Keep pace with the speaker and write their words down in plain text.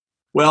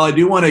Well, I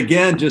do want to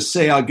again just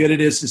say how good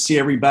it is to see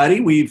everybody.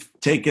 We've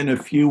taken a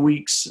few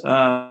weeks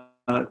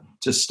to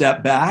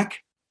step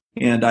back,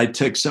 and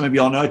some of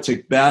y'all know, I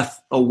took Beth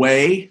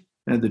away,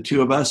 and the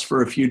two of us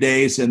for a few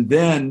days, and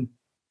then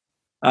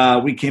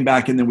we came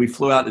back, and then we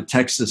flew out to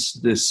Texas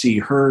to see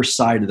her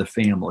side of the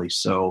family.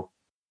 So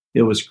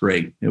it was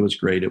great. It was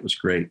great. It was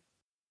great.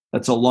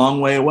 That's a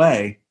long way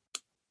away,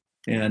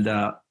 and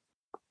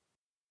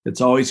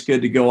it's always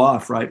good to go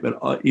off, right?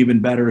 But even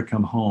better to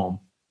come home.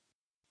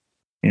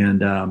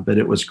 And but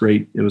it was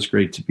great. It was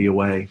great to be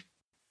away.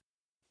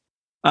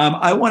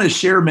 I want to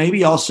share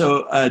maybe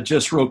also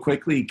just real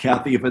quickly,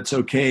 Kathy, if it's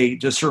okay,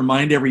 just to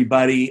remind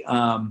everybody.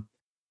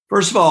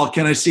 First of all,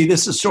 can I see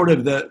this is sort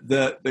of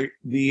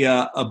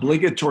the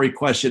obligatory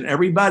question?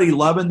 Everybody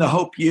loving the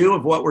Hope U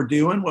of what we're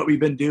doing, what we've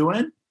been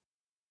doing?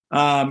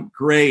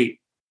 Great.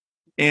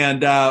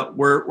 And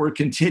we're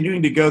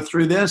continuing to go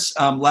through this.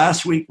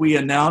 Last week, we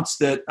announced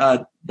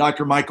that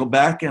Dr. Michael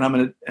Beck, and I'm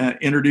going to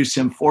introduce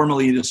him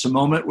formally in just a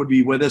moment, would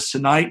be with us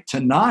tonight.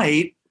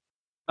 Tonight,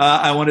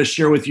 I want to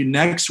share with you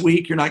next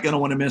week. You're not going to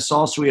want to miss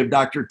also. We have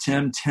Dr.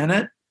 Tim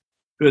Tennant,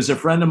 who is a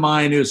friend of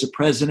mine, who is the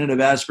president of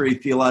Asbury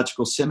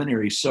Theological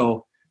Seminary.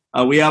 So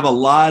we have a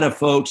lot of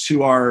folks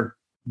who are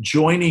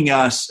joining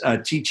us,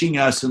 teaching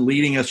us and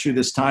leading us through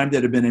this time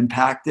that have been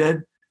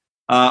impacted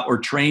or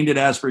trained at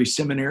Asbury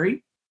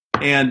Seminary.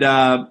 And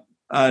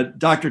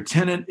Dr.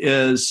 Tennant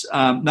is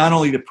not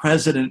only the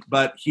president,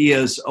 but he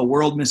is a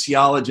world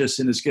missiologist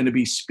and is going to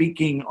be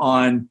speaking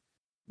on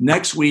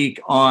next week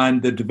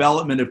on the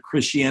development of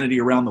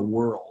Christianity around the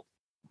world.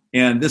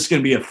 And this is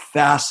going to be a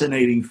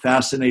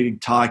fascinating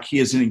talk. He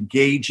is an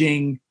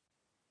engaging,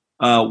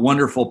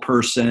 wonderful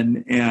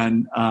person,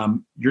 and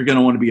you're going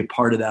to want to be a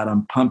part of that.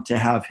 I'm pumped to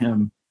have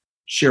him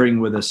sharing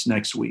with us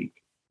next week.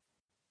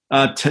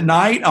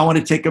 Tonight, I want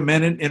to take a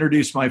minute and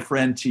introduce my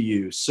friend to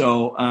you.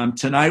 So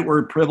tonight,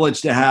 we're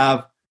privileged to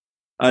have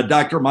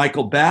Dr.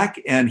 Michael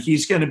Beck, and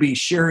he's going to be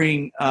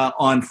sharing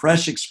on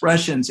fresh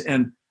expressions.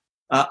 And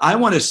I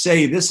want to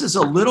say this is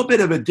a little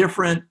bit of a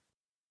different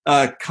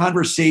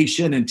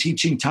conversation and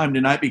teaching time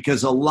tonight,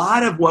 because a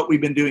lot of what we've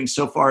been doing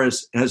so far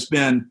has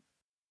been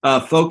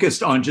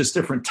focused on just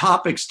different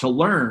topics to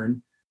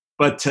learn.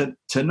 But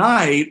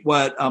tonight,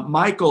 what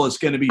Michael is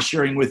going to be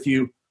sharing with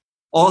you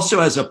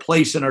also has a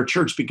place in our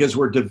church, because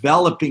we're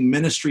developing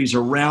ministries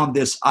around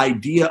this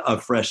idea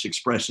of fresh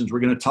expressions.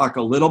 We're going to talk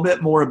a little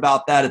bit more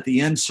about that at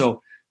the end.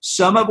 So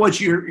some of what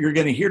you're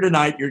going to hear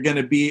tonight, you're going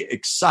to be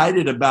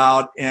excited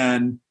about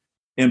and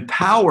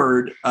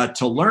empowered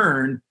to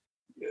learn.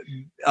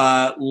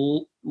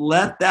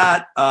 Let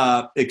that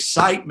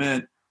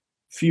excitement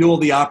fuel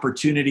the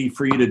opportunity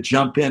for you to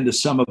jump into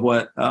some of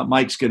what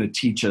Mike's going to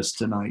teach us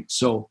tonight.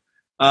 So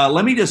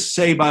let me just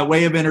say, by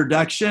way of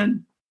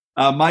introduction,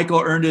 Michael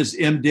earned his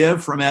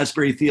MDiv from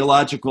Asbury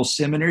Theological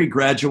Seminary,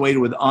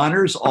 graduated with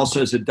honors,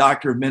 also has a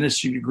Doctor of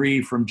Ministry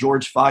degree from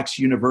George Fox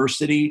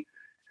University.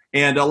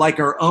 And like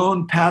our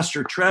own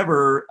Pastor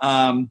Trevor,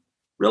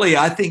 really,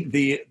 I think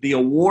the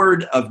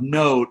award of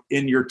note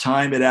in your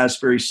time at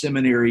Asbury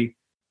Seminary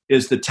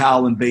is the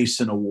Towel and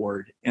Basin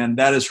Award. And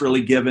that is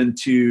really given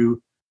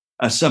to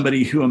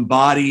somebody who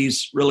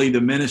embodies really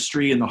the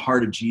ministry and the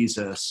heart of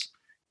Jesus.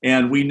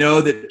 And we know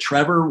that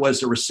Trevor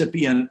was a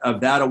recipient of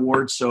that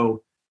award,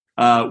 so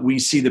we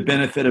see the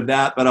benefit of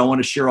that, but I want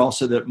to share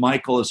also that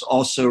Michael has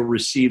also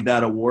received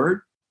that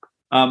award.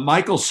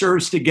 Michael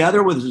serves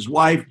together with his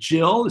wife,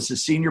 Jill, as a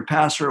senior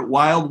pastor at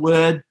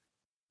Wildwood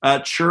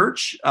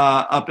Church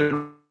up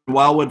in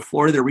Wildwood,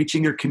 Florida. They're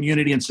reaching their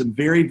community in some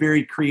very,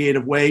 very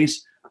creative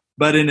ways.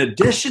 But in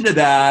addition to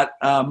that,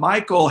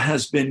 Michael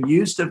has been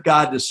used of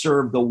God to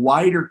serve the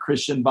wider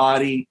Christian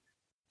body,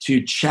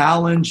 to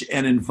challenge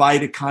and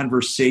invite a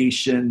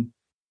conversation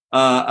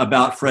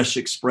about fresh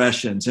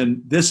expressions.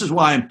 And this is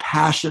why I'm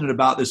passionate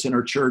about this in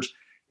our church.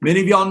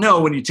 Many of y'all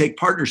know when you take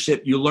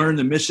partnership, you learn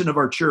the mission of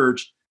our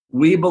church,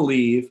 we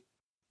believe,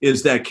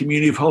 is that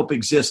community of hope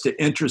exists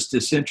to interest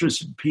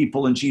disinterested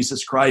people in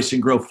Jesus Christ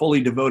and grow fully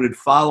devoted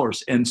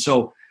followers. And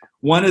so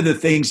one of the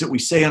things that we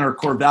say in our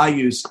core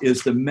values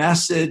is the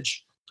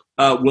message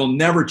will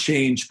never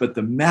change, but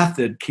the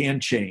method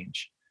can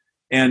change.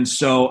 And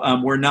so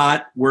we're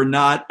not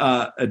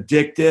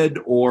addicted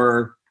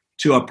or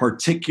to a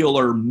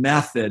particular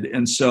method.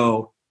 And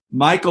so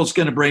Michael's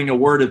going to bring a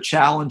word of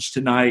challenge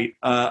tonight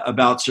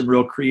about some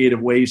real creative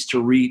ways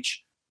to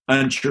reach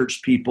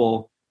unchurched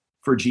people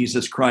for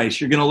Jesus Christ.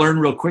 You're going to learn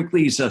real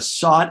quickly, he's a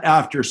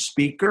sought-after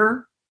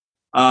speaker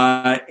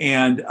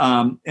and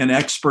an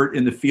expert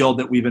in the field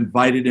that we've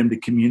invited him to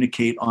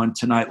communicate on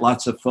tonight.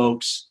 Lots of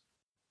folks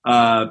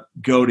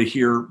go to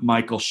hear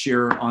Michael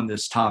share on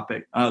this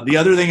topic. The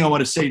other thing I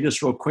want to say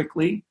just real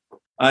quickly,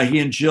 he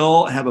and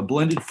Jill have a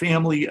blended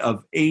family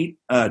of 8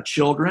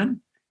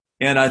 children,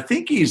 and I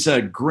think he's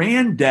a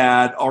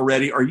granddad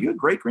already. Are you a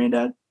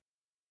great-granddad?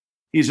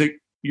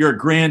 You're a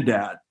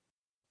granddad.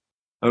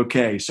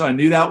 Okay, so I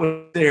knew that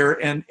was there,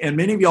 and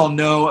many of y'all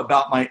know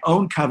about my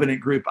own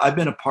covenant group I've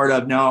been a part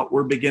of now.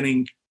 We're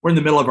in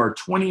the middle of our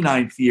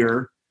 29th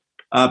year.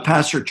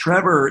 Pastor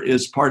Trevor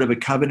is part of a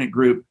covenant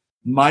group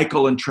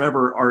Michael and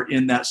Trevor are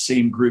in that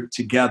same group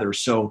together.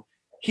 So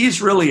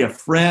he's really a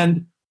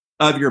friend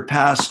of your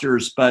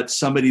pastors, but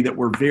somebody that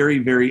we're very,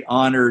 very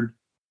honored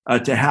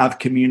to have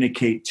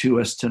communicate to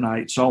us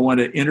tonight. So I want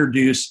to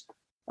introduce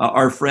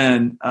our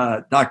friend,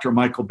 Dr.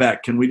 Michael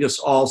Beck. Can we just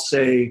all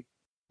say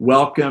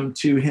welcome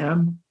to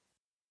him?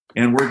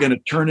 And we're going to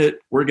turn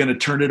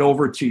it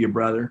over to you,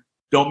 brother.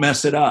 Don't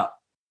mess it up.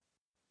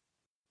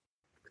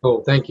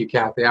 Cool. Thank you,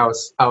 Kathy. I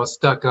was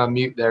stuck on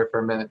mute there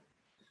for a minute.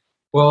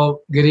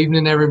 Well, good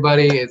evening,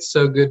 everybody. It's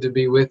so good to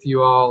be with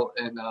you all,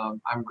 and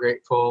I'm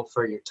grateful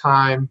for your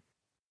time.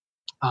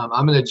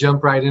 I'm going to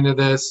jump right into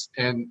this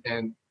and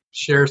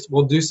share.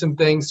 We'll do some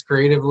things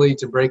creatively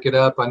to break it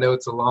up. I know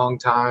it's a long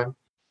time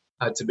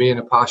to be in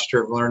a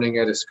posture of learning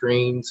at a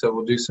screen, so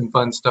we'll do some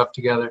fun stuff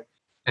together,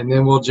 and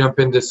then we'll jump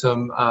into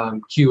some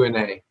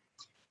Q&A.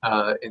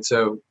 And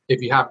so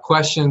if you have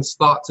questions,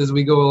 thoughts as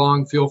we go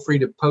along, feel free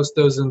to post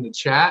those in the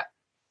chat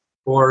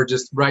or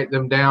just write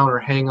them down or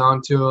hang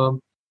on to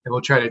them, and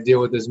we'll try to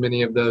deal with as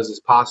many of those as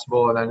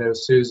possible. And I know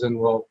Susan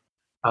will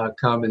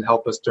come and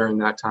help us during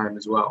that time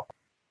as well.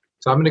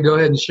 So I'm going to go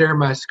ahead and share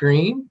my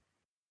screen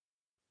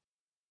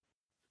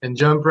and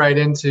jump right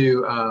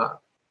into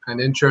an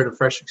intro to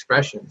Fresh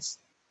Expressions.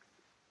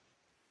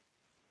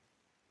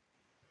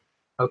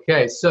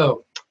 Okay,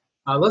 so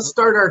let's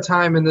start our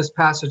time in this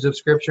passage of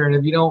Scripture. And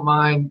if you don't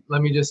mind,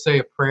 let me just say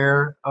a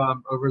prayer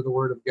over the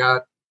Word of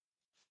God.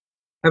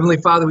 Heavenly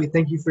Father, we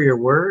thank you for your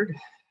Word.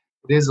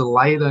 It is a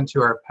light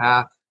unto our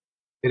path.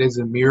 It is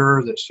a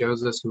mirror that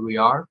shows us who we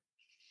are.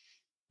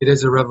 It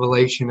is a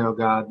revelation, oh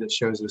God, that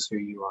shows us who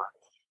you are.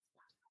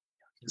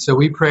 And so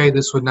we pray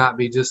this would not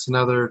be just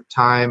another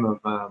time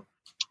of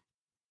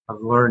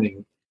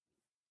learning,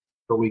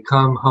 but we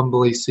come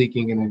humbly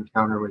seeking an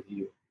encounter with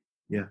you.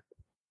 Yeah.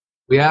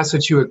 We ask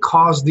that you would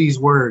cause these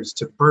words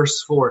to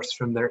burst forth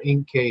from their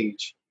ink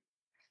cage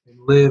and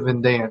live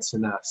and dance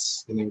in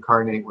us in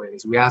incarnate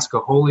ways. We ask a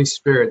Holy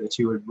Spirit that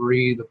you would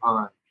breathe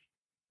upon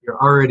your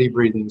already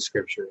breathing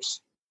scriptures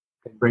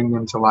and bring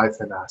them to life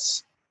in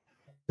us.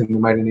 In the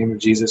mighty name of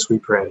Jesus we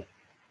pray.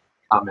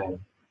 Amen.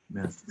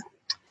 Amen.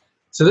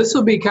 So this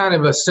will be kind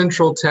of a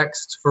central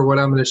text for what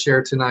I'm going to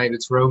share tonight.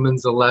 It's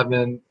Romans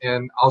 11,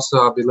 and also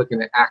I'll be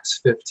looking at Acts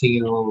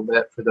 15 a little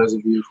bit for those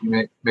of you who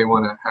may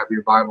want to have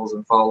your Bibles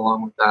and follow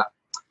along with that.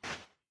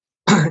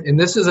 And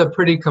this is a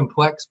pretty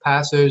complex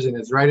passage, and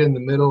it's right in the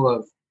middle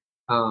of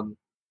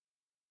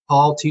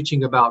Paul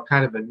teaching about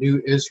kind of a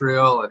new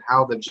Israel and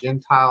how the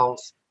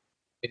Gentiles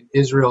and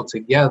Israel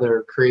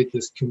together create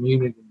this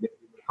community that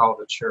we call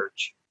the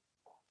church.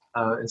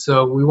 And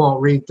so we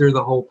won't read through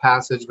the whole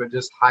passage, but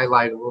just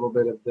highlight a little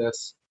bit of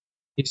this.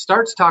 He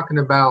starts talking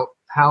about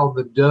how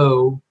the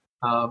dough,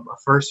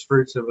 first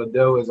fruits of a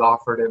dough is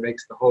offered. It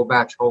makes the whole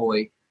batch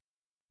holy.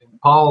 And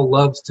Paul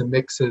loves to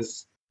mix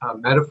his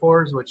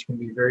metaphors, which can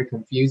be very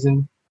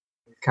confusing.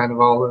 He's kind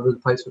of all over the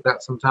place with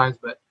that sometimes.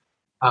 But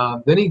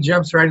then he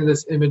jumps right into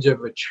this image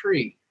of a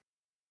tree.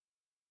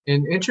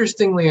 And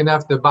interestingly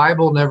enough, the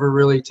Bible never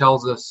really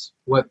tells us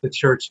what the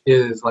church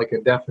is, like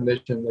a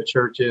definition. The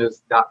church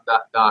is ...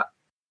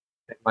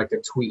 like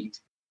a tweet.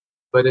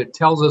 But it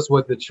tells us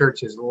what the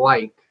church is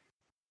like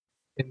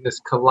in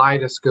this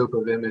kaleidoscope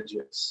of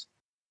images.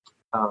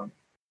 The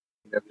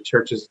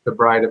church is the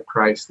bride of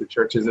Christ. The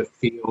church is a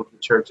field. The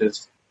church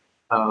is,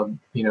 and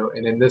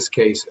in this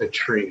case, a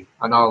tree,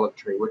 an olive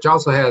tree, which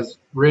also has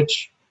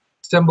rich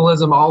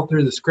symbolism all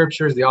through the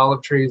scriptures. The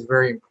olive tree is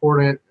very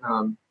important.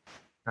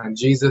 And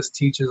Jesus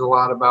teaches a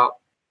lot about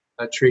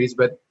trees,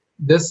 but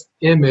this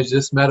image,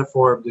 this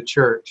metaphor of the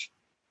church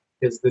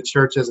is the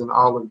church as an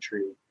olive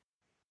tree.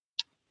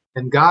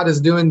 And God is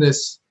doing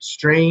this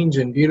strange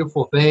and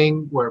beautiful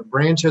thing where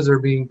branches are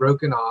being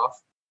broken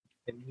off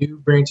and new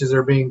branches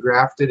are being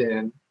grafted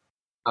in.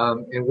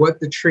 And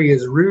what the tree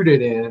is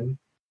rooted in,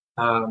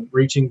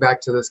 reaching back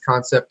to this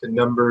concept in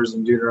Numbers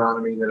and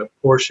Deuteronomy, that a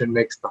portion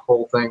makes the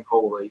whole thing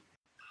holy.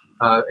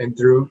 And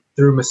through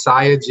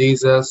Messiah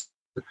Jesus,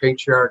 the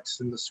patriarchs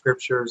and the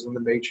scriptures and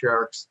the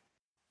matriarchs,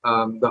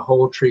 the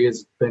whole tree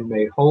has been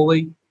made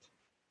holy.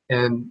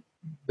 And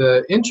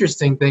the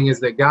interesting thing is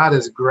that God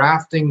is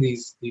grafting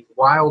these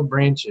wild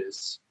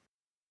branches,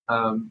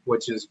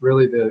 which is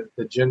really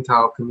the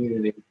Gentile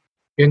community,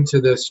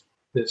 into this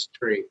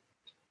tree.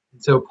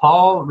 And so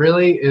Paul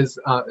really is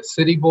a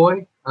city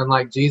boy,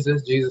 unlike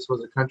Jesus. Jesus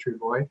was a country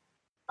boy.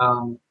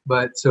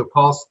 But so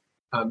Paul's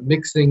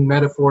mixing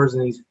metaphors,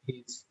 and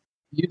he's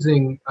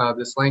using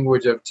this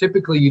language of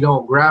typically you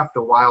don't graft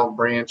a wild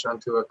branch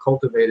onto a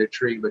cultivated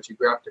tree, but you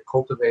graft a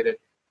cultivated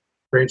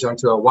branch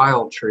onto a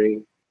wild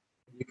tree.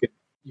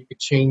 You could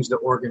change the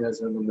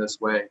organism in this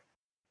way.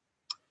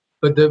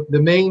 But the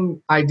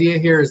main idea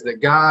here is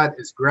that God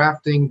is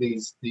grafting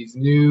these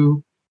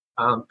new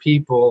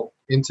people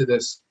into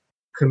this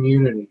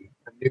community,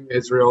 a new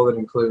Israel that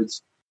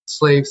includes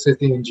slave,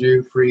 Scythian,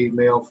 Jew, free,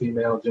 male,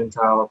 female,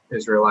 Gentile,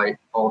 Israelite,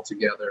 all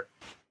together.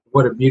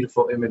 What a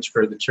beautiful image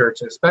for the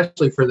church,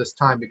 especially for this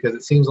time, because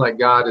it seems like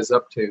God is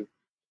up to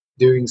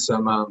doing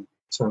some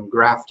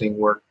grafting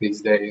work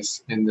these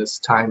days in this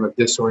time of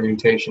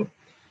disorientation.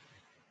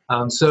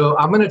 So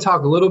I'm going to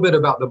talk a little bit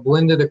about the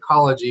blended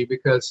ecology,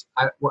 because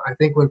I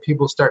think when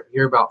people start to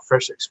hear about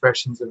fresh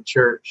expressions of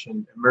church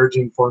and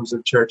emerging forms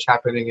of church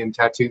happening in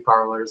tattoo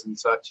parlors and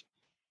such,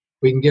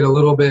 we can get a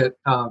little bit,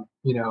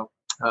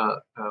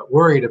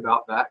 worried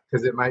about that,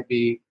 because it might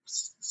be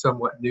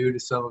somewhat new to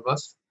some of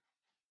us.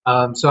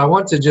 So I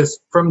want to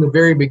just, from the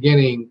very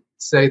beginning,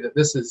 say that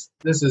this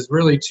is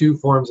really two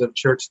forms of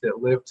church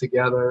that live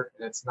together,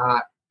 and it's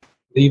not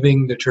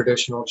leaving the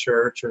traditional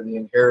church or the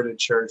inherited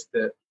church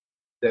that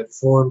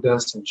formed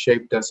us and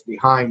shaped us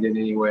behind in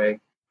any way.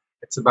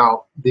 It's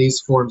about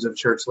these forms of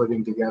church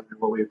living together in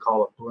what we would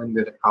call a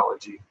blended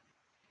ecology.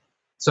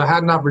 So I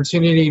had an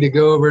opportunity to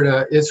go over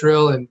to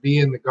Israel and be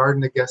in the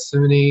Garden of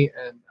Gethsemane,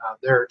 and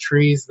there are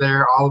trees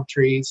there, olive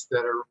trees,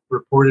 that are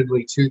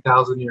reportedly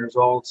 2,000 years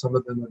old. Some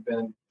of them have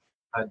been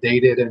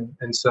dated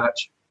and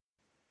such.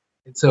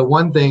 And so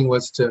one thing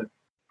was to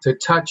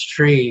touch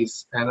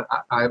trees, and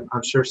I'm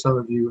sure some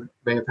of you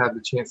may have had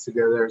the chance to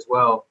go there as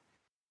well,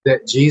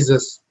 that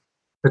Jesus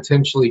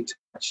potentially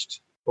touched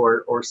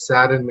or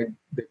sat in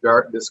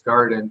this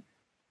garden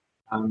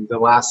the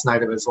last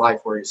night of his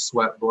life, where he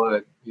sweat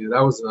blood. That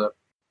was a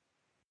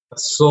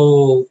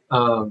soul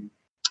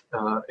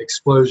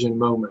explosion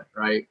moment,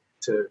 right?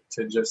 To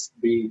just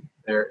be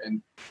there.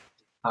 And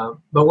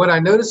but what I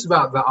noticed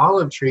about the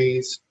olive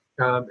trees,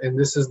 and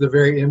this is the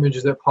very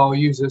image that Paul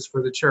uses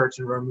for the church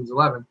in Romans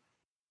 11,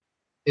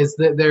 is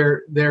that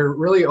they're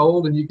really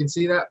old, and you can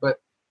see that,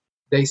 but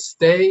they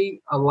stay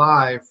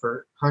alive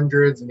for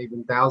hundreds and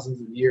even thousands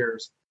of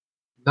years,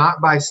 not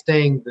by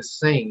staying the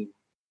same,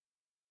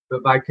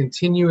 but by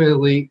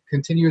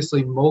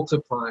continuously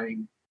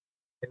multiplying.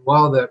 And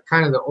while the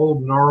kind of the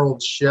old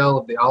gnarled shell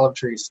of the olive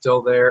tree is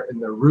still there,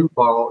 and the root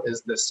ball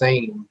is the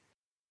same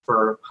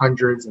for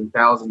hundreds and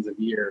thousands of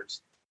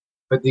years,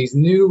 but these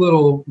new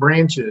little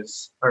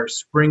branches are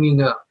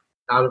springing up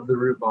out of the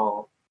root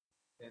ball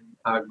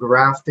and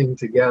grafting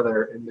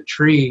together, and the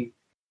tree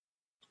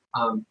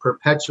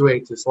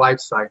perpetuates its life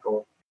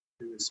cycle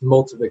through this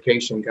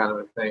multiplication kind of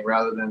a thing,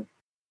 rather than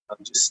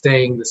just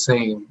staying the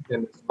same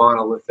in this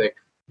monolithic,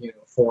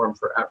 form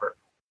forever.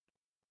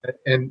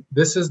 And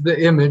this is the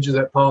image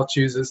that Paul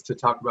chooses to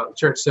talk about the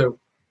church. So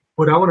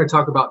what I want to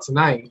talk about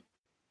tonight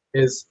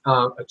is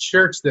a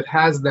church that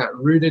has that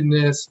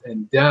rootedness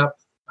and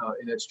depth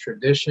in its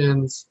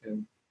traditions.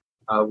 And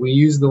we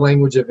use the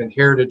language of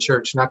inherited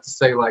church, not to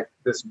say like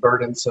this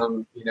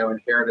burdensome,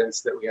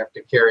 inheritance that we have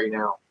to carry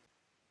now,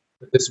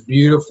 but this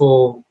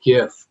beautiful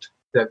gift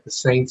that the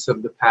saints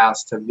of the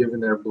past have given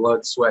their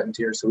blood, sweat, and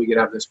tears, so we could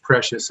have this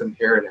precious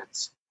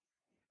inheritance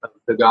of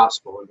the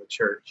gospel of the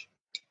church.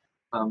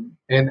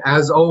 And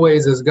as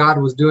always, as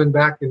God was doing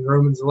back in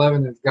Romans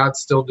 11, as God's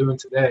still doing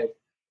today,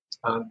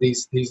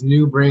 these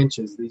new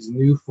branches, these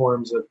new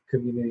forms of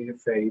community of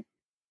faith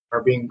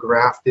are being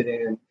grafted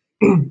in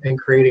and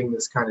creating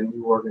this kind of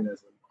new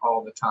organism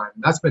all the time.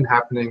 And that's been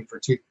happening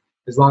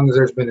as long as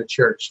there's been a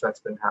church.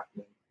 That's been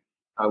happening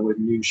with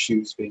new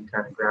shoots being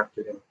kind of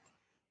grafted in.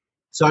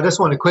 So I just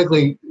want to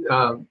quickly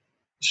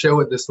show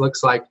what this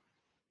looks like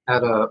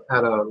at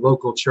a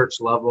local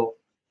church level.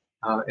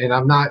 And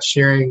I'm not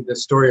sharing the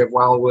story of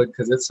Wildwood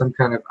because it's some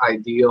kind of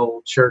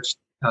ideal church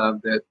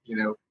that,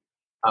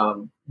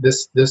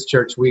 this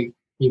church,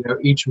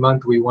 each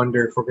month we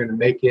wonder if we're going to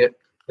make it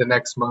the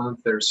next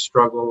month. There's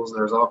struggles,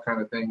 there's all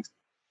kind of things.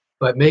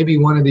 But maybe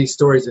one of these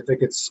stories, if it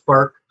could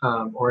spark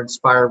or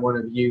inspire one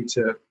of you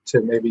to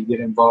maybe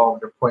get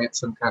involved or plant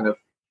some kind of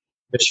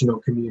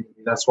missional community.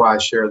 That's why I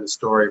share the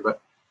story.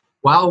 But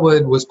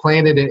Wildwood was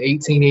planted in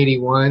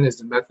 1881 as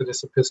the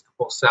Methodist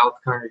Episcopal South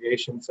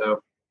congregation,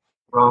 so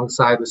wrong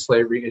side of the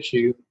slavery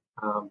issue.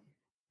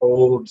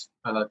 Old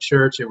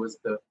church. It was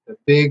the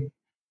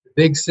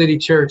big city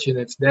church in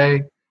its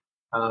day.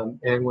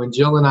 And when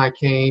Jill and I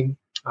came,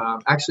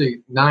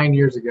 actually 9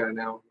 years ago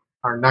now,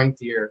 our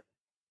 9th year,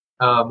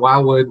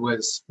 Wildwood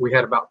we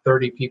had about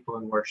 30 people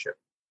in worship,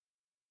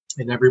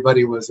 and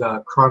everybody was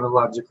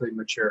chronologically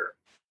mature.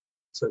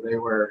 So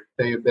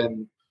they had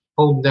been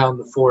holding down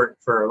the fort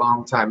for a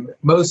long time.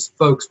 Most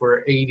folks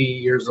were 80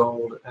 years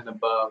old and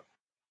above.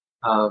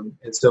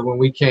 And so when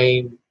we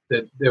came,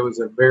 there was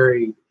a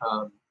very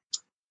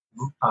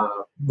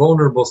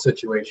vulnerable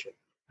situation.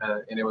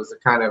 And it was a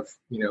kind of,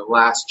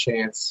 last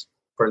chance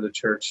for the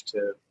church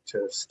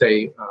to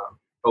stay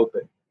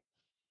open.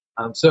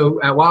 So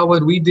at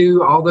Wildwood, we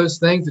do all those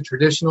things. The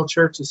traditional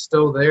church is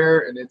still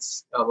there, and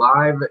it's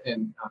alive,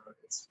 and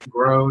it's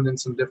grown in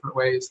some different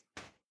ways.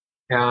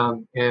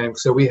 And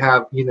so we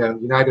have,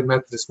 United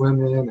Methodist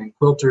Women and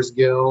Quilters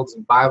Guilds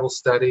and Bible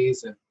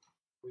studies, and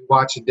we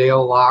watch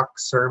Dale Locke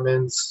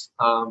sermons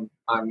on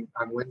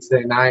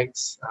Wednesday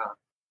nights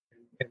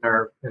in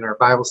our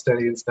Bible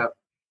study and stuff.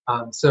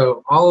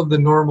 So all of the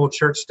normal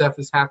church stuff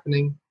is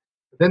happening.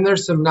 But then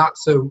there's some not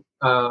so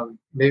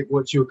maybe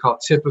what you would call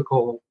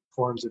typical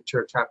forms of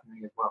church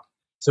happening as well.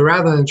 So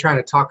rather than trying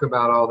to talk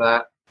about all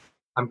that,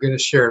 I'm going to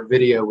share a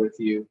video with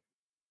you.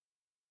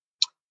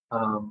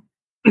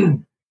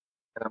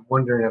 And I'm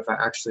wondering if I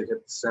actually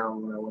hit the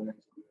sound when I went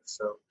into this.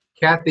 So,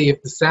 Kathy,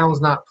 if the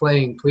sound's not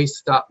playing, please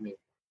stop me.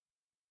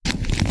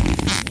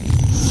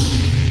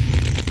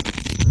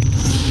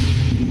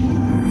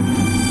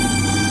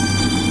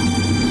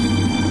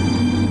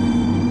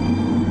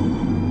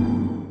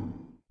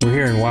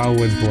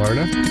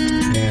 Wildwood,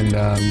 Florida, and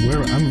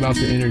I'm about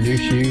to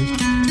introduce you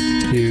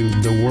to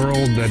the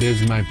world that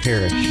is my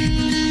parish.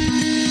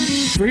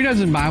 3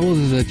 Dozen Bibles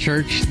is a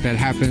church that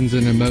happens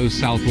in the Moe's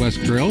Southwest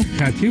Grill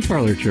Tattoo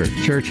Parlor Church.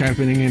 Church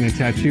happening in a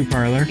tattoo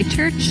parlor.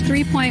 Church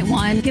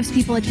 3.1 gives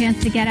people a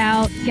chance to get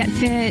out, get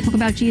fit, talk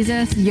about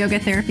Jesus. Yoga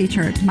therapy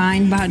church,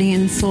 mind, body,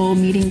 and soul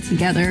meeting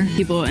together.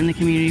 People in the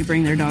community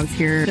bring their dogs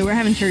here. So we're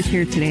having church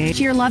here today.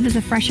 Sheer love is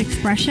a fresh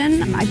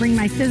expression. I bring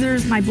my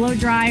scissors, my blow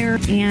dryer,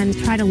 and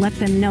try to let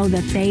them know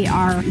that they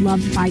are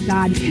loved by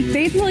God.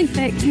 Faith Really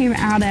Fit came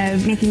out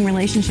of making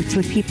relationships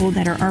with people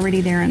that are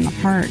already there in the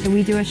heart.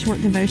 We do a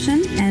short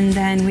devotion, and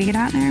then we get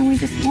out there and we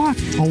just walk.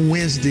 On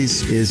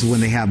Wednesdays is when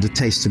they have the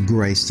Taste of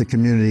Grace, the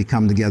community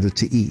come together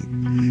to eat.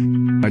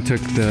 I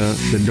took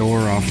the door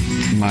off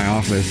my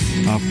office,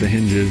 off the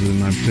hinges,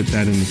 and I put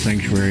that in the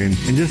sanctuary and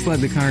just let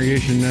the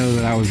congregation know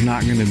that I was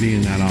not going to be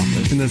in that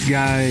office. And this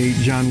guy,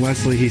 John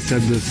Wesley, he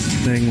said this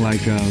thing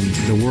like,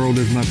 the world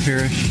is my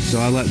parish. So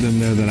I let them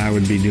know that I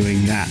would be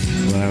doing that.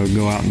 That I would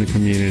go out in the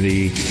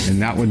community,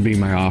 and that would be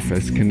my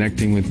office,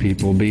 connecting with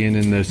people, being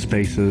in those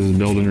spaces,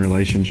 building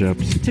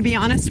relationships. To be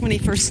honest, when he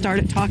first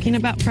started talking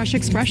about Fresh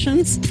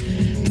Expressions,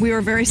 we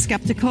were very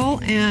skeptical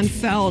and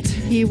felt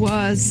he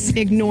was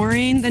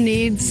ignoring the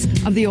needs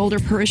of the older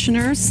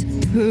parishioners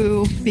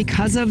who,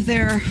 because of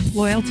their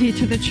loyalty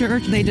to the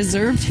church, they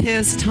deserved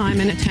his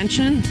time and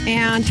attention.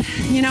 And,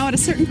 at a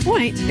certain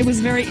point, it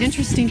was very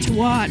interesting to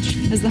watch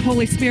as the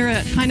Holy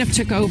Spirit kind of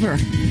took over.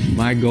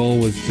 My goal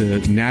was to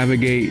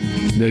navigate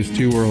those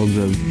two worlds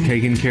of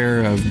taking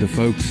care of the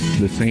folks,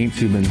 the saints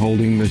who've been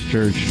holding this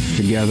church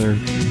together,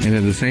 and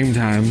at the same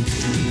time,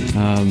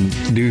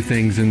 do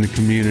things in the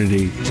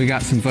community. We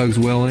got some folks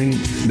willing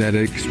that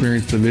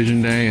experienced the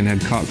Vision Day and had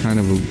caught kind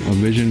of a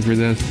vision for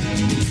this.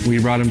 We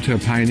brought them to a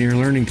Pioneer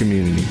Learning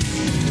Community.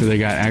 So they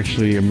got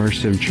actually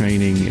immersive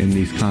training in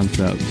these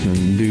concepts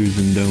and do's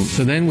and don'ts.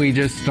 So then we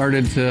just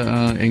started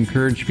to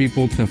encourage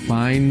people to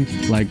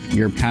find like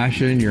your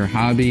passion, your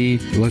hobby.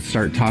 Let's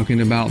start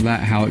talking about that,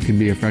 how it could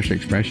be a fresh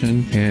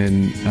expression.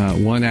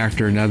 And one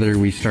after another,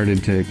 we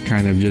started to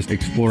kind of just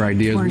explore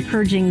ideas. We're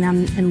encouraging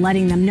them and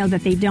letting them know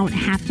that they don't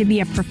have to be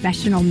a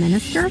professional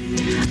minister,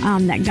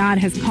 that God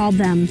has called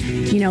them,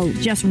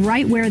 just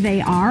right where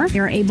they are.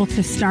 They're able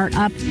to start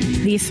up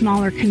these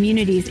smaller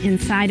communities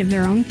inside of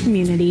their own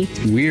community.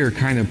 We are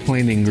kind of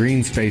planting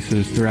green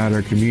spaces throughout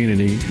our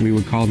community. We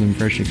would call them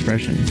fresh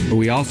expressions. But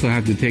we also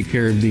have to take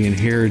care of the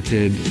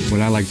inherited, what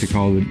I like to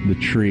call the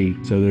tree.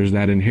 So there's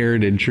that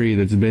inherited tree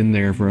that's been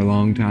there for a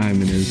long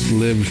time and has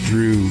lived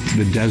through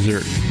the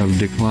desert of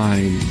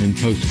decline and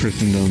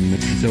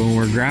post-Christendom. So when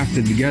we're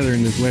grafted together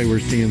in this way, we're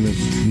seeing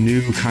this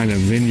new kind of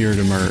vineyard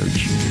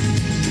emerge.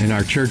 And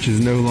our church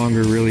is no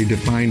longer really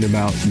defined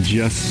about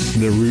just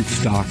the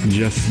rootstock,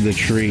 just the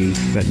tree.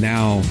 But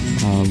now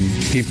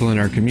people in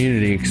our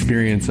community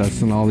experience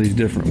us in all these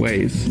different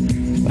ways.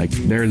 Like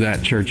they're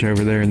that church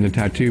over there in the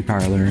tattoo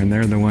parlor, and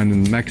they're the one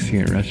in the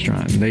Mexican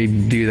restaurant. They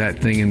do that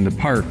thing in the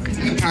park.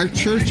 Our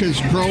church is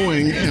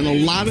growing, and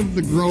a lot of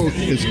the growth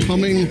is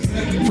coming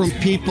from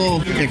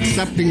people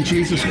accepting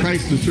Jesus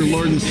Christ as their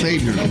Lord and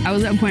Savior. I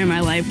was at a point in my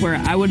life where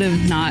I would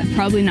have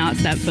probably not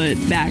stepped foot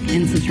back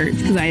into church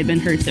because I had been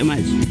hurt so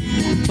much.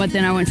 But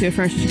then I went to a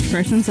Fresh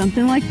Expression,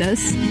 something like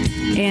this,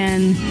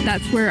 and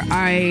that's where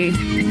I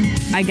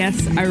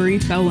guess I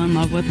fell in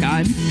love with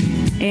God.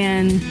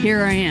 And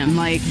here I am,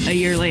 like a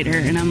year later,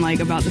 and I'm like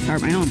about to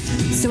start my own.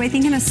 So I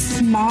think in a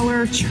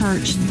smaller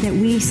church that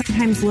we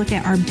sometimes look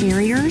at our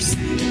barriers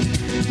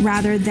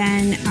rather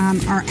than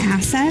our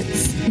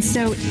assets.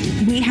 So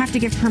we have to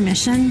give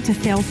permission to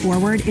fail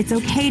forward. It's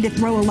okay to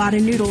throw a lot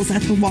of noodles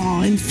at the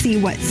wall and see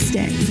what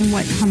sticks and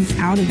what comes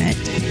out of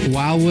it.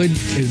 Wildwood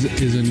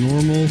is a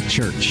normal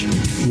church.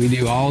 We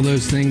do all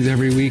those things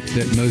every week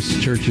that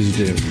most churches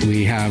do.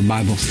 We have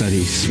Bible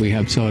studies. We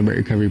have Celebrate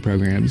Recovery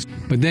programs.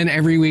 But then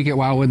every week at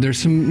Wildwood, there's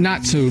some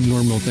not so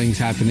normal things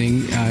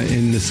happening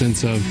in the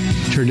sense of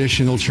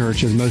traditional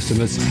church, as most of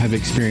us have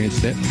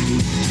experienced it.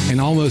 And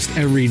almost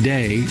every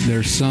day,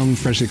 there's some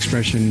Fresh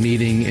Expression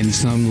meeting in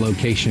some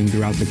location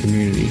throughout the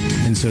community.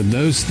 And so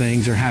those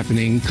things are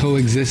happening,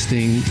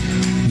 coexisting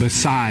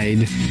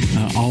beside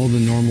all the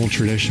normal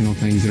traditional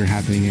things that are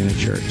happening in a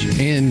church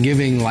and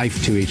giving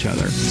life to each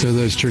other. So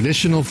those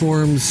traditional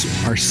forms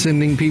are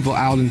sending people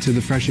out into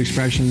the Fresh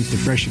Expressions. The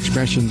Fresh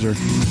Expressions are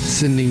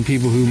sending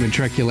people who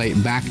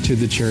matriculate back to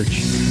the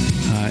church.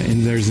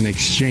 And there's an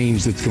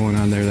exchange that's going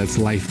on there that's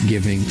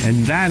life-giving.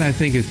 And that, I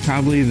think, is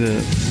probably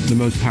the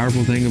most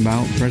powerful thing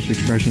about Fresh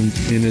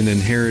Expressions in an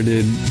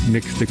inherited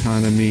mixed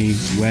economy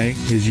way,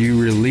 is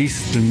you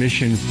release the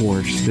mission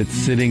force that's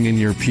sitting in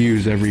your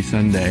pews every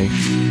Sunday.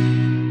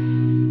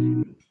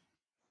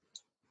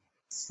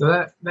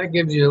 So that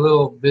gives you a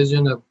little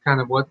vision of kind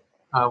of what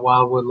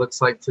Wildwood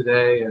looks like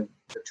today. And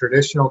the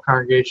traditional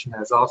congregation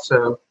has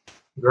also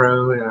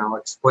grown, and I'll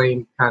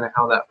explain kind of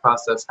how that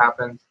process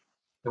happened.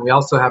 And we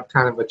also have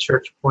kind of a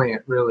church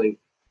plant, really,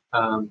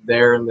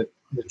 there in the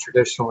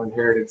traditional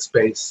inherited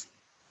space.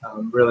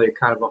 Really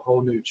kind of a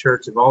whole new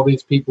church of all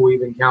these people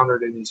we've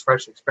encountered in these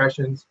Fresh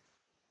Expressions.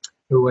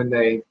 who, when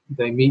they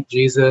meet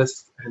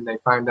Jesus and they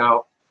find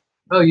out,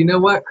 oh, you know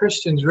what,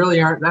 Christians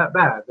really aren't that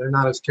bad. They're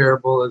not as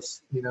terrible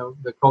as,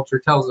 the culture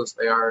tells us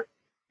they are.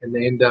 And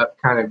they end up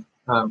kind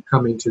of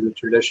coming to the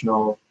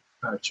traditional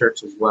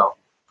church as well.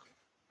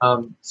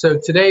 So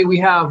today we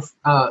have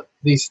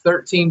these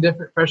 13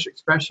 different fresh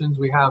expressions.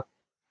 We have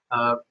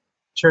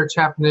church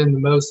happening in the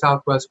Moe's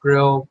Southwest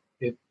Grill.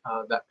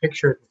 That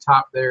picture at the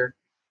top there,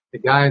 the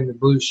guy in the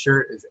blue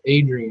shirt is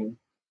Adrian.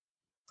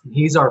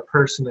 He's our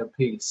person of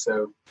peace.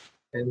 So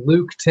in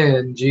Luke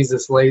 10,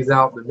 Jesus lays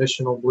out the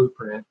missional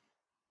blueprint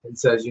and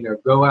says,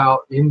 go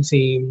out in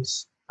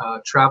teams,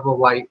 travel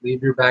light,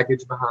 leave your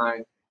baggage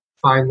behind,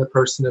 find the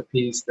person of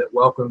peace that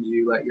welcomes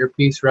you, let your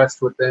peace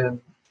rest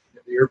within,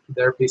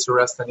 their peace will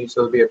rest on you,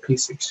 so there'll be a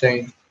peace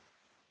exchange.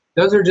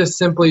 Those are just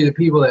simply the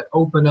people that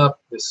open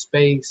up the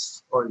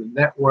space or the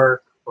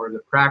network or the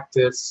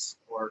practice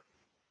or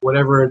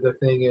whatever the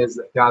thing is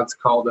that God's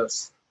called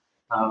us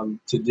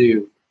to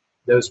do.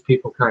 Those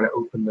people kind of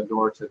open the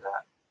door to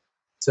that.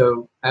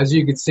 So as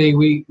you can see,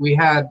 we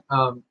had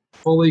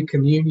Holy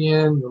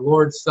Communion, the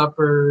Lord's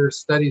Supper,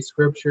 study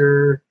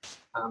Scripture.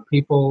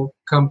 People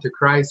come to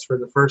Christ for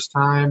the first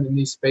time in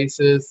these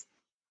spaces.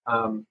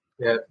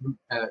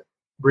 At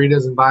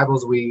Burritos and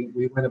Bibles, we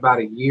went about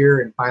a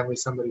year, and finally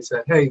somebody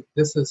said, hey,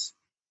 this is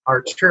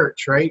our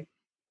church, right?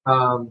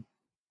 So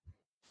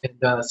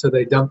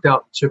they dumped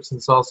out the chips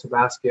and salsa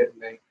basket,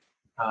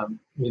 and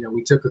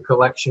we took a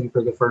collection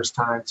for the first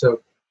time.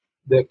 So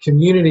the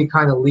community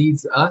kind of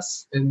leads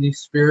us in these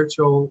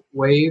spiritual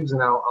waves,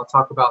 and I'll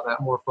talk about that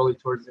more fully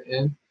towards the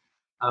end.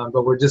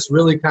 But we're just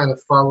really kind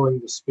of following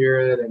the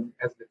Spirit, and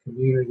as the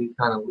community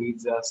kind of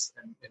leads us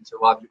into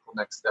logical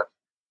next steps.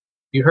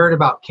 You heard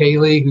about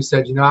Kaylee, who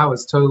said, I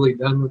was totally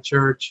done with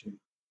church, and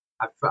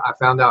I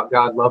found out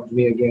God loved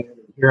me again.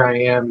 And here I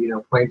am,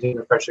 planting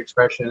a fresh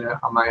expression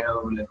on my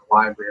own in the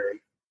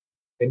library.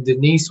 And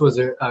Denise was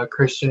a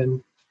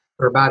Christian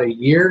for about a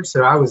year,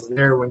 so I was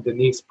there when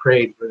Denise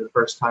prayed for the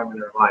first time in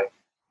her life.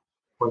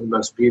 One of the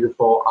most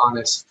beautiful,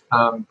 honest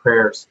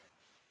prayers.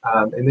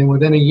 And then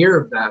within a year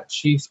of that,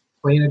 she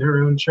planted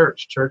her own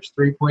church, Church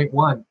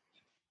 3.1.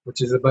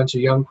 Which is a bunch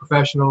of young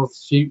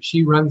professionals.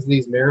 She runs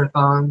these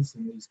marathons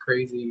and these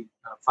crazy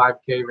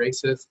 5K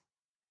races.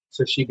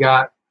 So she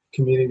got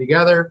community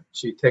together.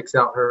 She takes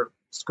out her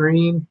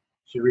screen.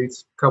 She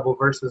reads a couple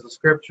verses of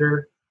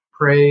Scripture,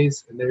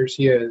 prays, and there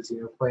she is,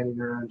 planting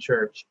her own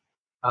church.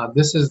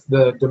 This is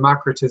the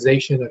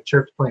democratization of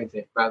church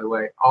planting, by the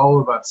way. All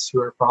of us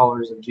who are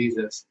followers of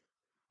Jesus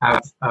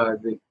have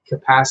the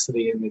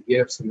capacity and the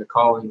gifts and the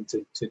calling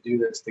to do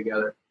this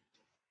together.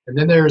 And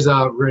then there's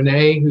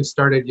Renee, who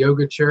started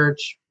Yoga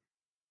Church.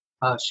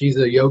 She's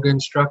a yoga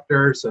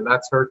instructor, so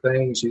that's her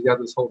thing. She's got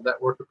this whole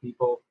network of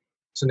people.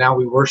 So now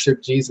we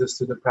worship Jesus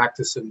through the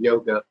practice of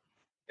yoga.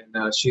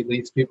 And she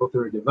leads people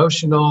through a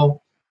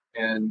devotional.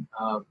 And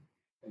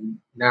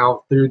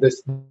now through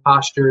this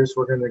postures,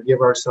 we're going to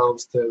give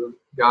ourselves to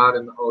God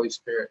and the Holy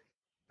Spirit.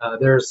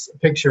 There's a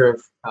picture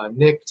of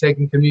Nick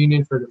taking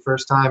communion for the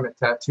first time at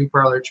Tattoo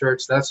Parlor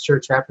Church. That's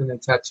church happening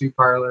at Tattoo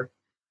Parlor.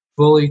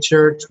 Fully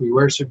church, we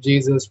worship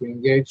Jesus, we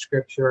engage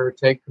Scripture,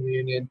 take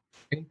communion,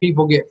 and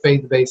people get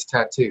faith-based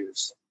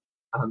tattoos.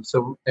 And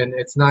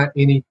it's not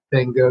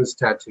anything goes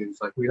tattoos.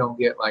 Like, we don't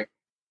get like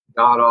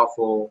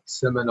god-awful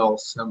Seminole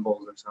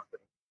symbols or something.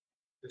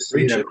 Just,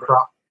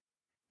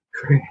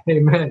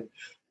 amen.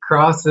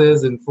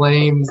 Crosses and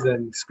flames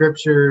and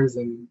scriptures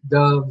and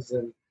doves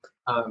and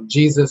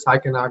Jesus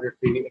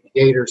iconography and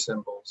gator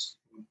symbols.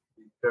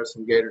 There's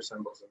some gator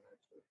symbols in there.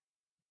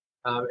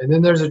 And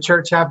then there's a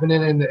church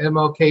happening in the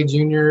MLK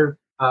Junior.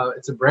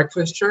 It's a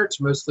breakfast church,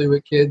 mostly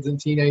with kids and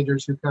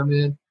teenagers who come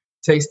in.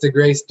 Taste of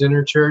Grace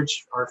Dinner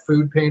Church, our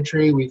food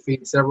pantry. We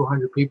feed several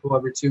hundred people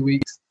every 2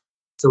 weeks.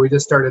 So we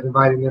just started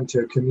inviting them to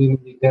a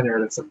community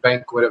dinner. That's a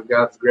banquet of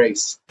God's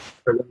grace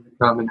for them to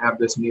come and have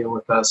this meal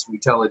with us. We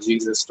tell a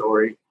Jesus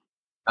story.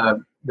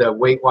 The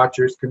Weight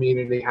Watchers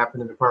community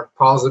happened in the park.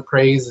 Paws of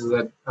Praise is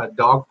a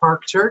dog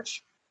park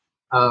church.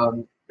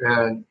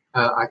 And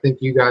I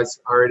think you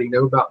guys already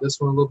know about this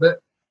one a little bit.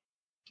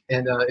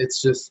 And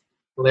it's just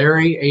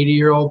Larry,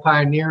 80-year-old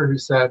pioneer, who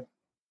said,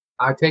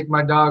 I take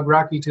my dog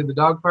Rocky to the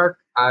dog park.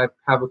 I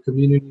have a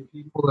community of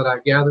people that I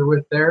gather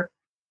with there.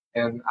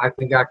 And I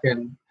think I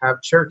can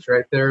have church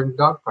right there in the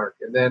dog park.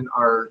 And then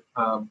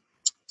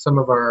some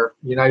of our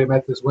United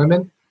Methodist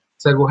women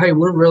said, well, hey,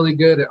 we're really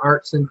good at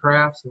arts and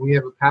crafts, and we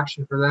have a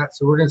passion for that.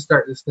 So we're going to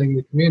start this thing in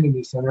the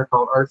community center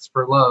called Arts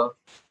for Love,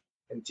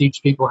 and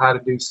teach people how to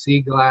do sea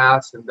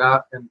glass and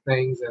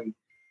things, and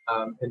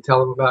tell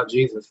them about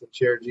Jesus and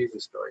share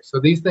Jesus stories. So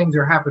these things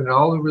are happening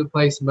all over the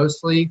place.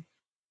 Mostly,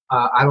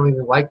 I don't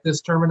even like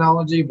this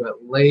terminology,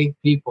 but lay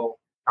people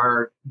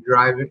are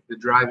the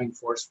driving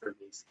force for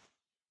these.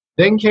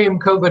 Then came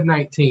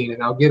COVID-19,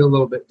 and I'll get a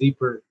little bit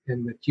deeper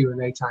in the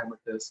Q&A time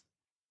with this.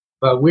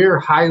 But we're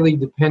highly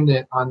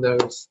dependent on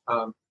those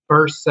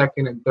first,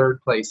 second, and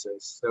third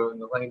places. So in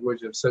the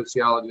language of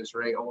sociologist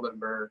Ray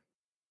Oldenburg,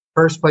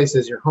 first place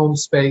is your home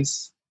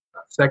space.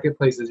 Second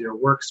place is your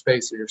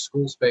workspace or your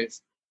school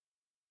space.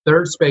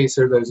 third space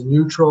are those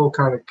neutral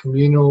kind of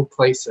communal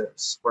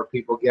places where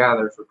people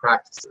gather for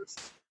practices.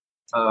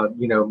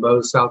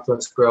 Moe's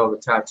Southwest Grill, the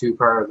tattoo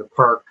parlor, the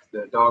park,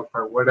 the dog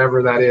park,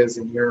 whatever that is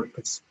in your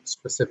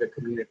specific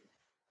community.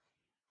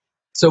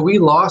 So we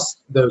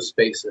lost those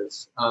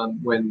spaces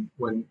when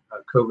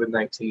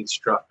COVID-19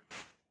 struck.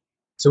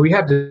 So we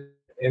had to,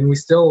 and we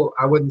still,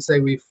 I wouldn't say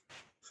we've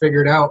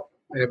figured out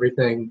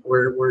everything.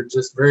 We're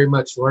just very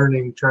much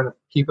learning, trying to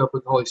keep up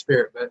with the Holy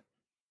Spirit. But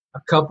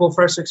a couple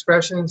Fresh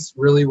Expressions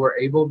really were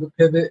able to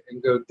pivot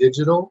and go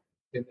digital,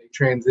 and they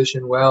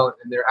transition well,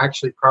 and they're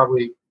actually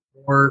probably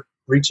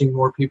reaching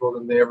more people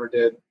than they ever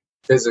did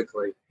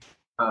physically.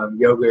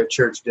 Yoga at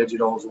Church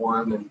Digital is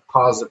one, and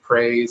Pause of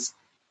Praise.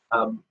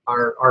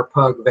 Our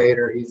pug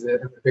Vader, he's in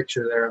the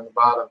picture there on the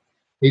bottom.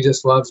 He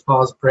just loves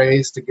Pause of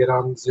Praise to get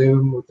on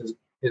Zoom with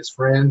his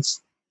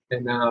friends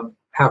and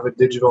have a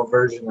digital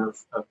version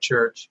of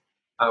church.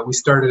 We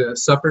started a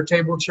supper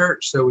table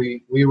church, so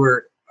we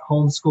were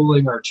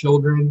homeschooling our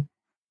children.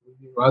 We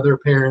knew other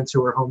parents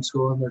who were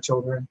homeschooling their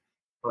children.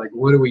 We're like,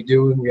 what are we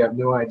doing? We have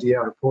no idea.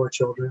 Our poor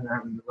children are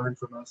having to learn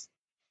from us.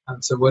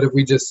 So what if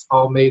we just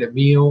all made a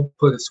meal,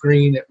 put a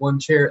screen at one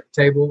chair at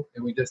the table,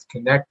 and we just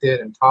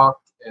connected and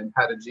talked and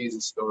had a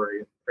Jesus story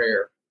and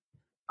prayer.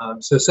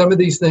 So some of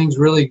these things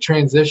really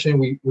transition.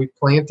 We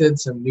planted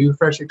some new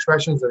Fresh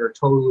Expressions that are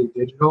totally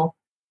digital,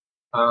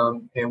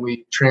 and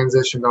we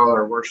transitioned all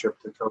our worship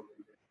to totally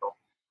digital.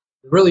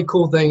 The really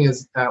cool thing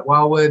is at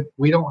Wildwood,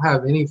 we don't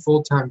have any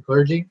full-time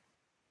clergy.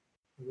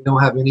 We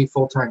don't have any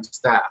full-time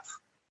staff.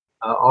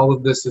 All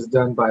of this is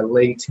done by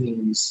lay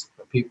teams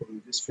of people who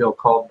just feel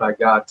called by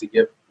God to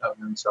give of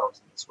themselves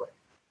in this way.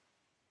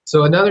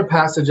 So another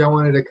passage I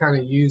wanted to kind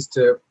of use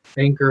to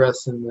anchor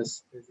us in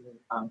this is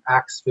in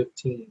Acts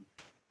 15.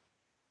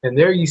 And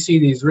there you see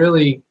these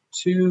really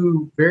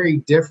two very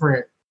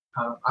different,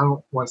 I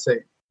don't want to say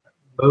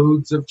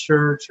modes of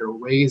church or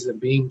ways of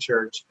being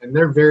church, and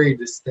they're very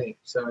distinct.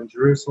 So in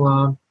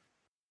Jerusalem,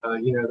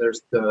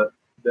 there's the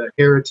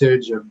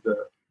heritage of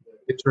the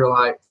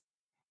Israelites,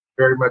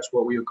 very much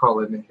what we would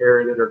call an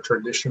inherited or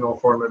traditional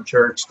form of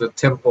church, the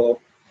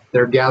temple.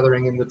 They're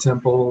gathering in the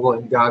temple,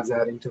 and God's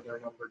adding to their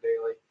number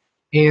daily,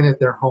 and at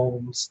their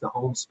homes, the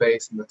home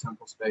space and the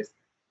temple space.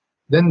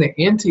 Then the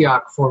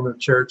Antioch form of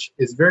church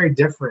is very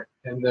different,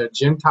 and the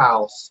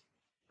Gentiles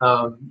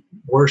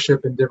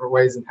worship in different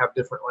ways and have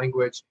different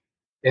language,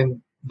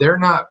 and they're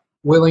not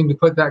willing to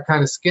put that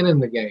kind of skin in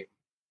the game.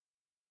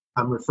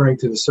 I'm referring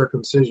to the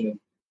circumcision,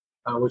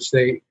 which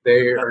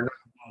they're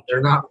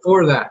not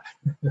for that.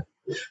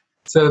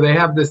 So they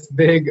have this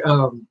big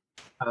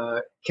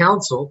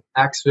council,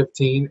 Acts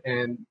 15,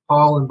 and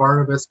Paul and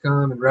Barnabas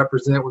come and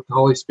represent what the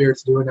Holy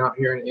Spirit's doing out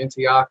here in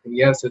Antioch. And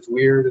yes, it's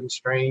weird and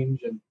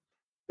strange. And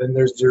then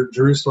there's the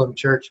Jerusalem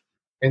church.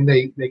 And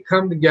they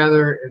come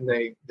together and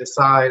they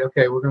decide,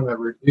 okay, we're going to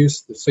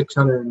reduce the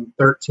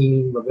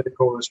 613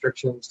 Levitical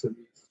restrictions to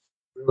these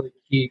really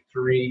key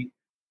three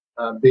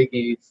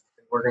biggies.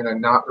 We're going to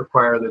not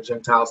require the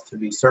Gentiles to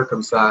be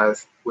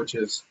circumcised, which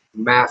is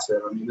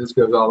massive. I mean, this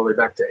goes all the way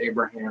back to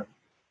Abraham.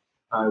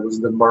 It was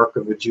the mark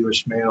of a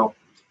Jewish male.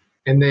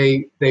 And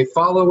they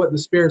follow what the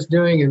Spirit's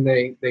doing, and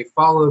they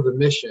follow the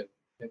mission,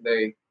 and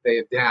they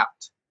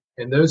adapt.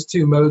 And those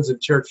two modes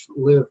of church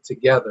live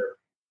together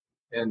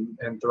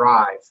and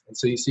thrive. And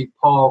so you see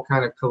Paul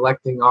kind of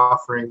collecting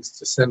offerings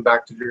to send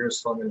back to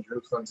Jerusalem, and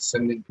Jerusalem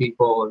sending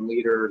people and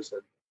leaders.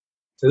 And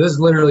so this is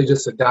literally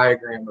just a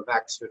diagram of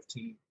Acts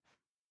 15.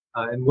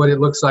 And what it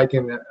looks like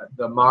in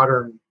the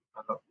modern,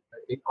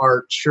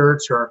 our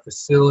church or our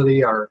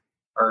facility, our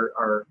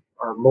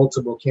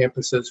multiple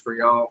campuses for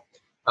y'all,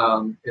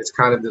 it's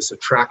kind of this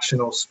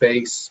attractional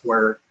space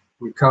where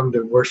we come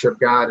to worship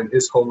God in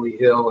His holy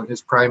hill and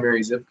His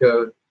primary zip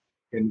code,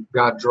 and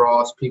God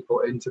draws people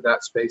into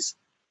that space.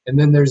 And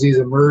then there's these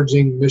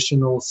emerging,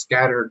 missional,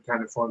 scattered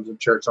kind of forms of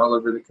church all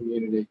over the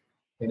community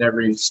in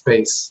every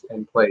space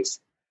and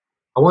place.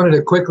 I wanted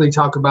to quickly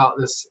talk about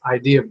this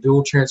idea of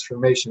dual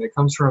transformation. It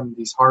comes from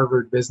these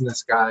Harvard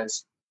business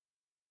guys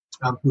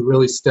who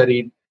really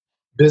studied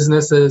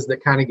businesses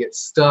that kind of get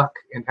stuck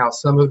and how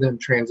some of them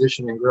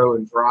transition and grow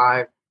and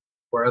thrive,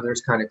 where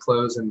others kind of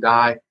close and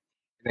die. And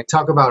they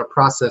talk about a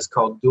process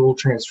called dual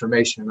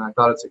transformation. And I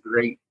thought it's a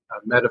great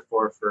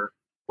metaphor for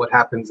what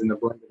happens in the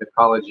blended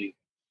ecology.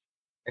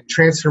 And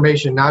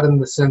transformation, not in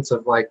the sense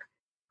of like,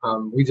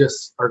 we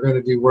just are going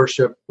to do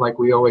worship like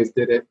we always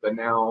did it, but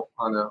now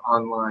on an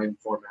online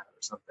format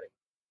or something.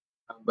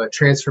 But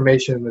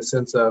transformation in the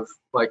sense of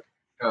like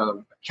a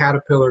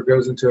caterpillar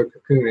goes into a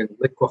cocoon and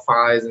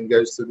liquefies and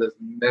goes through this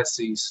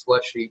messy,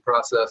 slushy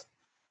process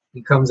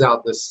and comes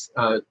out this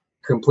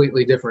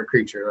completely different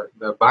creature.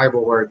 The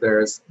Bible word there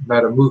is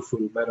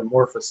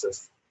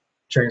metamorphosis,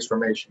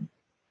 transformation.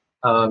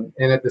 And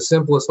at the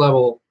simplest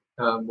level,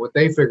 what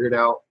they figured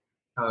out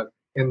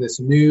in this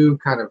new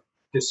kind of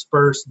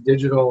dispersed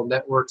digital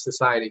network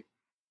society,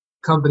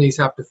 companies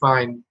have to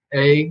find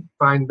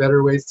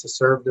better ways to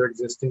serve their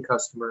existing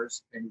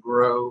customers and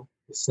grow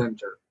the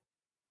center,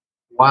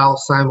 while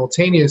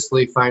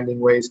simultaneously finding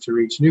ways to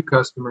reach new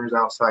customers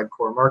outside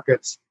core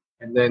markets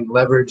and then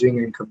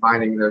leveraging and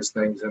combining those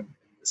things in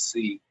the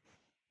sea.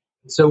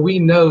 So we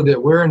know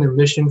that we're in a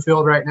mission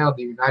field right now.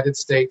 The United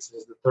States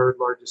is the third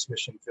largest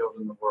mission field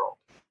in the world.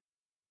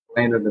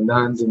 Land of the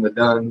nuns and the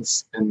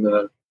duns and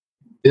the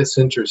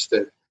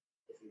disinterested,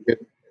 is a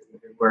good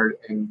word,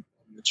 in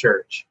the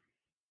church.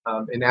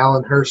 And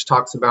Alan Hirsch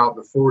talks about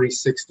the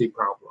 40-60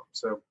 problem.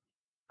 So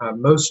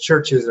most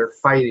churches are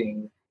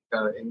fighting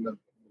in the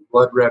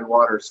blood red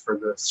waters for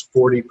this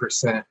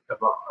 40% of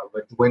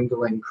a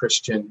dwindling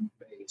Christian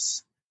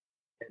base.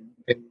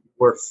 And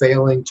we're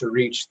failing to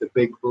reach the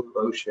big blue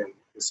ocean,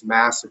 this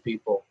mass of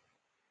people.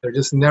 They're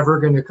just never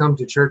going to come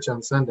to church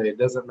on Sunday. It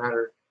doesn't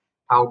matter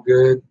how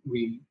good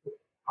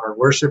our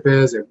worship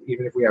is,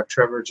 even if we have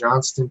Trevor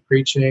Johnston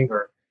preaching,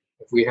 or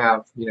if we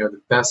have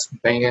the best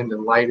band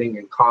and lighting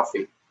and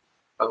coffee.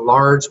 A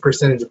large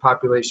percentage of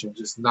population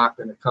just not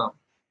going to come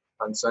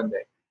on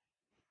Sunday.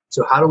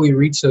 So how do we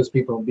reach those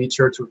people and be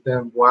church with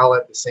them while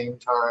at the same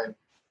time,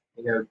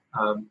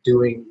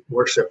 doing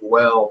worship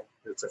well?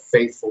 It's a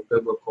faithful,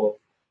 biblical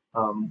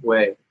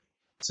way.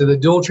 So the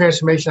dual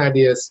transformation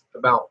idea is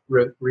about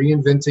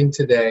reinventing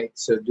today,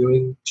 so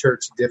doing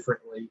church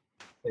differently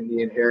in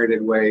the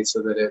inherited way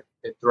so that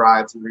it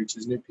thrives and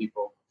reaches new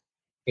people,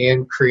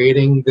 and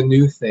creating the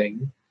new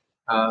thing,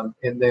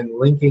 and then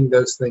linking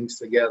those things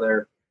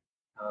together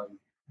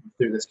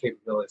through this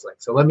capabilities link.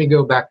 So let me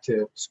go back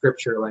to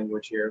scripture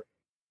language here,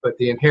 but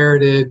the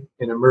inherited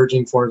and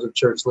emerging forms of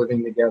church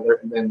living together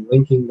and then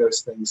linking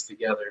those things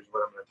together is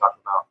what I'm going to talk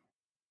about.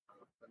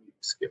 Let me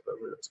skip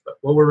over this, but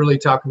what we're really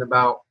talking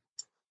about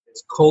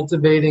is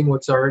cultivating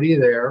what's already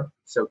there.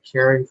 So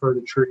caring for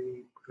the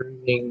tree,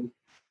 pruning,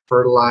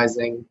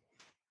 fertilizing.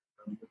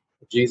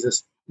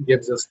 Jesus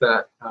gives us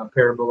that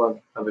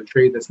parable of a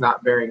tree that's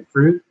not bearing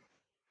fruit.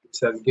 He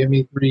says, give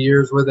me 3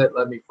 years with it,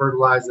 let me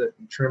fertilize it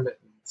and trim it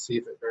and see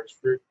if it bears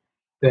fruit.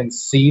 Then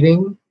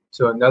seeding.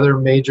 So another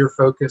major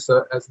focus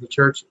as the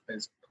church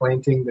is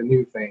planting the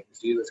new things.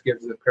 Jesus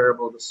gives the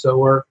parable of the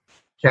sower,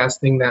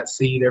 casting that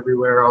seed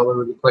everywhere, all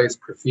over the place,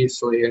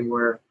 profusely, and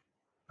where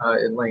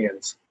it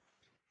lands.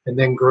 And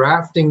then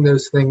grafting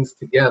those things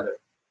together.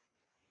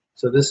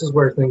 So this is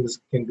where things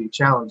can be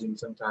challenging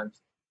sometimes.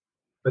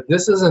 But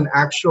this is an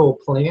actual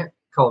plant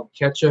called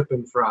ketchup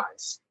and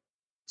fries.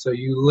 So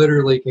you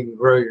literally can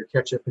grow your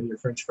ketchup and your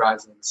French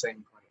fries in the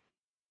same plant.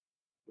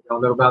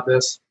 Y'all know about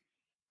this?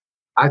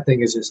 I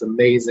think it's just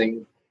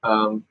amazing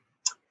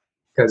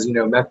because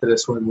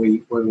Methodists, when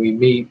we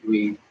meet,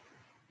 we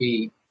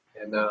eat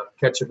and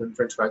ketchup and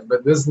French fries.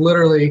 But this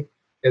literally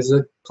is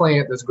a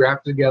plant that's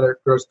grafted together,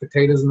 grows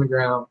potatoes in the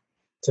ground,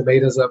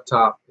 tomatoes up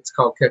top. It's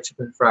called ketchup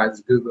and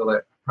fries. Google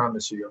it. I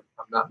promise you,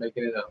 I'm not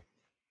making it up.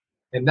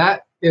 And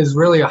that is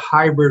really a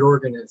hybrid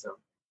organism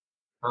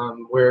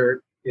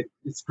where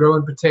it's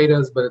growing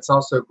potatoes, but it's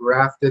also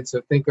grafted.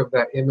 So think of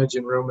that image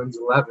in Romans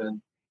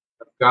 11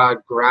 of God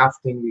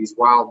grafting these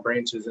wild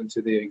branches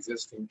into the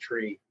existing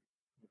tree,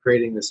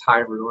 creating this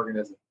hybrid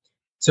organism.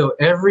 So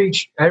every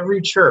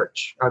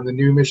church on the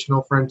new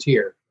missional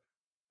frontier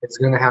is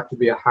going to have to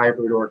be a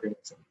hybrid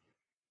organism.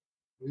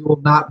 We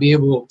will not be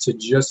able to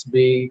just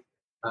be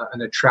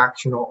an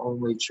attractional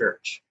only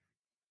church.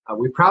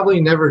 We probably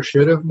never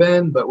should have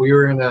been, but we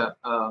were in a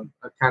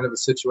kind of a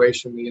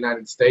situation in the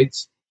United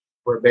States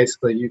where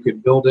basically you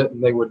could build it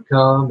and they would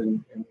come,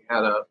 and we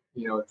had a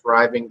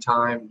thriving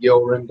time.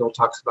 Gil Rendell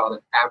talks about an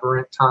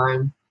aberrant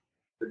time,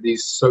 that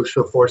these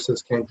social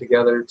forces came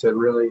together to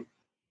really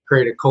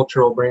create a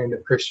cultural brand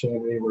of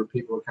Christianity where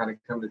people kind of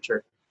come to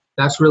church.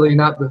 That's really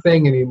not the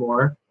thing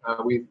anymore.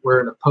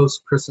 We're in a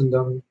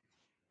post-Christendom,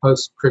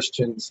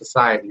 post-Christian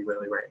society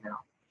really right now.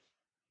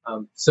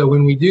 So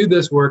when we do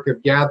this work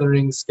of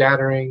gathering,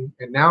 scattering,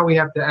 and now we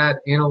have to add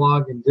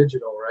analog and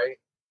digital, right?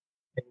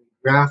 And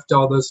graft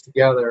all those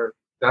together,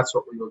 that's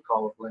what we would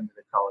call a blended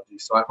ecology.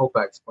 So I hope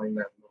I explained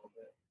that a little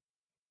bit.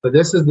 But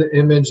this is the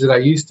image that I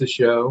used to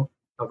show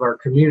of our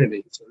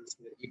community. So this is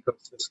the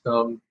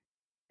ecosystem.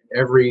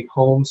 Every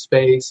home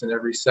space and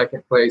every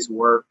second place,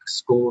 work,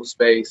 school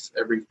space,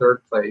 every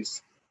third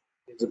place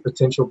is a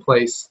potential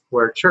place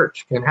where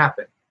church can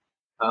happen.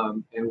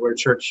 And where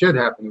church should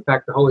happen. In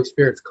fact, the Holy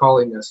Spirit's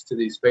calling us to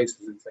these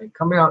spaces and saying,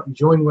 come out and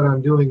join what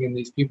I'm doing in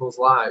these people's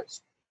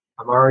lives.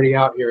 I'm already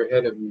out here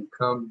ahead of you.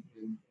 Come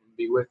and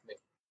be with me.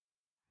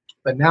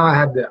 But now I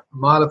had to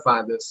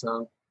modify this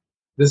some.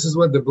 This is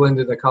what the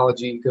blended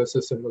ecology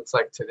ecosystem looks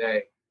like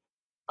today.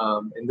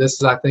 And this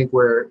is, I think,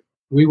 where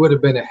we would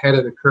have been ahead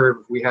of the curve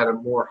if we had a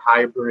more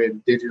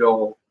hybrid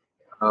digital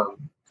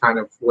kind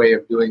of way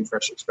of doing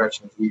Fresh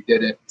Expressions. We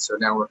didn't, so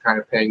now we're kind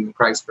of paying the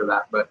price for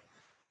that. But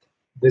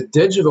the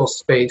digital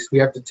space we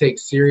have to take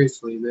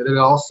seriously, that it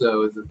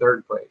also is the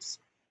third place.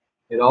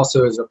 It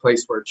also is a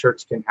place where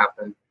church can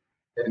happen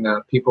and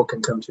people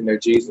can come to know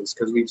Jesus,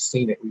 because we've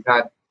seen it. We've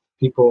had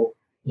people,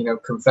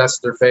 confess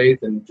their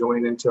faith and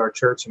join into our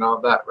church and all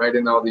of that right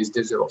in all these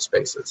digital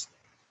spaces.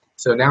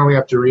 So now we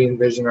have to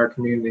re-envision our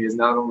community as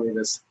not only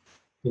this,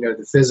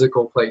 the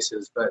physical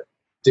places, but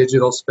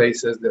digital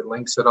spaces that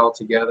links it all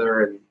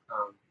together, and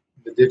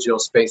the digital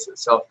space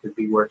itself could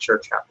be where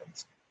church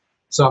happens.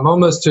 So I'm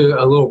almost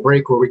to a little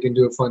break where we can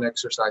do a fun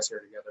exercise here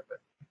together.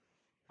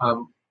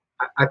 But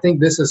I think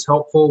this is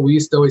helpful. We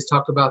used to always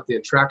talk about the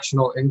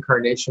attractional,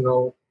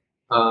 incarnational,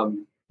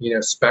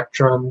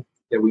 spectrum,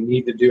 that we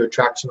need to do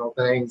attractional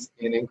things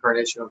and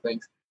incarnational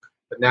things.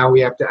 But now we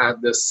have to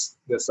add this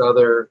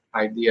other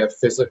idea of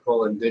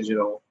physical and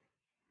digital.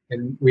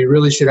 And we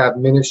really should have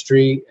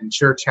ministry and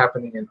church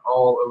happening in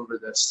all over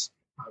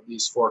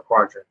these four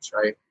quadrants,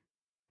 right?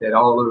 That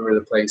all over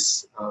the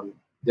place,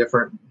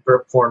 different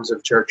forms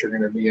of church are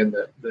going to be in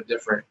the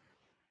different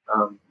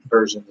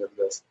versions of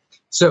this.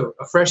 So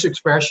a fresh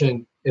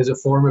expression is a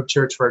form of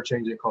church for our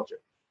changing culture.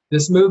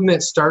 This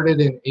movement started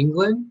in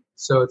England,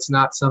 so it's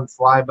not some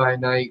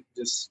fly-by-night,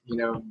 just,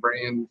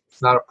 brand.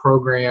 It's not a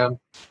program.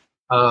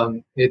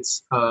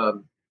 It's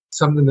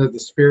something that the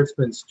Spirit's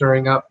been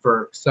stirring up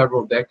for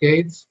several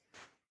decades.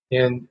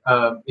 And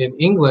in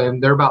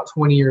England, they're about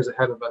 20 years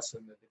ahead of us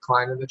in the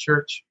decline of the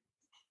church.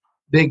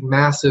 Big,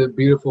 massive,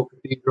 beautiful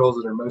cathedrals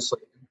that are mostly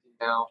empty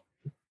now,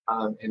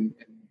 and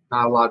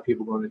not a lot of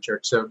people going to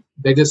church. So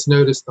they just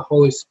noticed the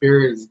Holy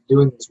Spirit is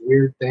doing this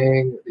weird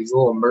thing. These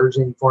little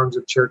emerging forms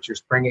of church are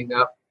springing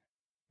up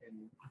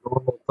in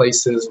normal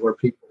places where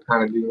people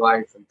kind of do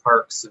life, in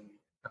parks and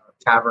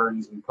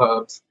taverns and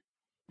pubs.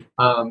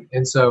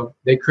 And so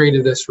they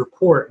created this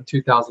report in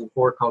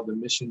 2004 called the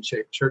Mission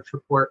Shaped Church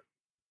Report,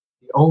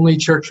 the only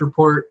church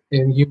report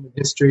in human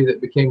history that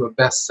became a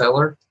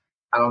bestseller.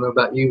 I don't know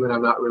about you, but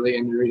I'm not really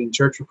into reading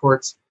church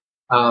reports,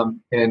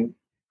 and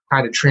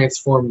kind of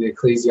transformed the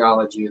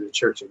ecclesiology of the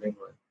Church of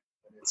England.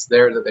 And it's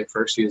there that they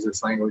first used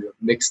this language of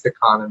mixed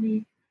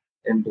economy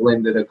and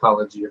blended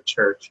ecology of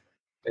church,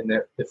 and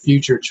that the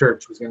future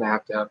church was going to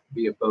have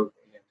be a both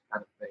and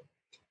kind of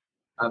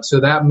thing. So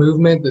that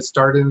movement that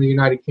started in the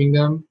United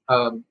Kingdom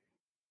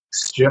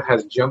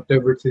has jumped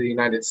over to the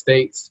United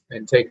States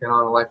and taken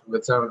on a life of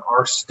its own.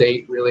 Our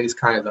state really is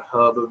kind of the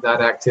hub of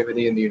that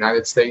activity in the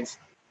United States.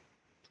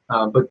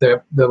 But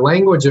the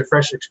language of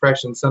fresh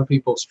expression, some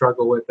people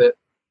struggle with it.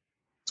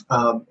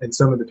 And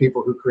some of the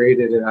people who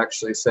created it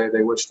actually say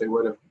they wish they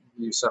would have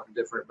used something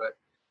different.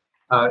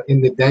 But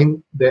in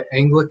the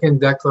Anglican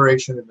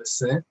Declaration of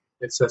Assent,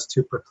 it says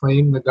to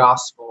proclaim the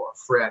gospel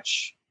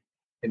afresh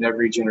in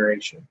every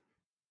generation.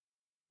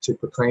 To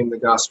proclaim the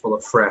gospel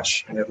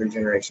afresh in every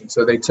generation.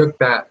 So they took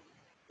that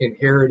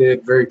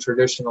inherited, very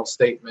traditional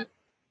statement,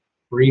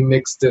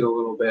 remixed it a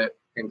little bit,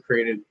 and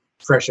created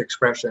fresh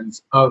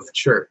expressions of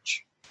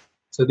church.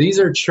 So these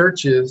are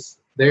churches.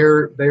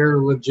 They're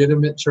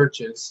legitimate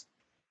churches.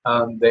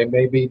 They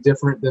may be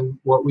different than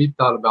what we've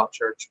thought about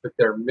church, but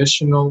they're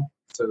missional.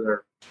 So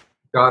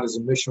God is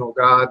a missional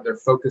God. They're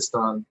focused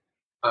on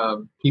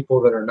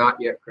people that are not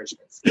yet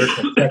Christians. They're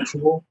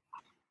contextual.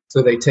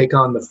 So they take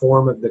on the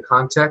form of the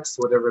context,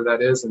 whatever that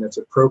is, and it's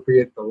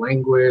appropriate, the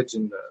language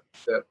and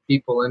the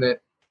people in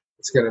it.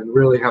 It's going to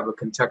really have a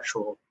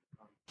contextual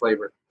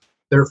flavor.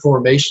 They're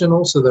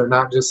formational, so they're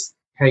not just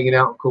hanging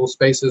out in cool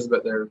spaces,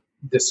 but their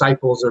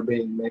disciples are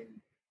being made.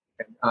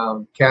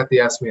 And Kathy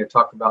asked me to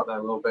talk about that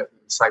a little bit,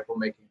 the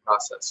disciple-making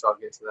process, so I'll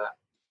get to that.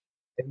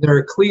 And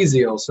they're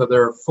ecclesial, so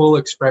they're a full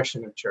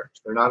expression of church.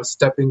 They're not a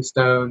stepping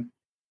stone.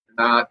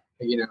 They're not,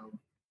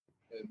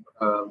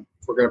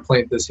 we're going to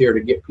plant this here to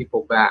get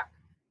people back.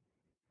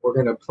 We're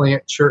going to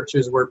plant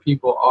churches where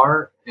people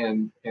are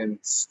and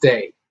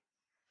stay.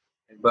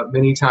 But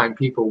many times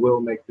people will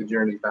make the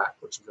journey back,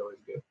 which is always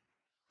good.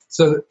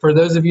 So for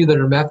those of you that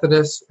are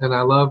Methodists, and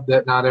I love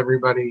that not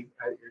everybody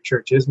at your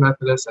church is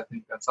Methodist, I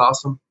think that's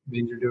awesome. It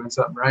means you're doing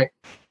something right.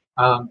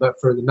 But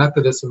for the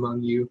Methodists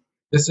among you,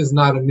 this is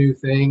not a new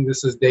thing.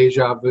 This is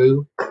deja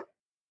vu.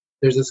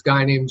 There's this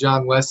guy named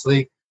John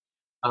Wesley.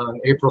 On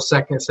April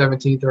 2nd,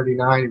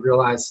 1739, he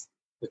realized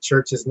the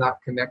church is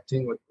not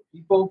connecting with the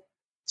people.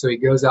 So he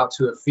goes out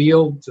to a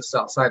field just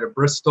outside of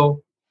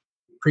Bristol,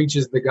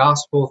 preaches the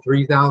gospel,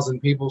 3,000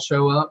 people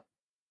show up.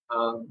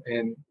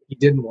 And he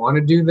didn't want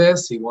to do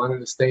this. He wanted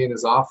to stay in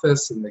his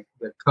office in the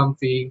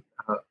comfy,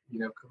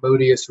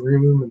 commodious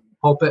room and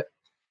pulpit.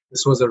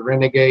 This was a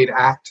renegade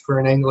act for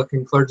an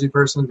Anglican clergy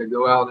person to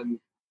go out in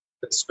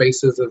the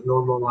spaces of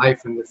normal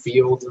life in the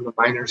fields and the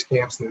miners'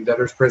 camps and the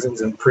debtors' prisons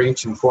and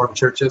preach and form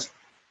churches.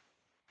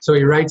 So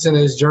he writes in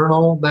his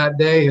journal that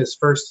day, his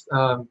first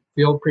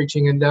field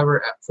preaching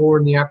endeavor, at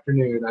 4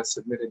 p.m, I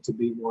submitted to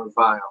be more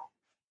vile.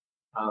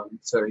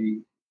 So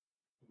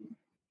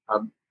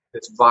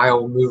this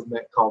vile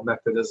movement called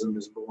Methodism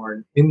is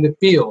born in the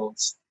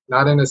fields,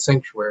 not in a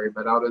sanctuary,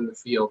 but out in the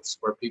fields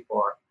where people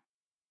are.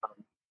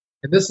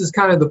 And this is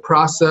kind of the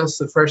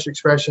process of fresh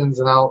expressions,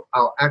 and I'll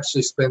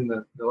actually spend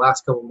the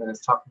last couple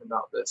minutes talking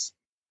about this.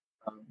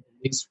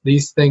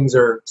 These things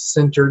are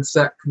centered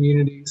set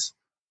communities.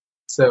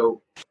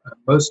 So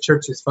most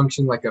churches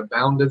function like a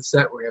bounded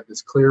set where you have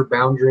this clear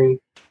boundary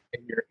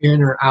and you're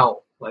in or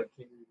out. Like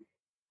you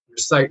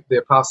recite the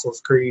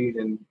Apostles' Creed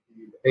and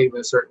you behave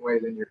in a certain way,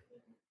 then you're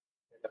in.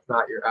 And if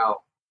not, you're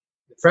out.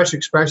 The fresh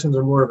expressions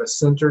are more of a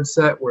centered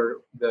set where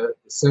the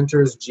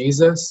center is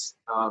Jesus.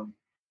 And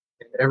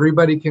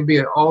everybody can be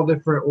at all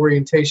different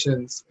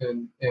orientations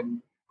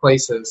and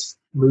places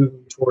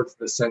moving towards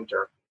the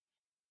center.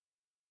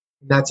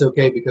 That's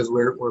okay because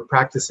we're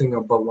practicing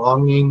a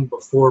belonging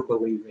before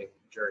believing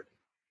journey.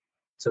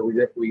 So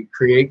we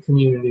create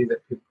community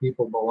that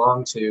people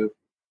belong to,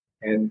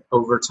 and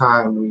over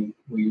time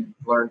we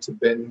learn to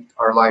bend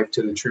our life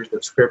to the truth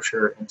of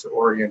Scripture and to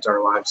orient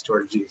our lives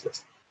toward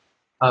Jesus.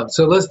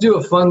 So let's do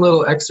a fun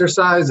little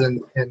exercise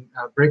and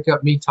break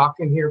up me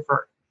talking here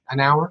for an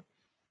hour.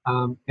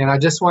 And I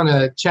just want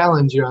to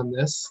challenge you on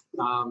this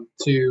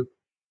to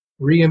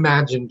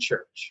reimagine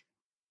church.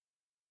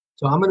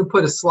 So I'm going to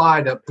put a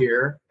slide up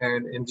here,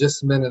 and in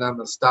just a minute I'm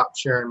going to stop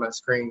sharing my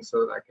screen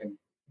so that I can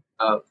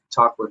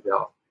talk with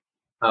y'all.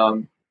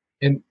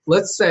 And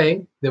let's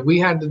say that we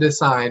had to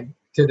decide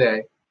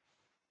today,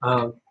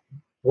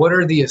 what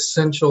are the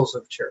essentials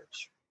of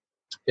church?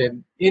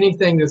 And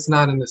anything that's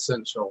not an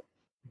essential,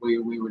 we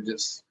would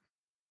just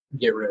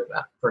get rid of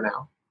that for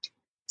now.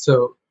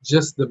 So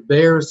just the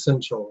bare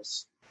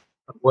essentials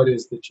of what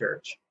is the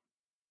church.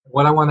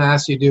 What I want to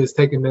ask you to do is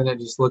take a minute,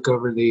 just look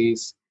over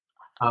these,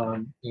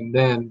 and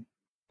then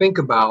think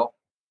about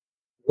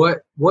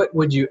what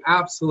would you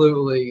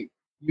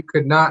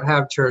could not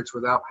have church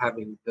without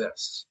having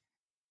this.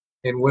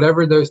 And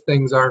whatever those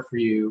things are for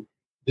you,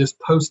 just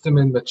post them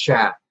in the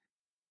chat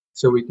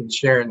so we can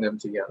share them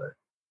together.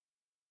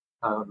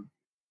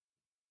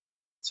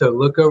 So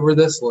look over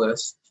this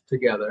list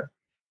together.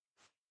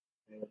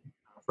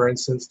 For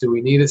instance, do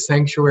we need a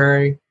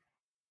sanctuary?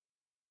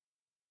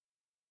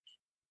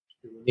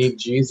 Do we need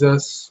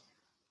Jesus?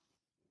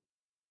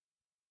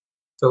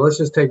 So let's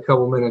just take a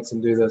couple minutes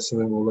and do this, and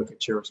then we'll look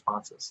at your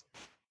responses.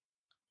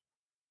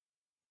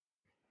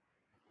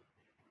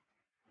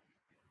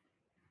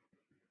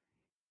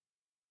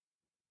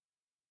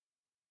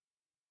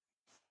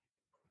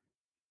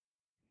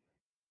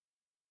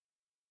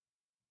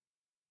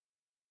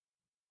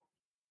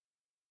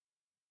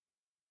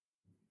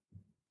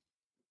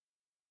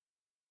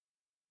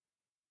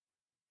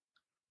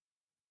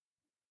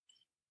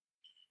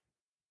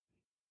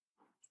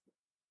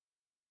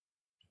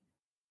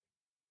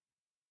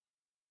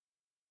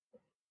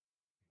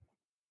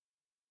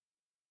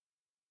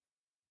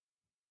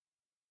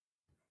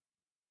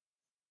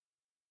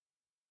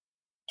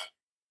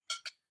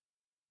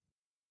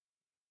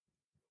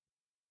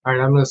 All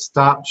right, I'm going to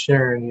stop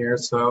sharing here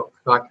so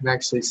I can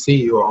actually see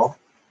you all.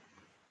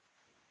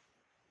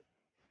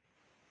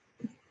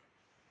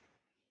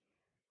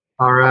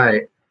 All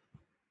right.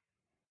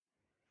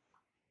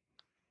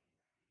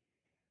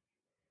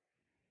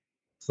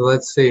 So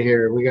let's see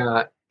here. We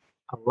got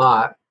a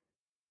lot.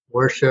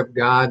 Worship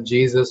God,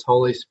 Jesus,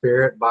 Holy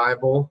Spirit,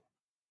 Bible.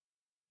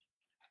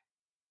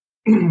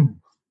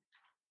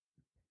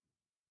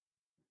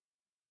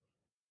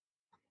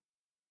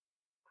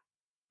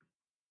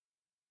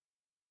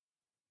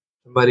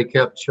 Somebody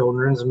kept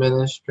children's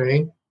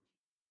ministry.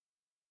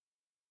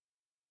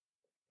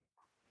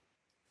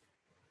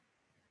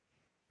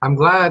 I'm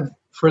glad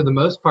for the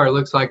most part, it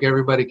looks like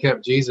everybody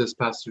kept Jesus,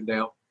 Pastor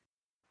Dale.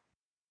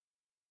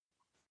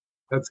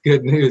 That's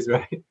good news,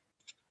 right? It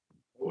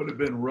would have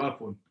been a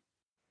rough one.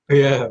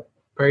 Yeah,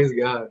 praise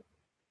God.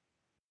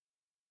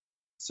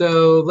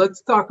 So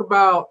let's talk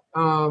about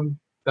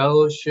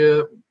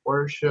fellowship,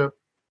 worship,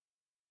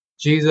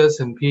 Jesus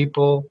and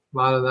people, a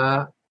lot of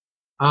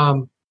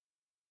that.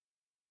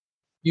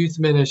 Youth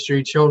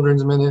ministry,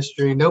 children's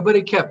ministry.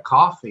 Nobody kept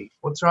coffee.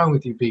 What's wrong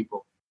with you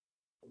people?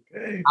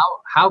 Okay.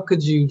 How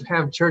could you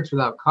have church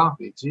without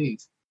coffee?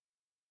 Jeez.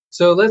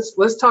 So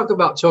let's talk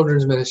about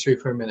children's ministry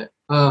for a minute.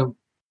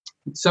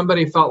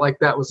 Somebody felt like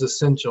that was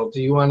essential.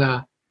 Do you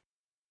wanna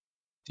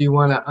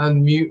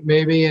unmute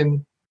maybe?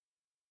 And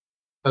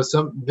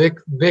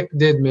Vic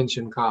did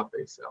mention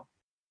coffee. So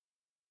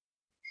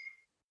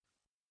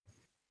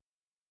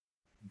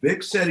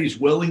Vic said he's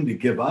willing to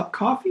give up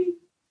coffee?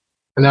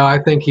 no, I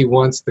think he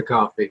wants the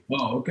coffee.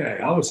 Oh, okay.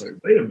 I was like,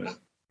 wait a minute.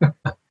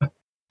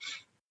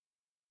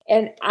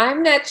 And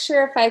I'm not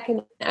sure if I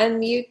can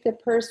unmute the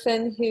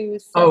person who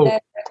said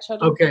that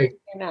children okay.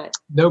 or not.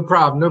 No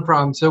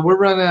problem. So we're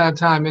running out of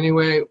time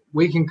anyway.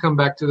 We can come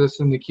back to this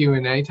in the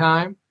Q&A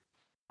time.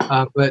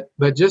 But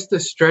just to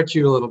stretch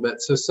you a little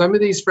bit. So some of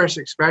these fresh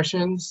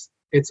expressions,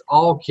 it's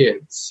all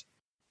kids.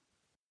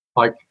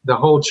 Like the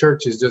whole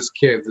church is just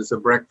kids. It's a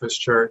breakfast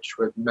church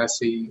with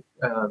messy,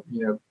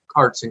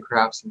 arts and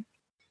crafts. And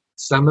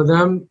some of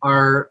them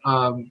are,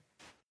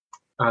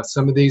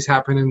 some of these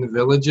happen in the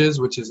villages,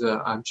 which is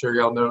I'm sure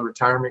y'all know,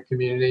 retirement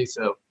community.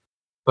 So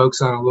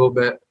folks on a little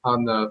bit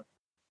on the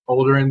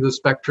older end of the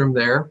spectrum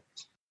there.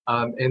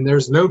 And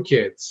there's no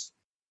kids.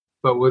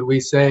 But would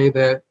we say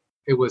that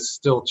it was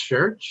still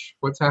church?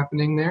 What's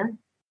happening there?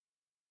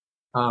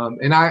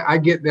 And I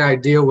get the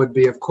idea would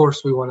be, of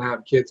course, we want to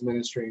have kids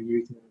ministry and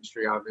youth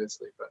ministry,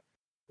 obviously. But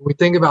when we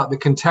think about the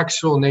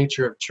contextual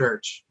nature of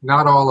church,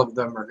 not all of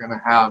them are going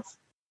to have,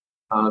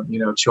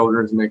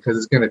 children's ministry, because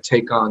it's going to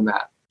take on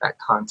that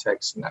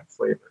context and that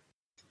flavor.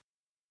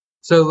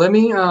 So let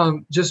me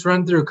just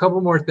run through a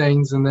couple more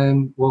things, and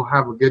then we'll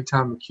have a good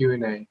time of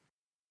Q&A.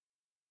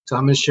 So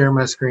I'm going to share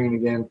my screen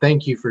again.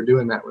 Thank you for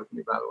doing that with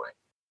me, by the way.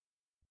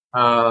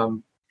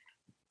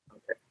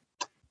 Okay.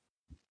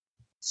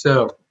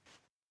 So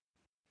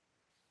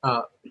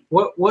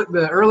What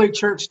the early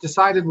church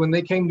decided when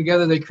they came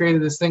together, they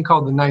created this thing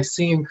called the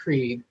Nicene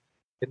Creed,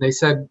 and they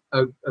said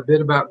a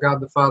bit about God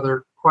the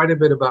Father, quite a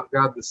bit about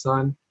God the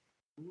Son,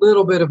 a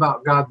little bit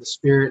about God the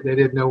Spirit. They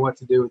didn't know what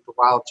to do with the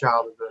wild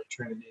child of the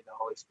Trinity, the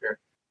Holy Spirit.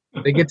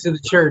 They get to the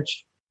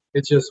church,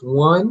 it's just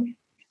one,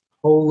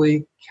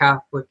 holy,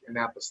 Catholic, and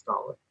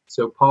apostolic.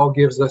 So Paul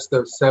gives us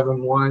those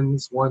 7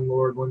 ones, one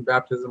Lord, one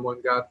baptism,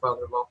 one God,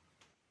 Father of all,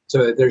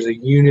 so that there's a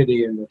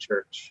unity in the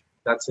church.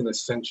 That's an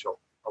essential,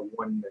 a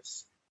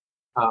oneness.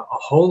 A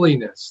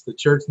holiness. The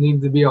church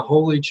needs to be a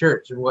holy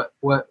church. And what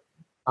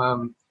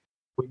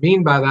we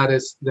mean by that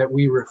is that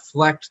we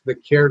reflect the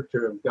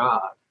character of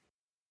God.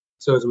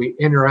 So as we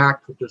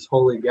interact with this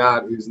holy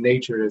God whose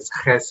nature is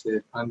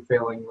chesed,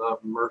 unfailing love,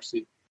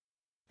 mercy,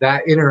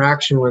 that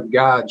interaction with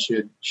God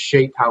should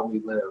shape how we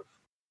live.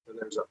 So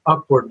there's an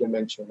upward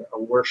dimension, a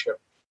worship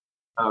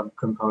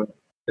component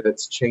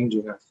that's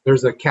changing us.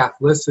 There's a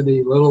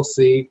Catholicity, little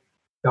c,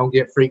 don't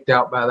get freaked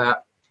out by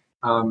that,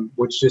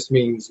 which just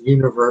means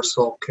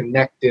universal,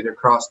 connected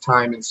across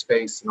time and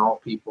space and all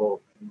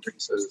people and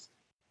races.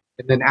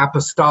 And then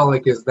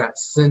apostolic is that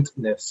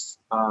sentness.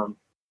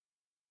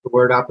 The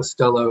word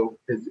apostello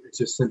is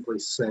just simply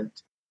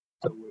sent.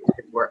 So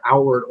we're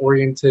outward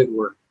oriented.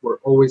 We're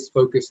always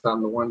focused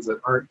on the ones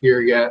that aren't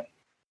here yet.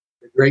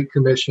 The Great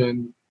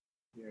Commission,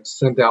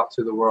 sent out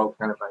to the world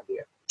kind of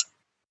idea.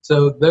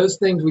 So those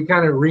things, we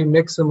kind of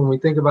remix them when we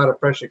think about a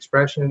fresh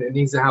expression. It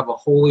needs to have a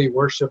holy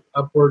worship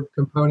upward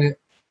component.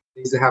 It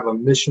needs to have a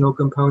missional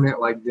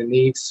component, like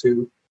Denise,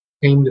 who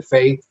came to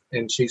faith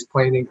and she's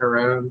planning her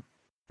own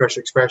fresh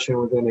expression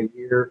within a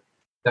year.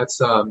 That's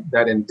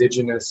that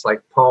indigenous,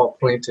 like Paul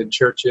planted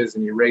churches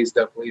and he raised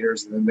up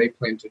leaders and then they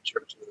planted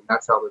churches. And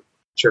that's how the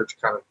church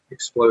kind of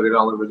exploded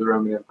all over the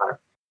Roman Empire.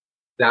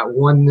 That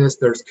oneness,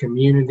 there's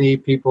community,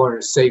 people are in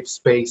a safe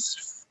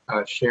space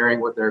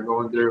sharing what they're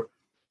going through.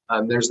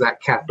 There's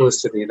that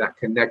Catholicity, that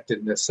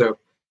connectedness. So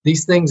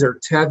these things are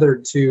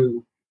tethered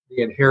to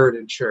the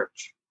inherited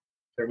church.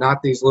 They're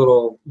not these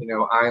little,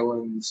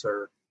 islands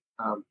or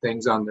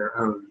things on their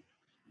own.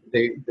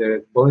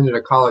 The blended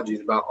ecology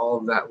is about all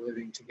of that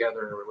living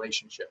together in a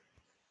relationship.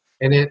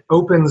 And it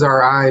opens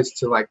our eyes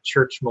to like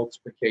church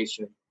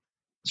multiplication.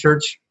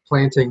 Church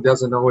planting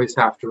doesn't always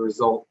have to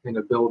result in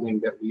a building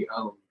that we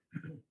own.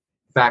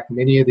 In fact,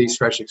 many of these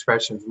fresh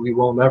expressions, we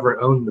will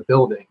never own the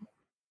building,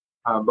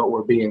 but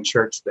we're being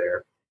church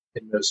there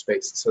in those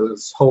spaces. So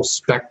this whole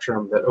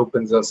spectrum that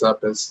opens us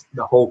up as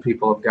the whole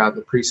people of God,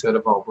 the priesthood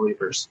of all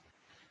believers.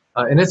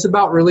 And it's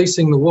about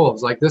releasing the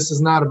wolves. Like, this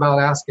is not about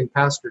asking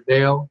Pastor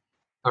Dale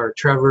or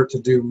Trevor to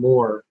do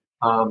more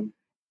than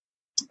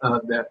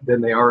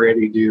they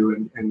already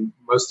do. And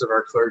most of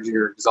our clergy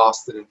are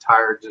exhausted and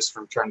tired just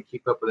from trying to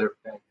keep up with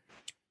everything.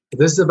 But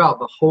this is about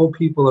the whole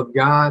people of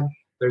God.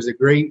 There's a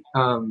great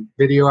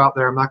video out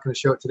there. I'm not going to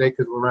show it today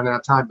because we're running out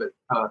of time, but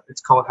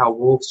it's called How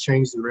Wolves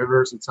Change the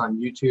Rivers. It's on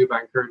YouTube.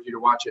 I encourage you to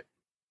watch it.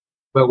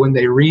 But when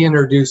they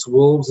reintroduced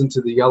wolves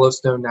into the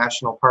Yellowstone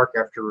National Park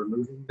after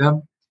removing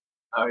them,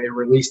 it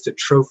released a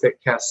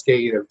trophic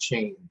cascade of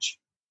change.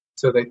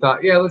 So they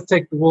thought, let's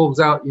take the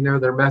wolves out.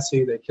 They're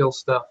messy. They kill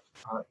stuff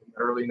in the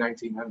early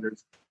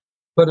 1900s.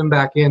 Put them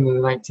back in the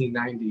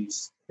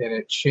 1990s, and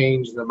it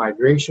changed the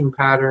migration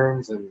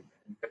patterns and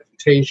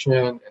vegetation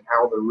and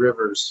how the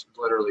rivers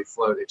literally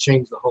flowed. It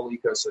changed the whole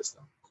ecosystem.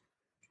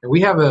 And we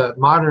have a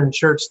modern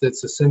church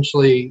that's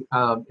essentially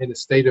in a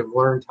state of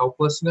learned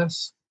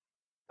helplessness.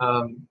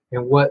 And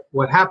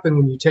what happened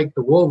when you take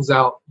the wolves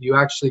out, you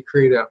actually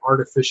create an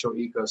artificial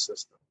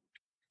ecosystem.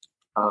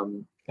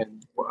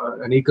 And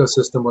an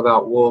ecosystem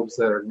without wolves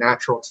that are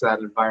natural to that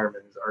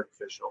environment is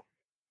artificial.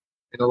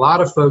 And a lot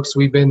of folks,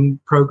 we've been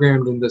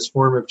programmed in this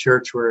form of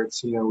church where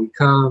it's, we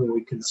come and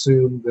we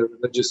consume the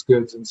religious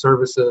goods and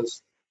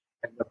services,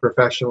 and the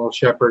professional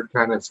shepherd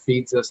kind of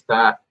feeds us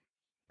that.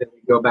 Then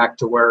we go back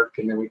to work,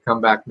 and then we come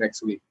back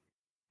next week.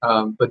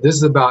 But this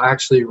is about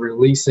actually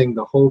releasing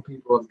the whole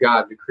people of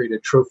God to create a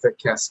trophic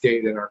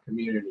cascade in our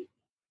community.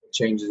 It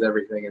changes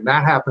everything. And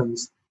that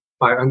happens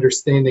by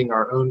understanding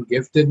our own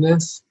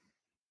giftedness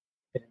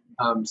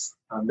and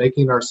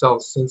making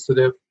ourselves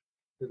sensitive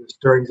to the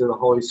stirrings of the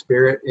Holy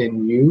Spirit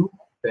in you,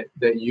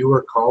 that you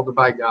are called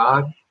by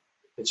God,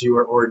 that you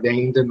are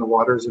ordained in the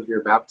waters of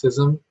your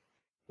baptism,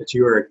 that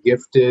you are a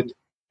gifted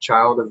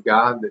child of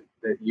God,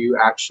 that you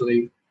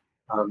actually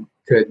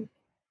could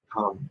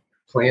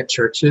plant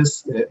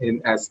churches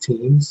as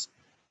teams.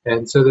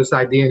 And so this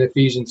idea in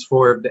Ephesians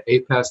 4 of the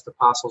APEST,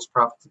 apostles,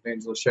 prophets,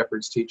 evangelists,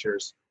 shepherds,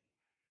 teachers,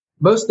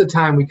 most of the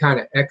time we kind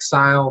of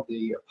exile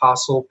the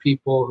apostle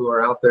people who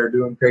are out there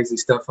doing crazy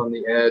stuff on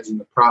the edge, and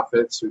the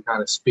prophets who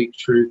kind of speak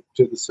truth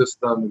to the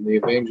system, and the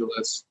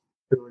evangelists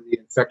who are the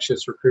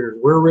infectious recruiters.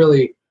 We're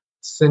really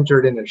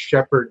centered in a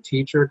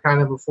shepherd-teacher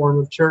kind of a form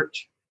of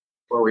church,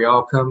 where we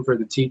all come for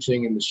the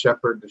teaching and the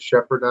shepherd to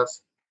shepherd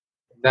us.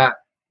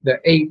 That the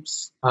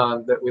apes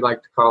that we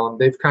like to call them,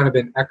 they've kind of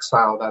been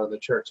exiled out of the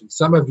church. And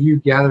some of you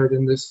gathered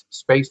in this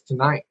space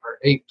tonight are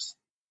apes.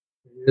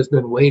 You've just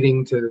been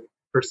waiting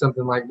for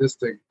something like this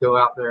to go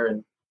out there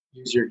and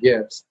use your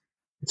gifts.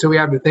 So we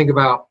have to think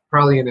about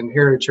probably an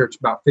inherited church,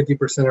 about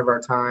 50% of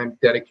our time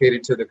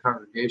dedicated to the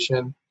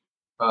congregation.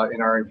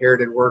 In our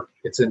inherited work,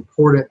 it's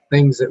important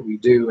things that we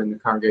do in the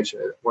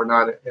congregation. We're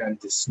not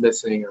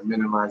dismissing or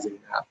minimizing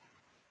that.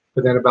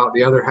 But then about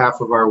the other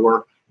half of our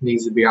work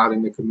needs to be out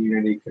in the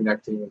community,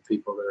 connecting with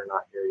people that are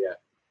not here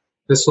yet.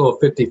 This little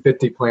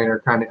 50-50 planner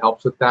kind of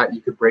helps with that. You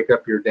could break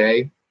up your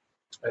day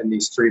in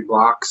these 3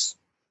 blocks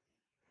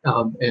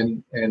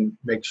and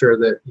make sure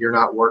that you're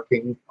not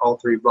working all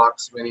 3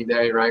 blocks of any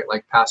day, right?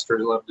 Like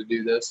pastors love to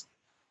do this.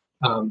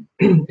 And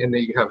then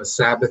you have a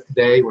Sabbath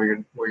day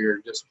where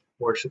you're just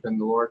worshiping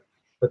the Lord.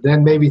 But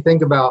then maybe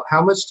think about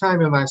how much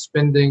time am I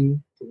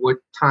spending, what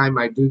time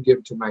I do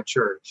give to my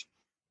church.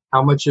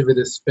 How much of it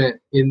is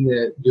spent in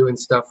the doing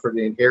stuff for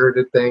the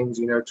inherited things,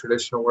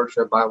 traditional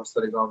worship, Bible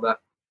studies, all that.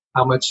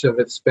 How much of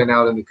it's spent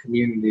out in the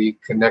community,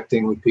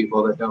 connecting with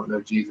people that don't know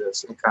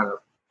Jesus and kind of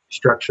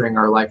structuring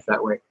our life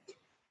that way.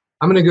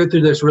 I'm going to go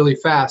through this really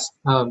fast.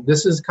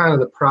 This is kind of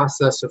the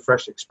process of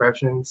Fresh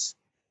Expressions.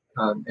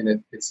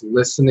 And it's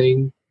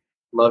listening,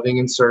 loving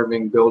and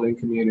serving, building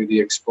community,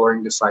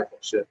 exploring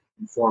discipleship,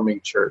 and forming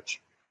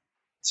church.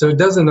 So it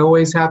doesn't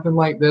always happen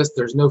like this.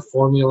 There's no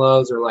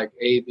formulas or like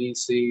A, B,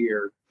 C,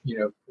 or,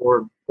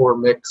 pour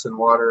mix and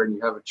water and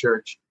you have a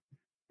church.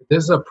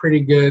 This is a pretty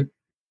good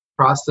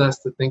process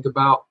to think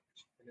about.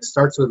 And it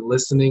starts with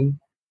listening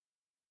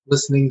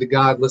to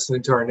God,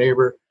 listening to our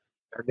neighbor,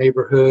 our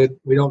neighborhood.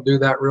 We don't do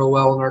that real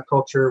well in our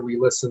culture. We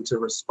listen to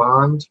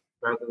respond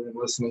rather than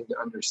listening to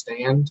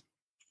understand.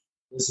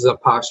 This is a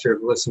posture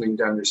of listening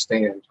to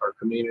understand our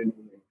community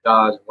and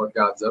God and what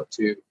God's up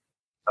to.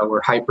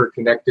 We're hyper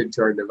connected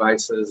to our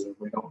devices and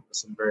we don't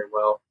listen very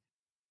well.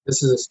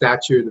 This is a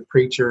statue of the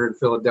preacher in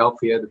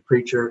Philadelphia, the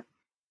preacher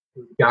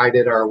who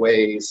guided our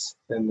ways.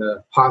 And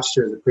the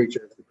posture of the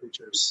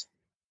preacher's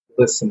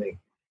listening,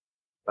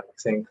 like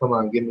saying, come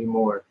on, give me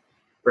more,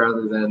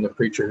 rather than the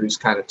preacher who's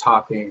kind of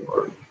talking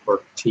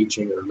or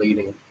teaching or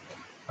leading.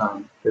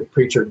 The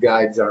preacher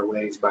guides our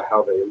ways by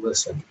how they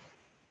listen.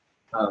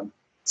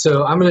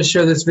 So I'm going to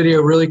share this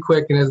video really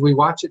quick, and as we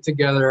watch it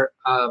together,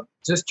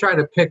 just try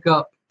to pick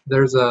up.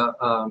 There's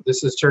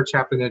this is church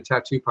happening in a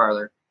tattoo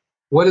parlor.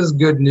 What does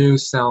good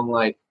news sound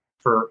like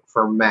for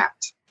Matt?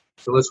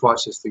 So let's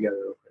watch this together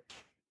real quick.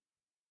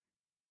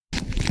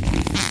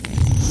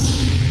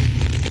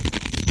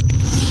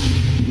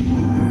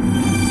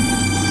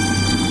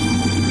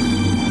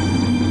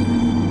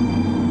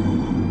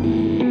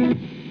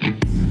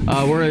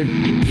 We're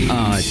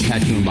a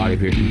tattoo and body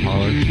piercing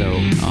parlor, so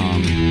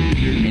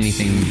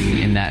anything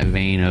in that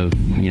vein of,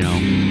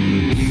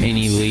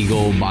 any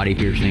legal body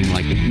piercing,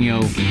 like,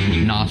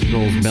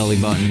 nostrils, belly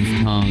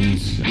buttons,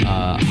 tongues,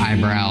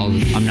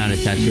 eyebrows. I'm not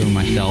a tattooer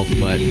myself,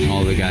 but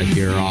all the guys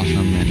here are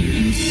awesome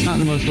and not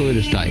the most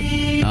religious type.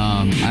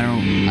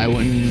 I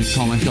wouldn't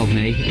call myself an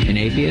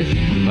atheist,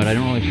 but I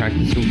don't really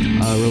practice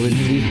religion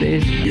these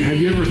days. Have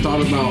you ever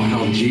thought about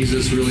how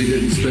Jesus really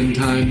didn't spend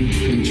time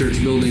in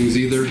church buildings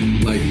either?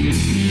 Like,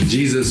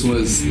 Jesus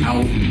was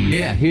out.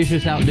 Yeah, he was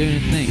just out doing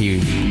his thing.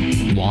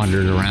 He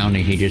wandered around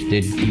and he just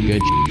did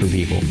good for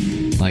people.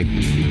 Like,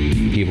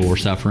 people were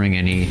suffering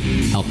and he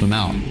helped them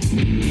out.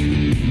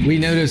 We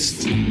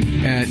noticed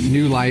at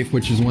New Life,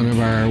 which is one of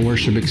our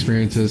worship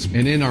experiences,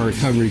 and in our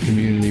recovery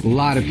community, a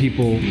lot of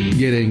people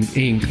getting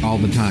ink all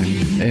the time.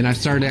 And I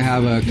started to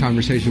have a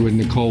conversation with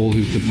Nicole,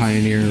 who's the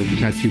pioneer of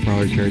Tattoo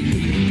Parlor Church.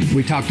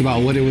 We talked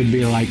about what it would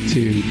be like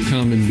to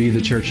come and be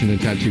the church in a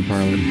tattoo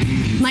parlor.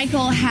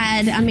 Michael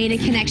had made a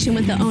connection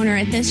with the owner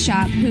at this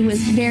shop who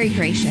was very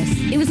gracious.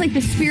 It was like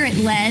the Spirit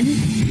led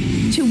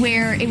to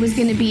where it was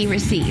going to be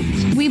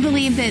received. We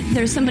believe that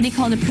there's somebody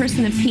called a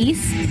person of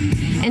peace.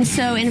 And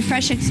so in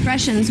Fresh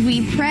Expressions,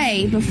 we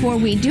pray before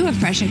we do a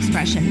fresh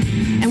expression.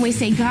 And we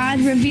say, God,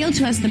 reveal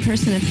to us the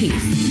person of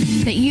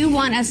peace that you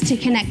want us to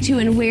connect to,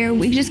 and where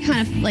we just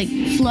kind of like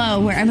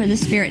flow wherever the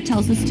Spirit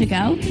tells us to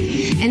go.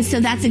 And so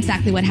that's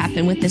exactly what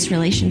happened with this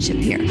relationship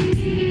here.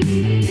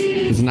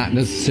 It's not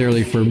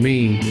necessarily for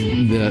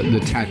me, the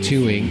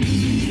tattooing,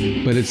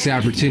 but it's the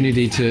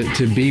opportunity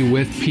to be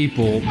with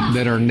people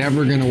that are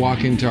never going to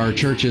walk into our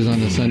churches on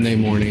a Sunday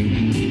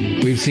morning.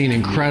 We've seen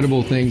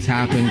incredible things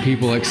happen.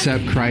 People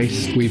accept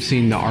Christ. We've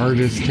seen the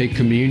artists take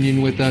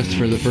communion with us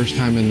for the first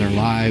time in their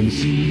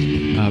lives,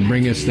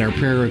 bring us their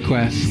prayer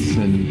requests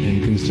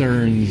and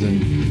concerns.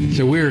 And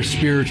so we're a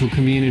spiritual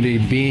community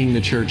being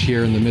the church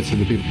here in the midst of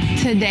the people.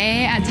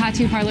 Today at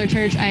Tattoo Parlor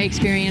Church, I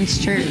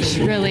experienced church,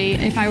 really.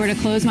 If I were to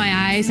close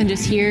my eyes and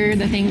just hear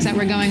the things that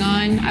were going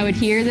on, I would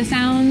hear the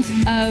sounds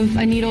of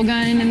a needle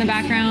gun in the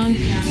background,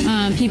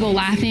 people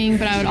laughing,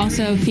 but I would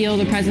also feel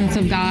the presence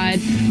of God,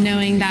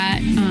 knowing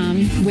that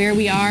where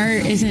we are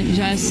isn't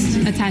just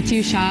a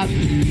tattoo shop,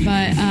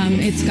 but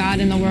it's God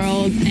in the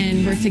world,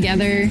 and we're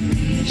together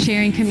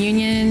sharing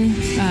communion,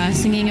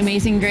 singing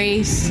Amazing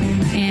Grace,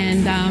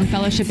 and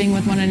fellowshipping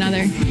with one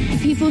another.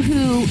 People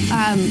who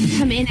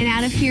come in and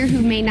out of here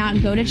who may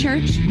not go to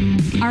church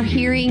are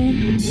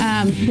hearing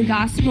the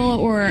gospel,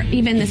 or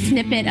even the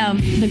snippet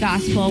of the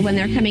gospel when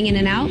they're coming in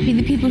and out.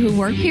 The people who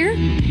work here,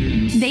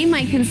 they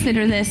might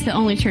consider this the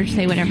only church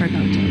they would ever go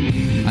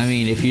to. I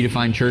mean, if you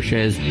define church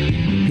as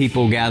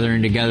people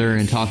gathering together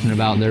and talking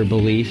about their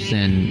beliefs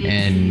and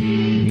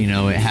you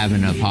know, it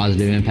having a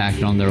positive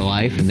impact on their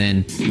life, and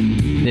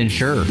then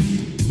sure.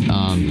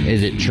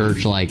 Is it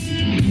church like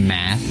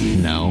mass?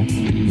 No,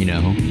 you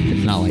know,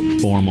 it's not like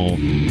formal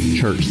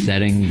church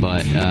setting,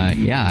 but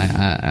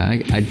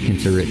I'd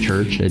consider it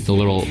church. It's a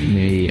little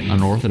maybe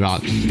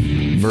unorthodox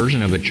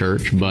version of a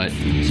church, but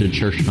it's a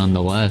church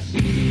nonetheless.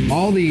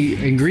 All the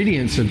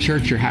ingredients of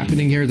church are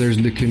happening here. There's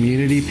the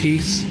community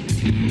piece.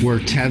 We're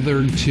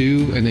tethered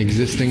to an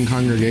existing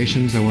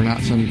congregation, so we're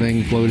not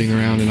something floating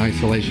around in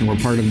isolation. We're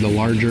part of the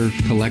larger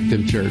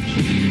collective church.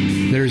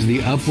 There's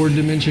the upward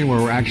dimension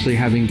where we're actually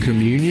having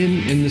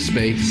communion in the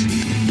space.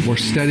 We're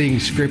studying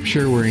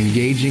Scripture. We're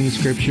engaging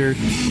Scripture.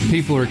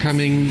 People are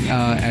coming,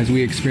 as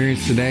we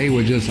experience today,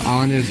 with just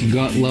honest,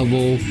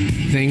 gut-level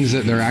things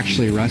that they're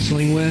actually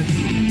wrestling with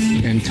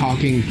and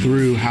talking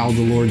through how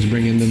the Lord's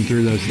bringing them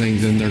through those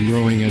things, and they're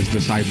growing as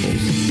disciples.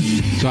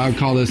 So I would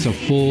call this a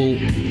full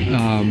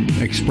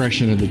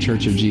expression of the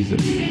Church of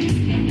Jesus.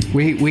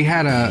 We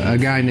had a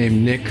guy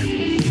named Nick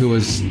who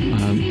was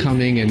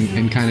coming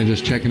and kind of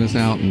just checking us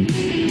out, and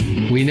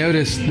we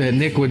noticed that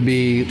Nick would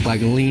be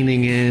like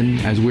leaning in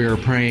as we were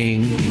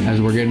praying, as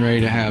we're getting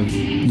ready to have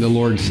the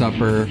Lord's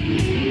Supper,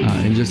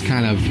 and just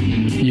kind of,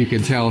 you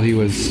could tell he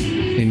was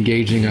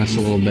engaging us a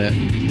little bit.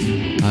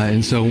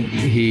 And so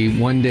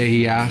one day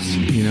he asked,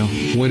 you know,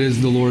 what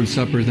is the Lord's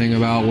Supper thing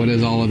about? What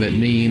does all of it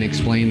mean?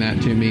 Explain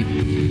that to me.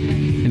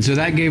 And so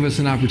that gave us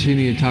an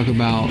opportunity to talk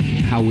about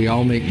how we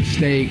all make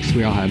mistakes.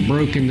 We all have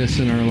brokenness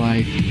in our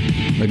life,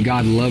 but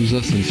God loves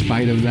us in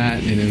spite of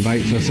that and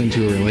invites us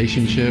into a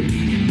relationship.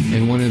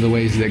 And one of the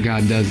ways that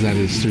God does that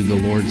is through the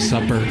Lord's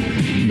Supper,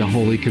 the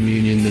Holy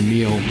Communion, the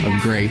meal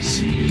of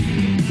grace.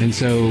 And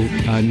so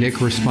Nick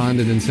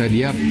responded and said,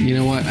 yep, you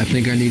know what? I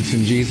think I need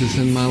some Jesus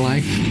in my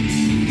life.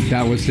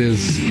 That was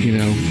his,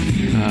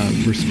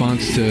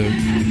 response to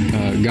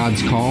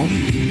God's call.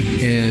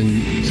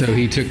 And so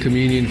he took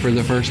communion for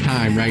the first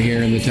time right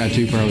here in the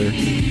tattoo parlor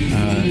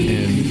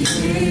and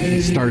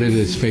started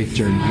his faith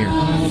journey here.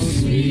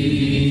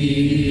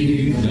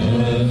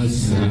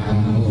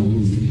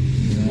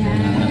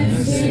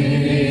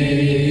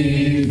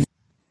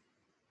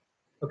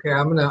 Okay,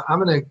 I'm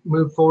gonna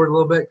move forward a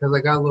little bit because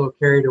I got a little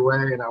carried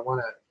away, and I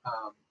want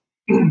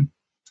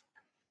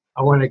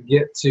to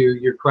get to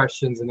your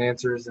questions and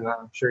answers, and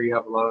I'm sure you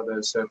have a lot of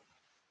those. So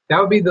that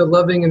would be the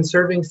loving and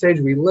serving stage.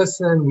 We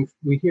listen,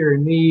 we hear a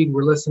need,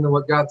 we're listening to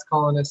what God's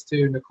calling us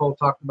to. Nicole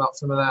talked about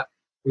some of that.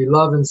 We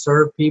love and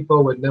serve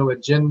people with no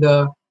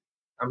agenda.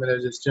 I'm going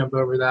to just jump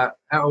over that.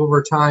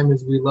 Over time,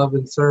 as we love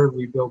and serve,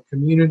 we build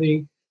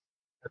community.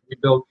 As we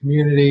build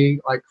community,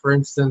 like for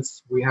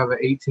instance, we have an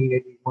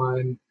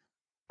 1881,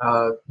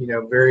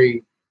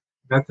 very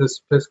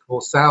Methodist Episcopal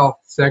South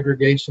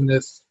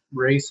segregationist,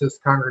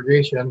 racist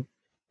congregation.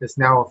 It's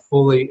now a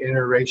fully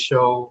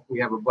interracial. We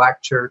have a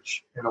black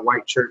church and a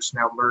white church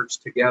now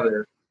merged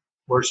together,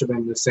 worshiping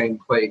in the same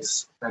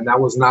place. And that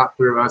was not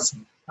through us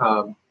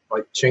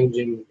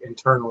changing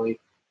internally.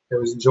 It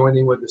was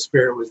joining what the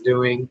Spirit was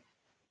doing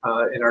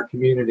in our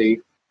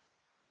community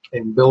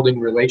and building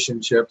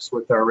relationships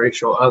with our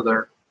racial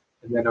other.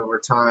 And then over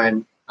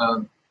time,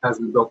 as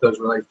we built those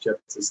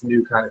relationships, this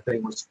new kind of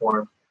thing was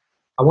formed.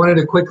 I wanted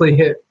to quickly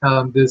hit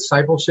the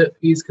discipleship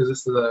piece because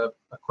this is a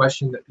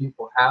question that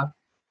people have.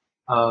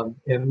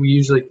 And we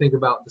usually think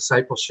about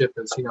discipleship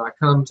as, I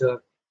come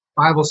to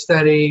Bible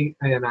study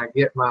and I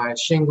get my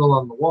shingle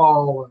on the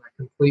wall and I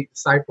complete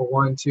disciple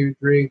 1, 2,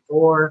 3,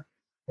 4.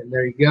 And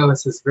there you go.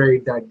 It's this very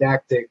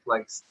didactic,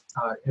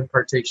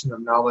 impartation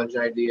of knowledge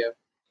idea.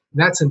 And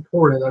that's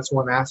important. That's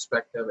one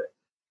aspect of it.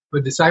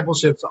 But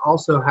discipleship's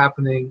also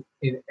happening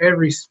in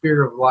every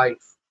sphere of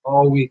life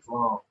all week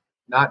long,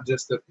 not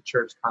just at the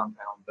church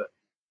compound, but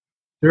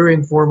through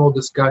informal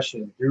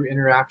discussion, through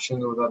interaction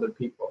with other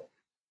people.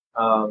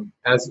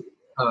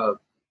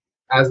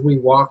 As we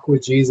walk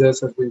with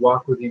Jesus, as we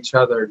walk with each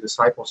other,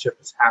 discipleship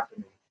is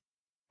happening.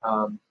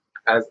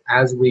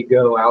 As we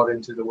go out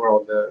into the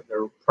world,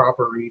 the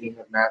proper reading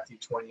of Matthew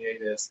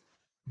 28 is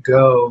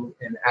go,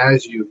 and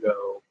as you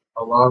go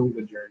along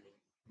the journey,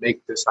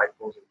 make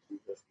disciples of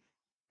Jesus.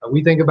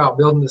 We think about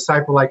building a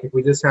disciple like if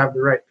we just have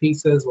the right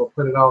pieces, we'll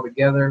put it all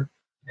together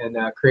and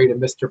create a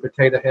Mr.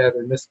 Potato Head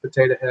or Miss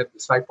Potato Head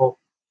disciple.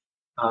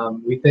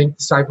 We think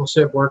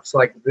discipleship works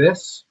like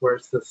this, where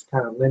it's this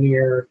kind of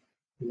linear,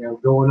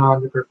 going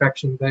on to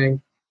perfection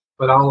thing.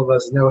 But all of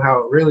us know how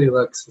it really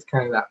looks. It's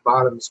kind of that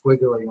bottom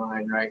squiggly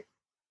line, right?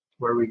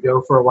 Where we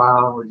go for a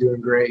while and we're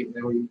doing great, and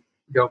then we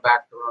go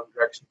back the wrong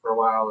direction for a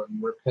while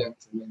and repent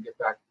and then get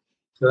back.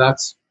 So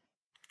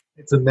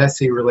it's a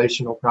messy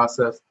relational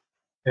process.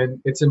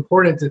 And it's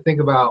important to think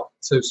about,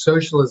 so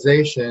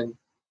socialization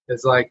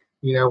is like,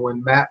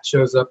 when Matt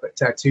shows up at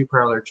Tattoo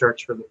Parlor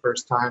Church for the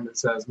first time and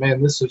says,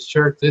 man, this is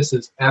church, this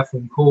is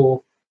effing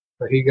cool.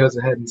 But he goes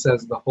ahead and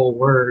says the whole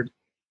word.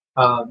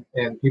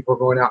 And people are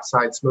going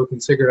outside smoking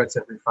cigarettes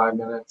every 5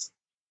 minutes.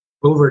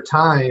 Over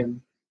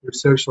time, through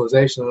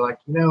socialization, they're like,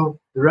 the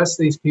rest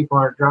of these people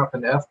aren't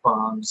dropping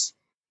F-bombs.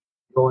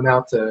 going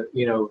out to,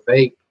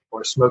 vape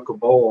or smoke a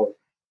bowl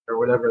or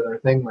whatever their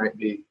thing might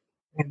be.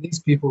 And these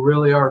people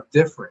really are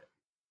different.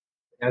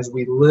 As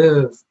we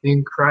live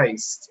in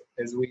Christ,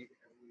 as we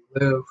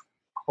live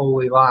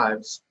holy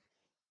lives,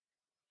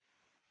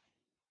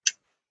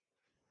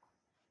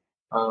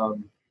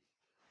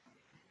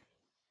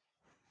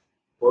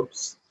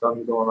 whoops,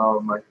 something's going on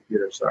with my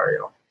computer. Sorry,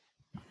 y'all.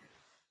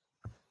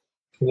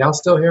 Can y'all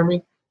still hear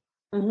me?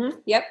 Mm-hmm.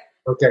 Yep.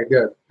 Okay,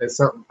 good. There's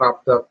something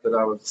popped up that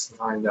I was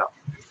behind out.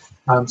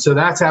 So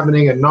that's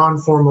happening, and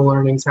non-formal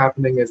learning's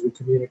happening as we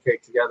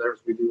communicate together, as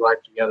we do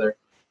life together.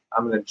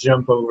 I'm going to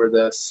jump over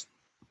this.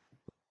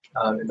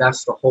 And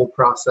that's the whole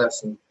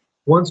process. And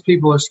once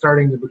people are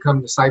starting to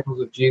become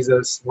disciples of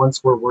Jesus,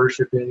 once we're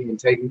worshiping and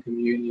taking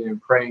communion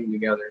and praying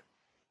together,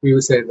 we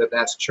would say that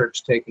that's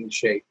church taking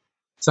shape.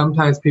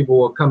 Sometimes people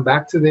will come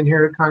back to the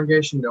inherited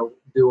congregation. They'll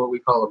do what we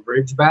call a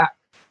bridge back.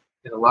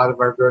 And a lot of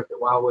our growth at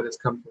Wildwood has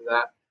come from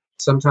that.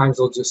 Sometimes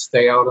they'll just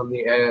stay out on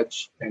the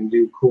edge and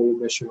do cool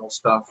missional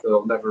stuff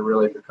that'll never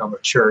really become a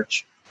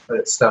church, but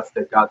it's stuff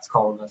that God's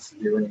calling us to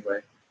do anyway.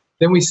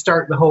 Then we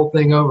start the whole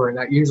thing over, and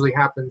that usually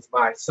happens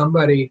by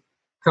somebody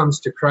comes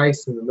to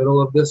Christ in the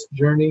middle of this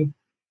journey.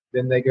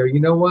 Then they go, you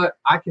know what?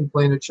 I can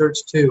plant a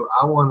church too.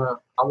 I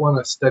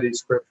wanna study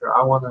scripture.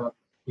 I wanna,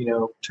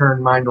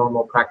 turn my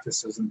normal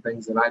practices and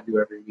things that I do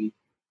every week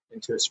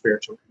into a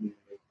spiritual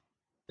community.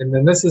 And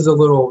then this is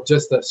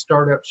just a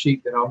startup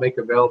sheet that I'll make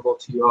available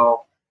to you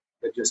all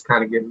that just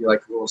kind of give you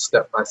like a little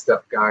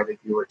step-by-step guide if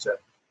you were to,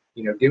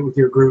 get with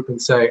your group and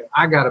say,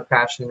 I got a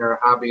passion or a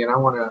hobby and I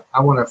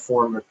want to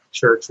form a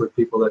church with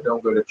people that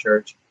don't go to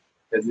church.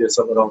 It's just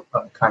a little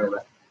kind of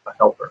a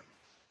helper.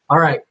 All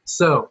right,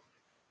 so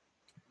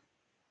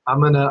I'm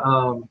going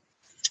to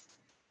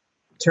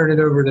turn it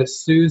over to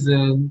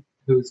Susan,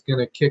 who's going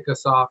to kick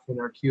us off in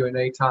our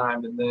Q&A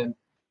time. And then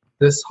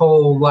this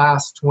whole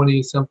last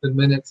 20-something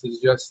minutes is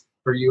just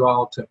for you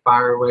all to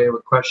fire away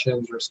with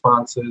questions,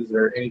 responses,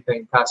 or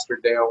anything Pastor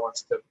Dale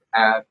wants to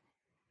add.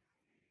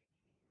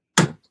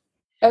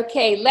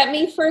 Okay, let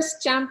me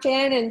first jump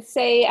in and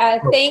say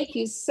thank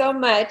you so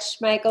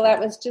much, Michael. That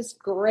was just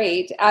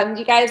great.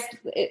 You guys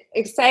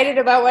excited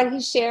about what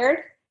he shared?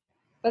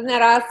 Wasn't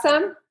that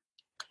awesome?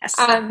 Yes.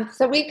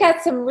 So we've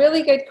got some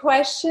really good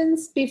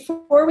questions.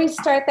 Before we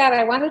start that,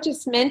 I want to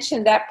just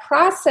mention that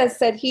process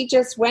that he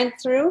just went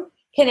through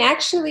can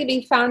actually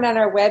be found on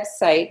our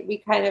website. We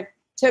kind of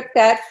took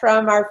that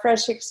from our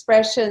Fresh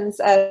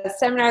Expressions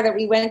seminar that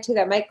we went to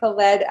that Michael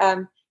led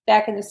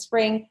back in the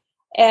spring.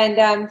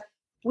 And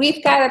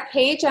we've got a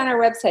page on our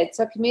website,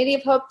 so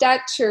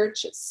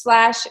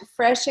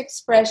communityofhope.church/Fresh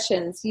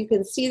Expressions. You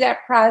can see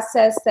that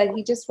process that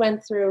he just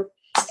went through.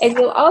 And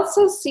you'll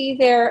also see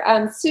there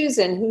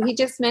Susan, who he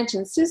just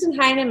mentioned. Susan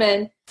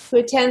Heinemann, who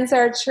attends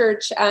our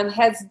church,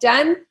 has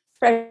done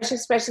Fresh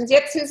Expressions.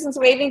 Yep, Susan's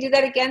waving. Do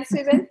that again,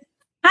 Susan.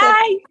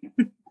 Hi.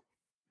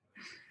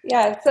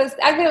 Yeah, so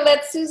I'm going to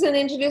let Susan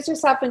introduce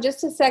herself in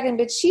just a second,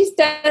 but she's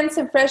done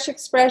some Fresh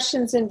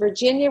Expressions in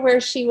Virginia where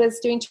she was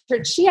doing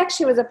church. She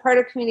actually was a part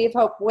of Community of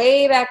Hope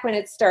way back when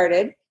it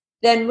started,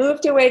 then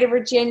moved away to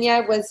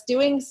Virginia, was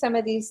doing some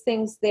of these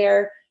things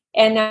there,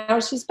 and now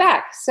she's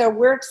back. So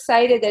we're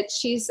excited that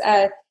she's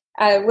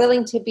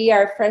willing to be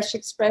our Fresh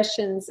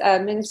Expressions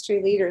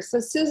ministry leader. So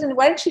Susan,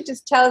 why don't you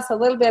just tell us a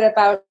little bit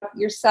about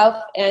yourself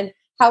and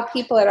how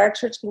people at our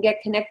church can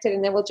get connected,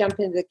 and then we'll jump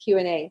into the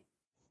Q&A.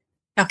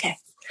 Okay.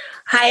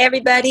 Hi,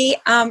 everybody.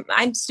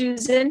 I'm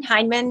Susan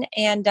Heinemann,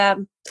 and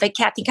like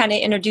Kathy kind of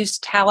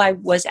introduced how I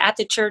was at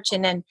the church,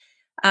 and then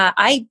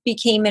I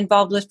became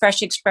involved with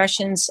Fresh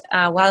Expressions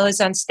while I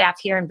was on staff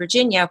here in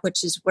Virginia,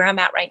 which is where I'm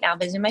at right now,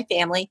 visiting my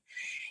family.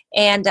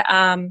 And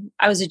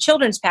I was a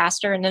children's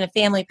pastor and then a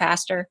family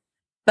pastor,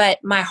 but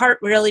my heart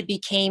really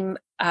became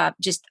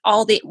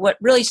what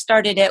really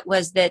started it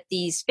was that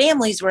these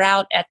families were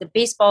out at the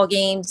baseball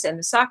games and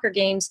the soccer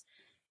games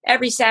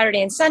every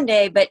Saturday and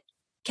Sunday, but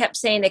kept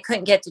saying they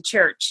couldn't get to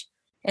church.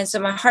 And so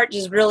my heart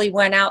just really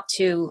went out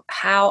to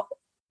how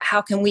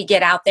can we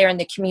get out there in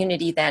the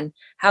community then?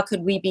 How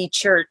could we be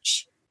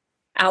church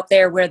out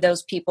there where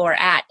those people are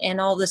at? And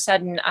all of a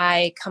sudden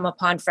I come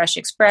upon Fresh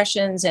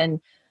Expressions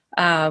and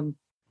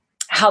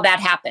how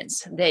that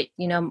happens. That,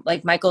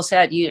 like Michael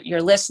said,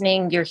 you're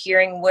listening, you're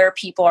hearing where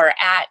people are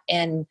at,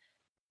 and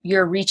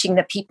you're reaching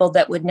the people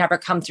that would never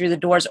come through the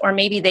doors, or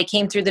maybe they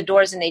came through the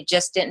doors and they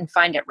just didn't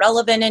find it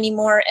relevant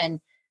anymore.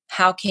 And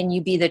how can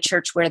you be the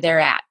church where they're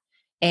at?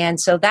 And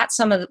so that's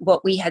some of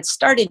what we had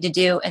started to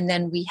do. And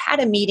then we had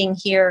a meeting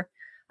here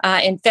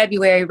in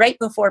February, right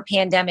before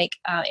pandemic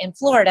in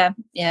Florida,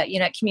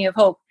 at Community of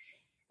Hope.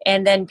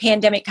 And then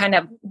pandemic kind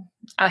of,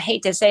 I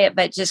hate to say it,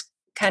 but just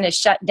kind of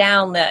shut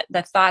down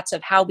the thoughts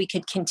of how we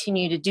could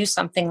continue to do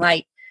something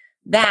like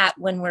that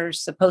when we're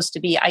supposed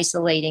to be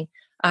isolating.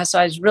 So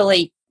I was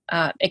really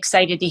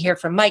excited to hear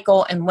from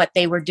Michael and what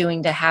they were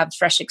doing to have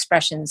Fresh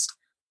Expressions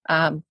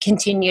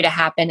continue to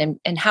happen,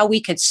 and how we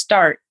could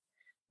start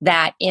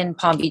that in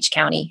Palm Beach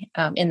County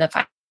in the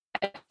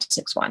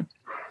 561.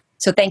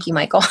 So thank you,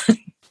 Michael.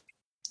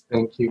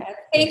 Thank you.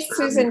 Thanks,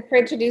 Susan, for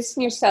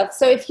introducing yourself.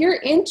 So if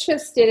you're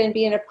interested in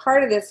being a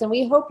part of this, and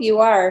we hope you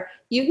are,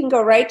 you can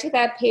go right to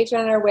that page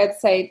on our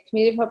website,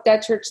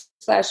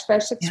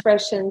 communityofhope.church/fresh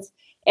expressions,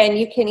 and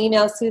you can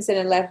email Susan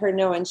and let her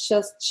know, and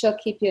she'll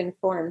keep you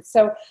informed.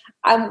 So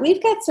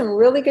we've got some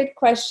really good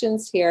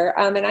questions here,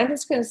 and I'm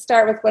just going to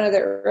start with one of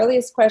the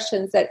earliest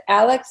questions that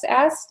Alex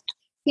asked.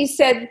 He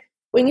said,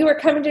 when you were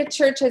coming to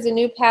church as a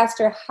new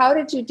pastor, how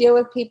did you deal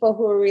with people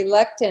who were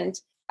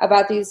reluctant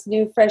about these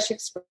new fresh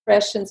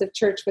expressions of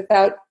church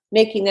without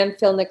making them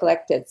feel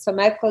neglected? So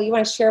Michael, you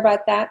want to share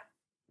about that?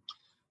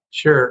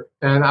 Sure.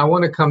 And I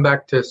want to come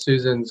back to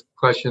Susan's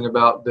question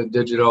about the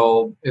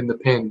digital in the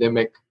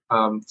pandemic,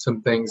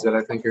 some things that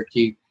I think are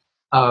key.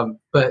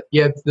 But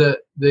yeah,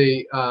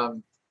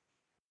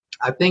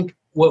 I think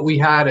what we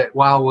had at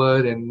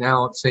Wildwood and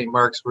now at St.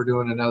 Mark's, we're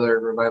doing another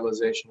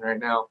revitalization right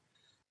now,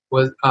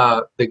 was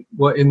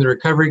what in the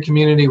recovery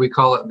community, we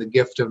call it the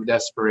gift of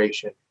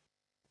desperation.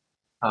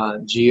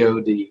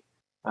 GOD,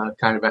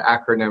 kind of an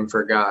acronym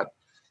for God.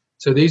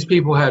 So these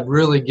people had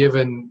really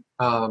given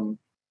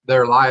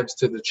their lives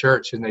to the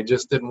church, and they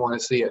just didn't want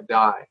to see it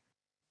die.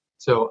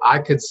 So I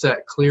could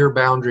set clear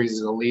boundaries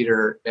as a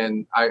leader,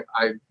 and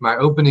my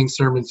opening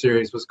sermon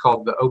series was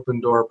called the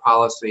Open Door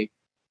Policy,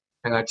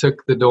 and I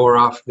took the door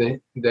off the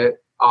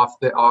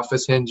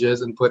office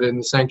hinges and put it in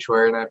the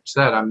sanctuary, and I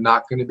said, I'm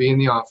not going to be in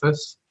the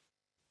office.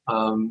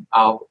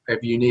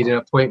 If you need an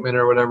appointment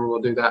or whatever,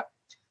 we'll do that.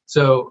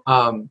 So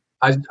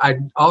I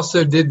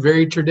also did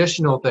very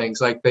traditional things,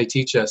 like they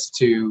teach us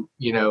to,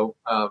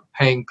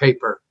 hang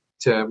paper,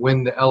 to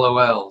win the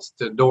LOLs,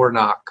 to door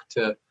knock,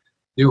 to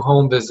do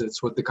home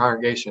visits with the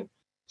congregation.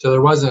 So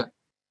there wasn't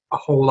a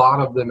whole lot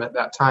of them at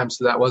that time,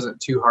 so that wasn't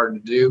too hard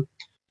to do,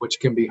 which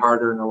can be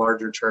harder in a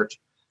larger church.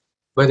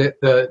 But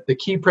the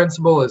key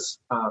principle is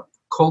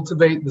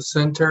cultivate the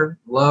center,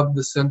 love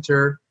the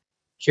center,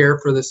 care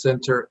for the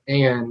center,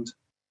 and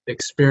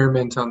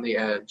experiment on the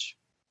edge.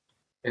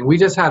 And we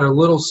just had a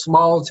little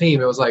small team.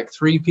 It was like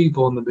 3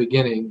 people in the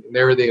beginning, and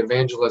they were the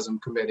evangelism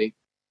committee.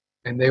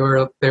 And they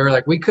were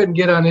like, we couldn't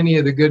get on any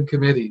of the good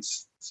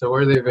committees, so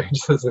we're the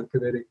evangelism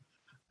committee.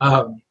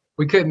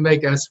 We couldn't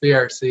make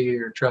SBRC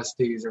or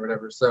trustees or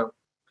whatever. So,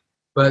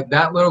 but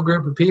that little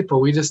group of people,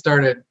 we just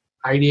started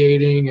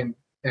ideating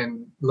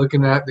and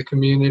looking at the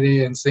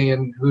community and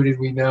seeing who did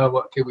we know,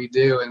 what could we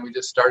do, and we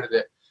just started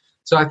it.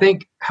 So I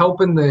think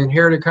helping the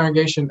inherited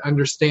congregation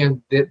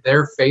understand that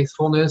their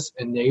faithfulness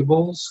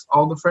enables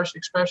all the fresh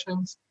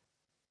expressions.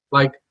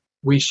 Like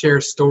we share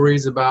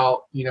stories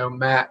about,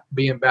 Matt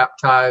being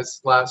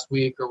baptized last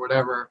week or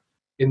whatever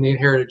in the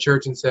inherited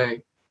church, and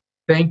say,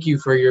 thank you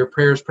for your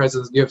prayers,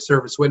 presence, gift,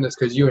 service, witness,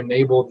 because you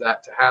enabled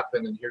that to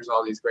happen, and here's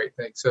all these great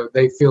things. So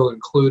they feel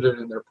included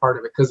and they're part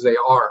of it because they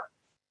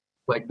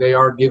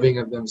are giving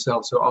of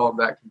themselves, so all of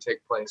that can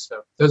take place.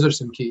 So those are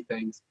some key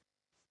things.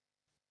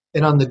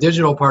 And on the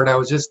digital part, I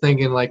was just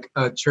thinking like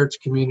a church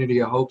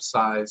community of hope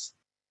size,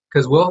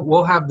 because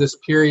we'll have this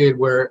period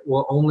where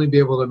we'll only be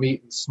able to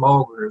meet in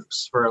small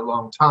groups for a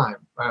long time,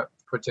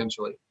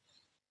 potentially.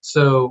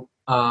 So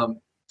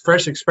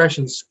Fresh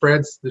Expression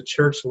spreads the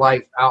church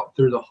life out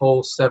through the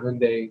whole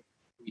 7-day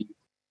week.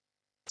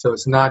 So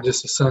it's not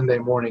just a Sunday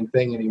morning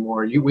thing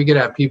anymore. We could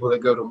have people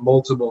that go to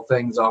multiple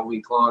things all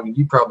week long, and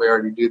you probably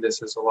already do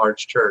this as a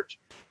large church.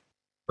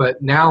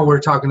 But now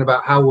we're talking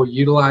about how we'll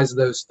utilize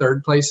those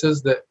third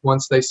places that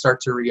once they start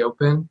to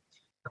reopen,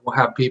 we'll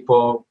have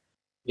people,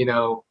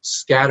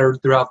 scattered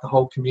throughout the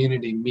whole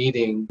community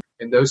meeting,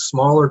 and those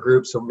smaller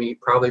groups will meet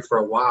probably for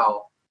a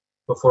while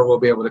before we'll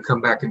be able to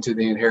come back into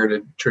the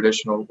inherited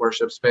traditional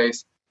worship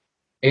space,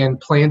 and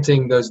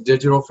planting those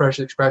digital fresh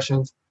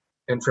expressions.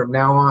 And from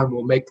now on,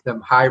 we'll make them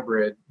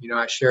hybrid.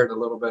 I shared a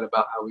little bit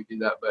about how we do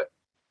that, but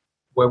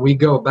when we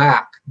go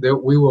back,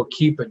 we will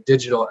keep a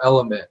digital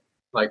element.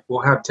 Like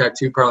we'll have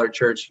Tattoo Parlor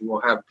Church, and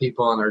we'll have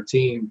people on our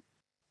team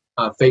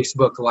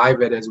Facebook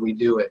Live it as we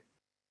do it.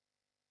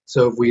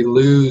 So if we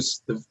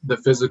lose the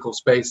physical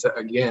space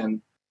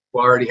again,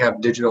 we'll already have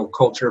digital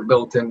culture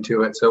built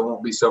into it, so it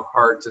won't be so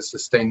hard to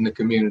sustain the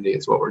community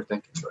is what we're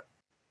thinking.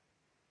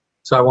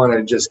 So I wanted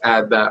to just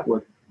add that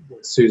with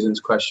Susan's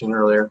question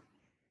earlier.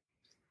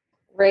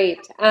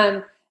 Great.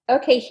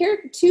 Okay, here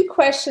are 2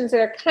 questions that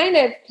are kind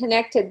of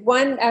connected.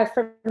 One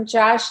from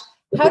Josh.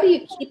 How do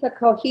you keep a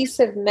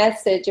cohesive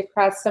message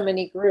across so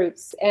many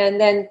groups? And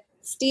then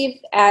Stephen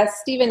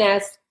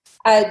asked,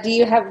 do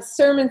you have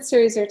sermon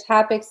series or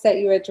topics that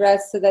you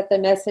address so that the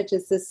message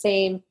is the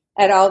same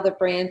at all the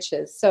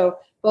branches? So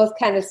both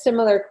kind of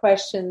similar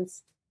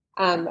questions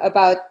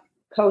about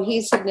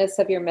cohesiveness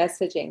of your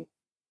messaging.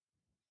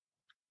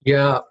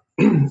 Yeah,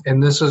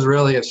 and this is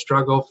really a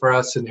struggle for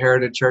us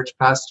inherited church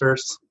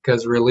pastors,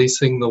 because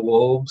releasing the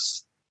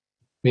wolves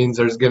means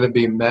there's going to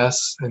be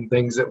mess and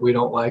things that we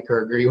don't like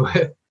or agree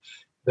with.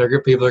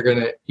 People are going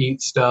to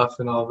eat stuff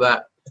and all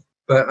that.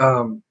 But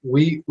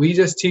we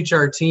just teach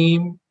our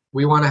team,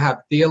 we want to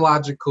have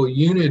theological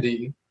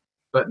unity,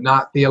 but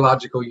not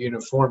theological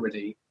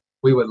uniformity.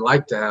 We would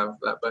like to have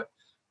that. But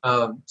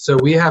so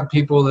we have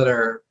people that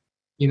are,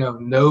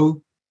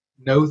 no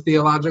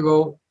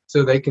theological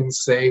so they can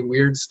say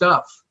weird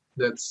stuff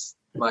that's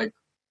like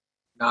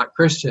not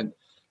Christian.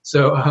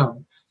 So,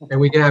 and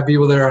we can have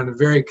people that are on a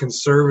very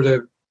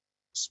conservative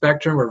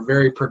spectrum or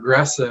very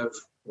progressive.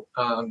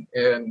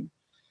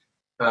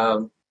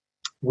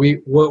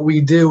 What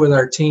we do with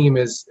our team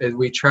is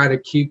we try to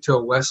keep to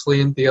a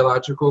Wesleyan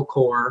theological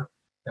core,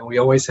 and we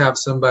always have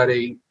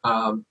somebody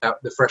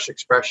at the Fresh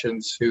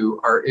Expressions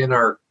who are in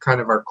our kind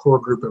of our core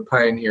group of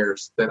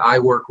pioneers that I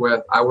work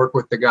with. I work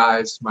with the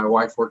guys. My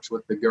wife works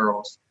with the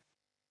girls.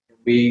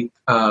 We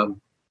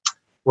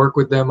work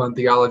with them on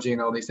theology and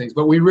all these things,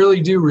 but we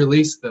really do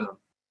release them.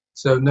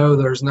 So no,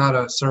 there's not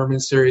a sermon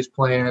series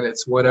plan.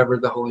 It's whatever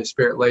the Holy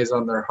Spirit lays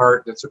on their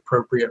heart that's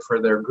appropriate for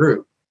their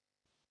group.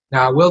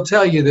 Now, I will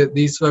tell you that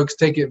these folks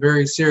take it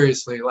very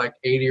seriously, like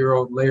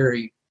 80-year-old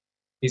Larry.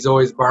 He's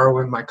always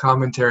borrowing my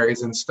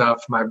commentaries and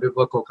stuff, my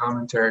biblical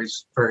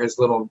commentaries for his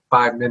little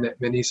 5-minute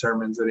mini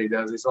sermons that he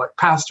does. He's like,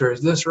 Pastor,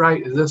 is this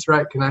right? Is this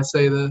right? Can I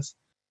say this?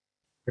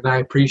 And I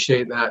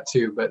appreciate that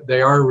too, but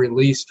they are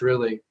released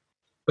really.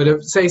 But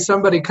if, say,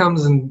 somebody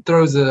comes and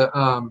throws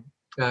a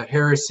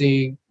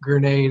heresy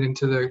grenade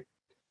into the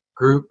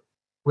group,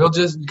 we'll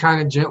just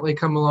kind of gently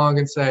come along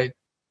and say,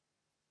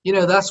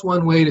 that's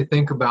one way to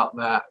think about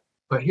that.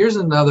 But here's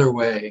another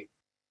way.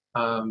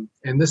 And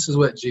this is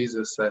what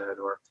Jesus said.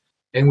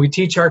 And we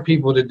teach our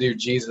people to do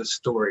Jesus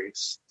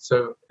stories.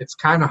 So it's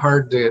kind of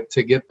hard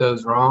to get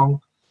those wrong.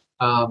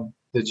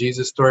 The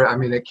Jesus story, I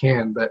mean, it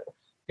can,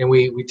 and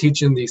we teach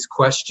them these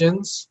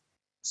questions.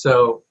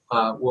 So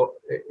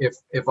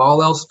if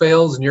all else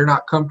fails and you're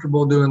not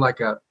comfortable doing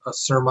like a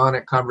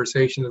sermonic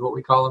conversation is what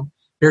we call them,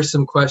 here's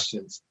some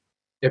questions.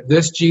 If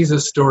this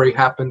Jesus story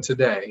happened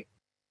today,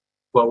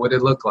 what would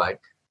it look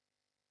like?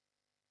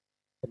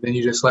 And then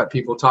you just let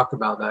people talk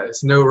about that.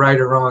 It's no right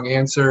or wrong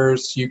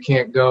answers. You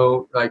can't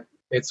go like,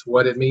 it's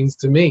what it means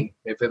to me.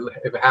 If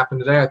it happened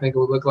today, I think it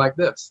would look like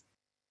this.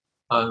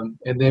 And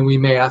then we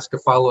may ask a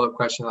follow-up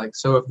question like,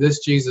 so if this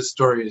Jesus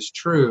story is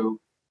true,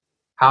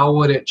 how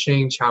would it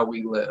change how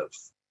we live?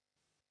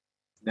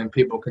 And then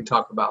people can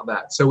talk about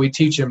that. So we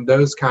teach them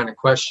those kind of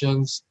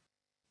questions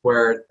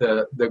where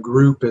the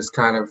group is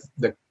kind of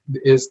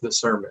the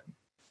sermon.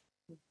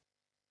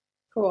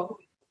 Cool.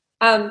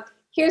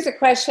 Here's a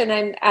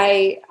question.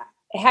 I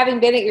having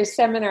been at your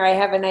seminar, I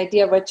have an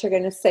idea of what you're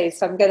going to say.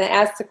 So I'm going to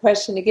ask the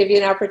question to give you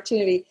an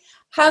opportunity.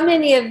 How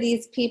many of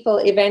these people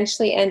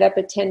eventually end up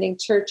attending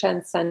church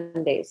on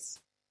Sundays?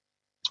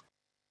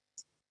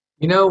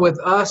 With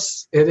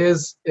us, it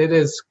is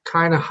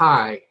kind of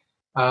high.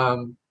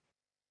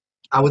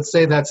 I would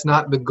say that's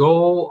not the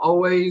goal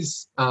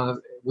always.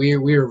 We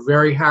are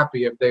very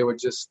happy if they would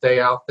just stay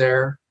out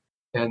there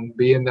and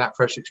be in that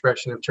fresh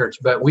expression of church.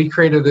 But we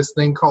created this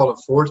thing called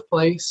a fourth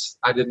place.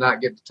 I did not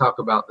get to talk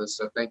about this,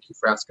 so thank you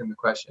for asking the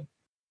question.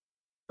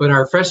 But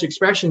our fresh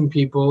expression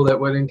people that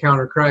would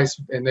encounter Christ,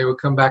 and they would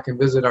come back and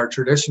visit our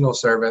traditional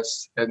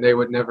service, and they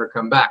would never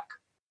come back.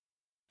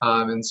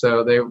 And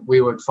so we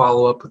would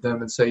follow up with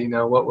them and say,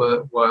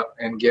 what,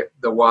 and get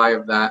the why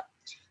of that.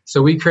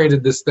 So we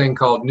created this thing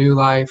called New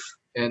Life,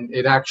 and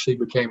it actually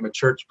became a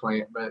church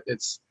plant, but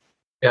it's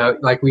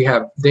like we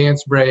have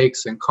dance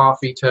breaks and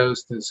coffee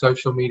toast and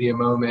social media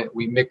moment.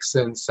 We mix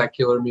in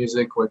secular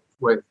music with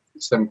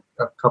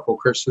a couple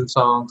Christian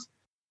songs.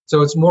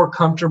 So it's more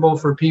comfortable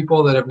for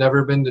people that have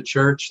never been to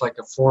church, like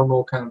a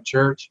formal kind of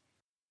church,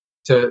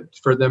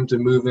 for them to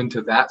move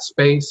into that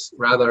space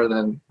rather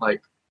than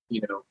like,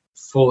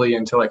 fully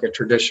into like a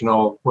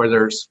traditional where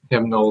there's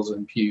hymnals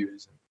and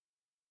pews.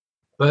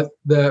 But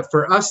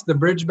for us, the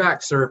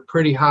bridgebacks are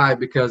pretty high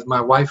because my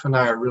wife and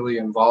I are really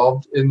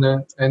involved in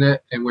it,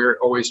 and we're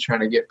always trying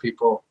to get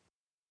people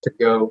to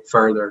go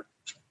further.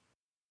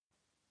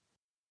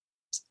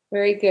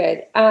 Very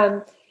good.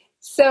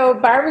 So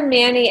Barbara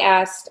Manny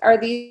asked, are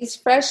these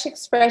fresh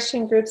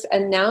expression groups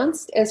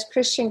announced as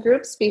Christian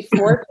groups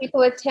before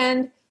people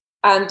attend?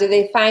 Do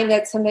they find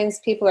that sometimes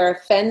people are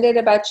offended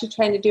about you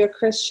trying to do a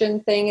Christian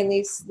thing in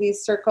these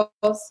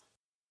circles?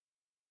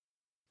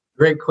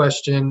 Great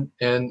question.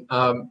 And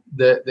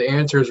the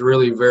answer is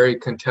really very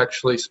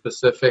contextually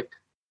specific.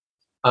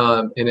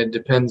 And it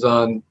depends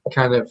on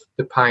kind of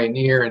the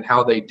pioneer and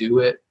how they do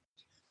it.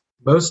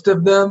 Most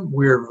of them,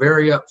 we're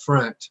very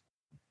upfront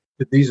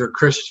that these are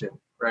Christian,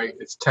 right?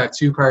 It's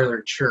Tattoo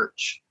Parlor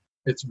Church.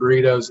 It's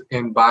Burritos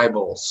and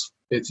Bibles.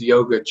 It's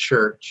Yoga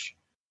Church.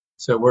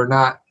 So we're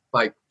not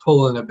like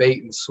pulling a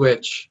bait and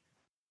switch.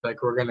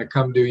 Like we're going to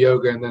come do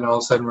yoga and then all of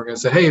a sudden we're going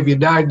to say, hey, if you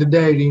died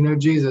today, do you know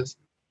Jesus?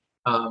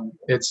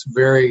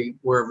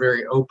 We're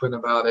very open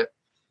about it,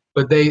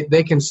 but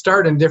they can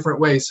start in different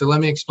ways. So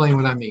let me explain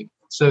what I mean.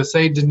 So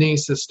say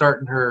Denise is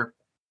starting her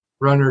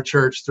Runner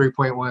Church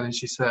 3.1 and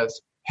she says,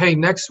 hey,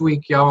 next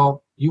week,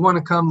 y'all, you want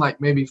to come like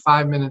maybe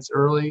 5 minutes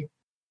early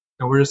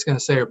and we're just going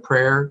to say a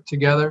prayer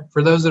together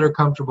for those that are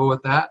comfortable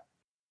with that.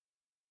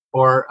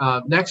 Or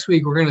next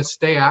week, we're going to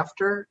stay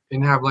after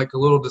and have like a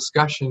little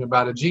discussion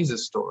about a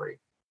Jesus story.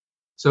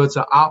 So it's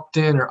an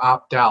opt-in or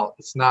opt-out.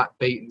 It's not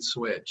bait and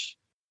switch.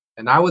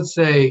 And I would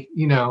say,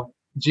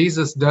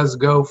 Jesus does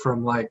go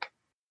from like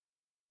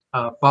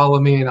follow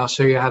me and I'll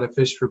show you how to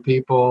fish for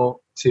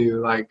people,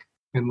 to like,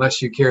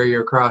 unless you carry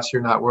your cross,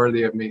 you're not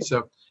worthy of me.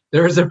 So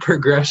there's a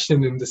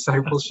progression in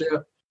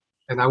discipleship,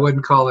 and I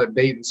wouldn't call it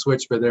bait and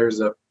switch, but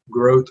there's a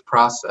growth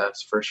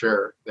process for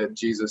sure that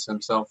Jesus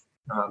himself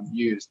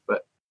used.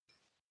 But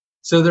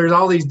so there's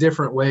all these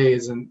different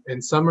ways,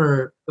 and some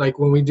are like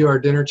when we do our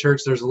dinner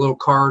church, there's a little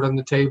card on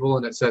the table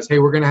and it says, hey,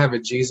 we're going to have a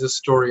Jesus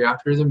story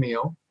after the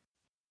meal.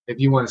 If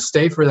you want to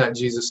stay for that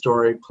Jesus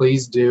story,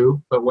 please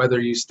do. But whether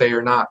you stay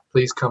or not,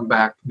 please come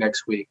back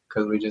next week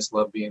because we just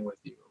love being with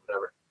you or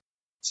whatever.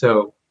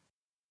 So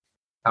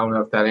I don't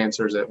know if that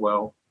answers it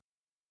well.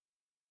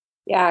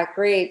 Yeah,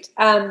 great.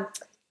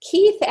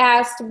 Keith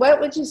asked,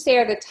 what would you say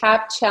are the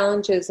top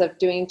challenges of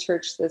doing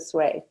church this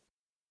way?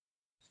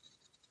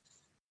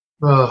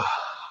 The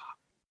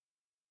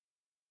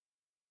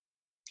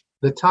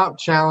top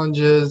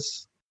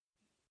challenges,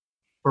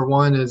 for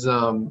one, is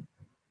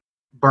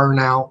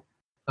burnout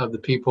of the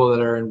people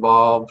that are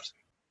involved,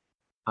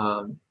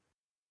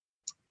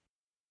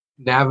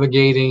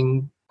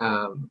 navigating,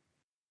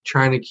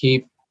 trying to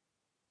keep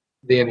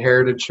the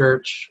inherited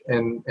church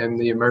and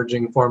the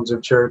emerging forms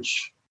of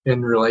church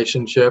in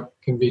relationship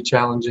can be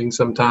challenging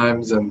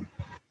sometimes. And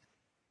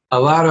a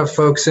lot of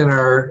folks in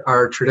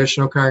our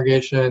traditional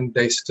congregation,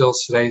 they still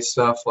say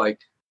stuff like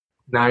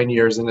 9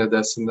 years into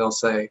this, and they'll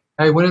say,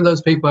 hey, when are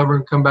those people ever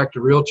going to come back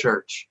to real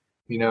church?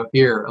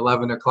 Here,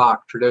 11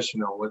 o'clock,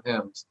 traditional with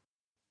hymns.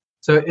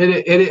 So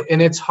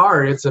and it's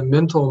hard. It's a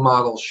mental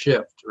model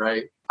shift,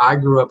 right? I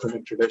grew up in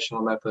a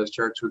traditional Methodist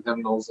church with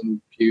hymnals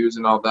and pews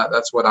and all that.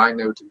 That's what I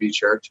know to be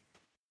church.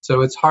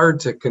 So it's hard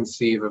to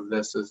conceive of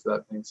this as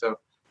that thing. So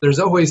there's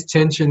always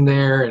tension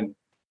there. And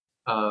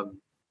I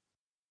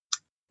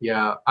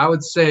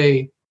would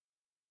say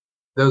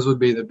those would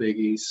be the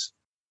biggies.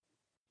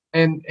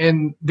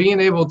 And being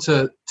able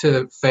to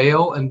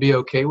fail and be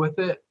okay with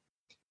it.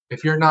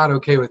 If you're not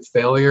okay with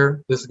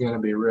failure, this is going to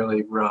be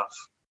really rough.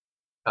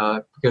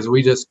 Because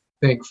we just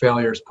think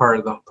failure is part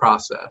of the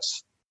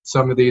process.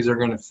 Some of these are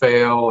going to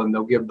fail and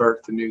they'll give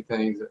birth to new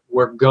things.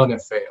 We're going to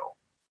fail.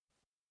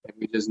 And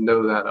we just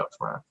know that up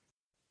front.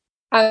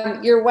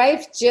 Your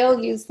wife,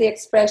 Jill, used the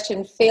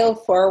expression fail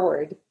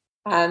forward.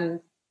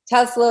 Tell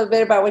us a little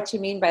bit about what you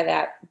mean by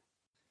that.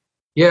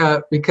 Yeah,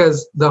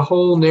 because the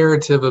whole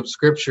narrative of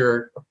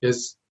Scripture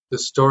is the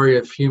story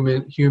of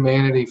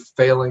humanity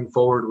failing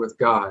forward with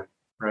God,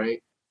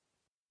 right?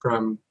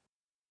 From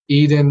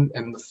Eden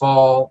and the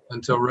fall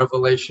until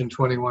Revelation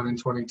 21 and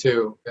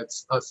 22.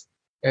 It's us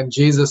and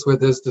Jesus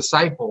with his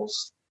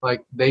disciples.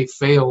 Like, they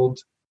failed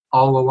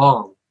all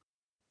along.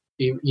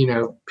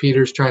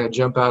 Peter's trying to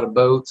jump out of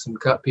boats and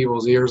cut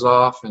people's ears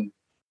off, and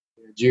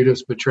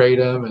Judas betrayed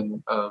him,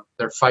 and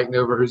they're fighting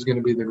over who's going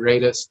to be the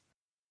greatest.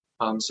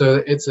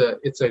 So it's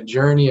a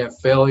journey of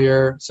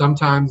failure.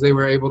 Sometimes they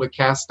were able to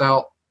cast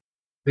out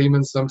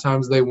demons.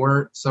 Sometimes they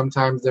weren't.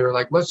 Sometimes they were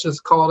like, let's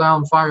just call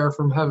down fire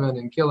from heaven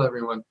and kill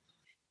everyone.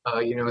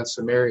 In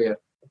Samaria.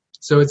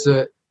 So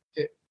the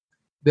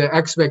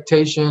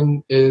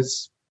expectation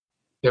is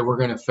that we're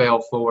going to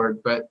fail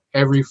forward, but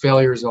every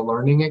failure is a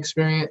learning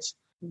experience.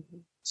 Mm-hmm.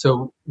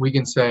 So we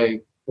can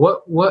say,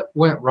 what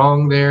went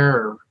wrong there,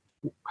 or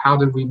how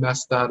did we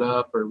mess that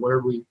up, or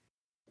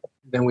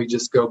then we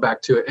just go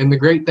back to it. And the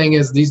great thing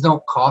is these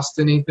don't cost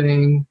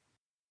anything.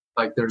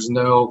 Like, there's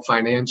no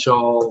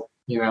financial,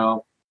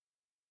 where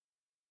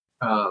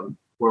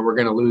we're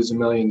going to lose $1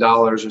 million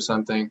or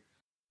something.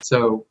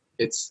 So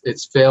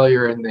it's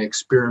failure in the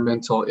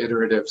experimental,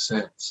 iterative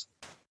sense.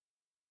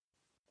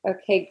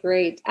 Okay,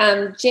 great.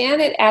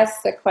 Janet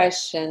asked the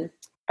question,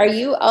 are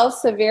you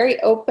also very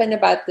open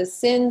about the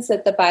sins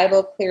that the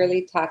Bible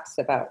clearly talks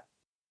about?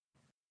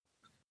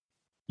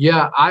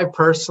 Yeah, I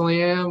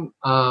personally am.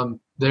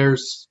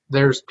 There's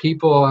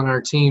people on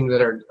our team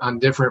that are on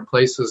different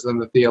places in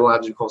the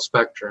theological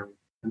spectrum.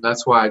 And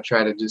that's why I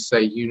try to just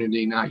say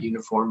unity, not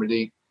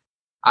uniformity.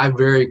 I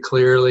very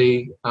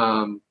clearly...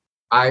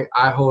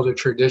 I hold a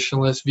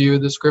traditionalist view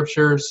of the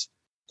Scriptures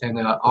and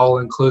an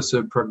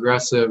all-inclusive,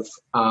 progressive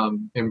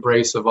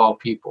embrace of all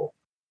people.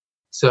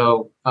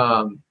 So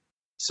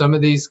some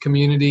of these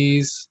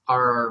communities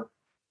are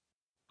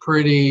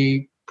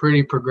pretty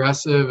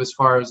progressive as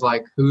far as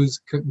like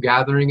who's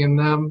gathering in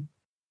them.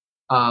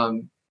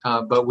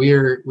 But we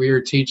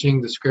are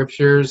teaching the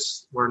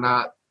Scriptures. We're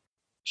not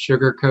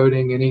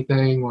sugarcoating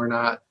anything. We're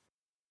not,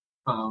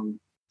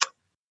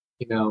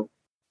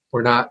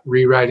 we're not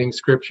rewriting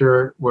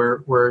Scripture.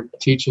 We're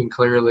teaching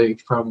clearly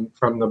from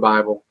the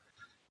Bible.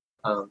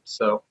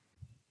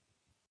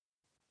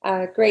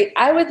 Great.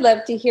 I would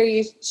love to hear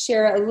you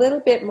share a little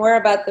bit more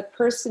about the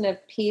person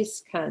of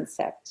peace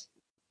concept.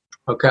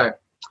 Okay.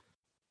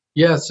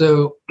 Yeah,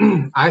 so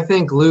I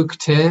think Luke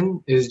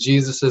 10 is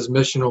Jesus's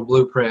missional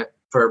blueprint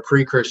for a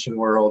pre-Christian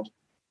world,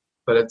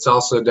 but it's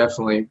also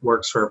definitely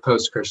works for a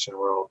post-Christian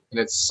world. And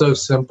it's so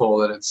simple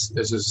that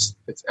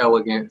it's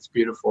elegant, it's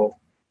beautiful.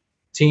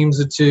 Teams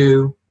of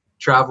two,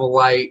 travel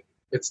light,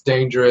 it's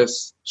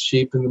dangerous,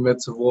 sheep in the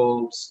midst of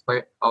wolves,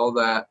 like all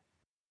that.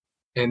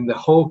 And the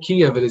whole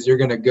key of it is you're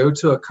going to go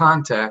to a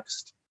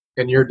context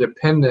and you're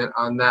dependent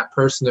on that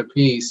person of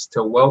peace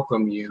to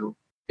welcome you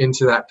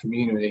into that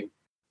community.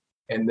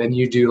 And then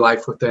you do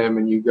life with them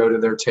and you go to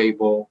their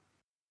table.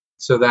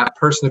 So that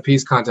person of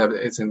peace concept,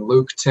 it's in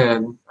Luke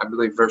 10, I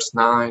believe verse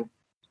 9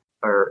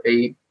 or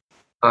 8.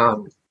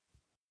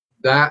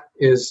 That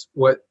is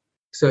what,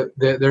 so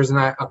there's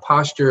a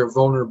posture of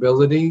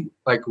vulnerability,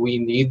 like we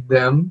need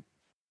them.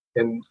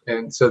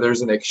 And so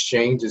there's an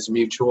exchange, it's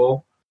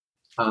mutual.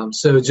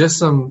 So just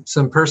some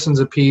persons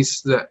of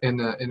peace that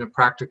in a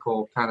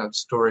practical kind of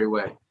story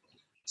way.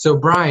 So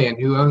Brian,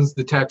 who owns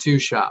the tattoo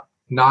shop,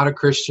 not a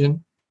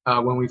Christian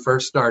when we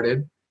first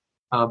started,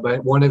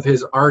 but one of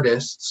his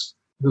artists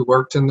who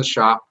worked in the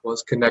shop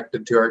was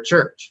connected to our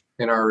church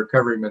in our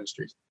recovery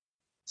ministries.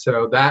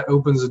 So that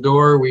opens the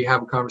door. We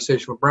have a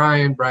conversation with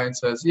Brian. Brian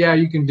says, yeah,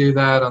 you can do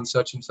that on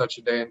such and such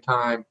a day and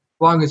time.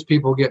 As long as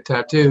people get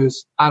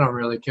tattoos, I don't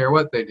really care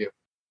what they do.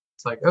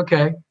 It's like,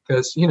 okay,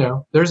 because,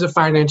 there's a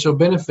financial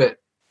benefit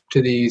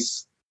to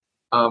these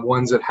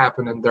ones that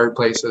happen in third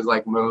places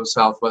like Moe's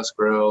Southwest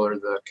Grill or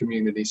the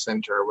community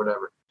center or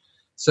whatever.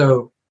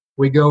 So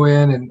we go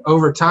in and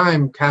over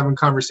time, having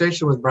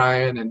conversation with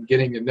Brian and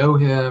getting to know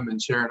him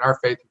and sharing our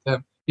faith with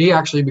him, he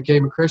actually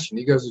became a Christian.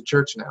 He goes to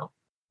church now.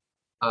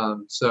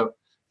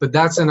 But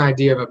that's an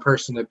idea of a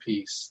person of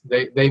peace.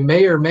 They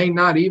may or may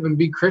not even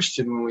be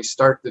Christian when we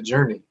start the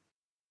journey,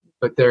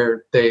 but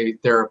they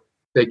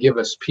give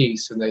us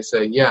peace and they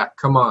say, yeah,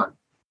 come on.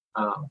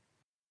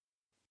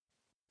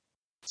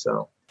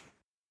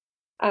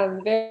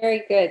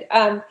 Very good.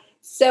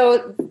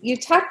 So you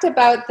talked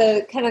about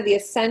the kind of the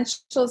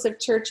essentials of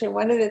church, and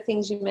one of the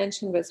things you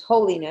mentioned was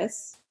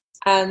holiness.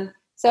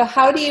 So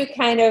how do you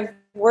kind of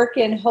work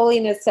in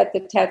holiness at the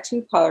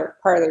tattoo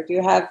parlor? Do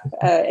you have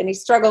any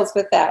struggles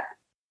with that?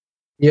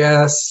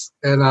 Yes,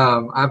 and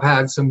I've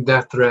had some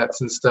death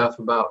threats and stuff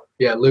about,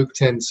 Luke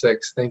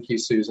 10:6. Thank you,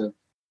 Susan,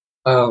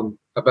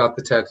 about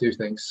the tattoo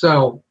thing.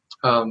 So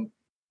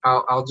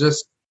I'll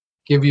just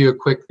give you a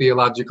quick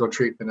theological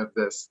treatment of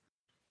this.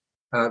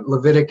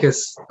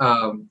 Leviticus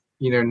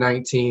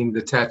 19,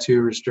 the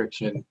tattoo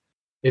restriction.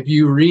 If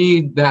you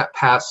read that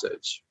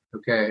passage,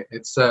 okay,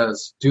 it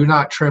says, do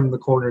not trim the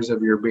corners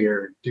of your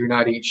beard. Do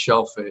not eat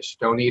shellfish.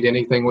 Don't eat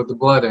anything with the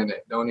blood in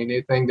it. Don't eat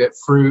anything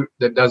fruit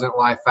that doesn't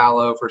lie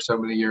fallow for so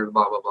many years,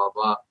 blah, blah, blah,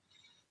 blah.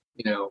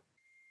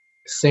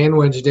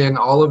 Sandwiched in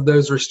all of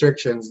those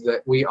restrictions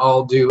that we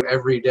all do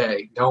every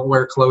day. Don't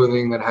wear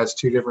clothing that has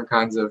two different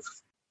kinds of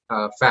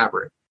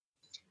fabric.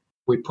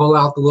 We pull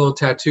out the little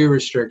tattoo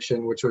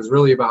restriction, which was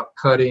really about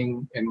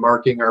cutting and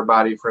marking our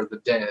body for the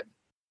dead.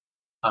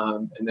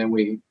 And then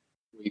we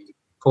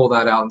pull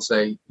that out and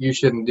say, you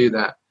shouldn't do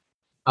that.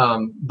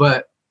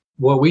 But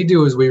what we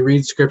do is we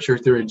read scripture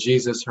through a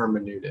Jesus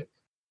hermeneutic.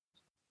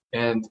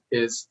 And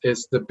it's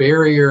the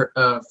barrier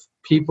of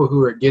people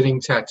who are getting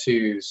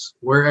tattoos,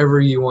 wherever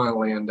you want to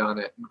land on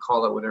it and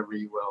call it whatever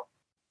you will.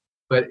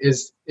 But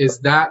is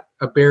that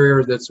a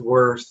barrier that's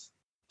worth,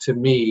 to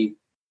me,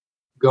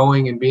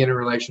 going and being in a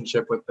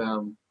relationship with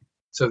them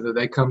so that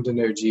they come to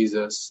know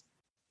Jesus?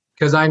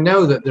 Because I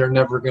know that they're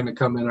never going to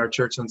come in our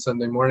church on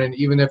Sunday morning.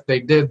 Even if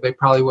they did, they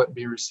probably wouldn't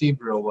be received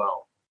real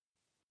well.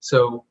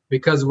 So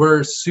because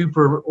we're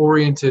super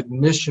oriented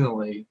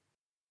missionally,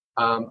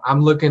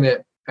 I'm looking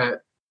at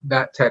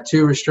that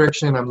tattoo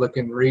restriction. I'm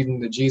reading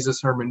the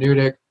Jesus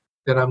hermeneutic.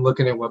 Then I'm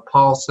looking at what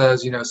Paul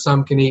says,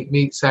 some can eat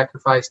meat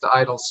sacrificed to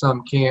idols,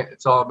 some can't.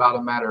 It's all about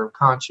a matter of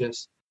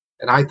conscience.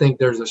 And I think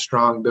there's a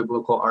strong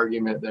biblical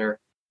argument there.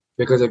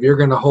 Because if you're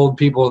going to hold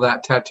people to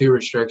that tattoo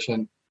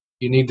restriction,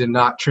 you need to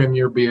not trim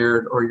your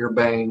beard or your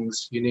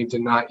bangs. You need to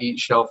not eat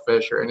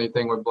shellfish or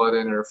anything with blood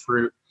in it or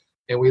fruit.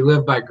 And we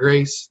live by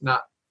grace,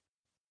 not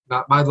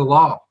by the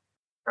law,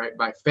 right?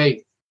 By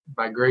faith.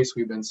 By grace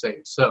we've been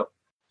saved. So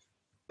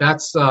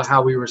that's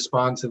how we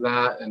respond to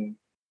that. And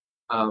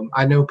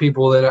I know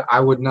people that I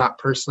would not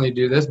personally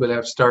do this, but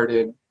have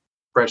started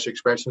Fresh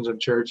Expressions of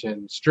Church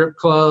in strip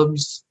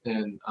clubs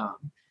and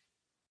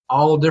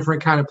all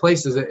different kind of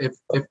places.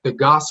 If the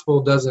gospel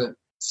doesn't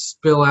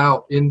spill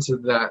out into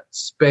that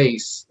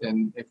space,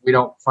 and if we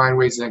don't find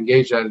ways to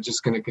engage that, it's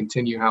just going to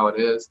continue how it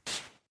is.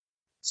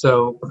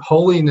 So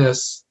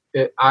holiness,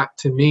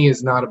 to me,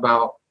 is not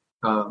about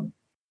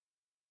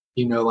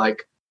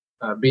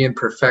being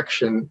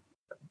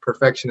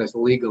perfectionist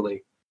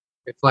legally.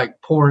 It's like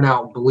pouring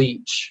out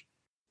bleach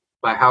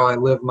by how I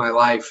live my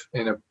life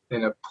in a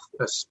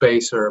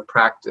space or a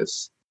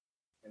practice,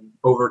 and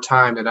over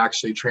time it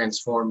actually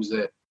transforms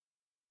it.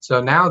 So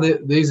now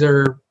these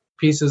are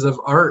pieces of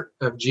art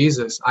of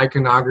Jesus,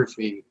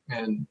 iconography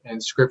and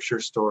scripture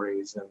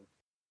stories, and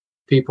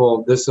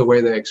people, this is the way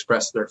they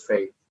express their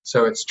faith.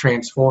 So it's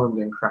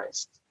transformed in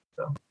Christ.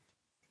 So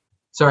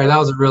sorry, that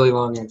was a really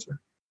long answer.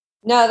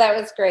 No, that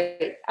was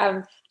great.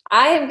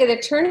 I am going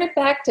to turn it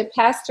back to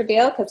Pastor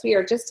Dale because we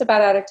are just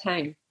about out of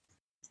time.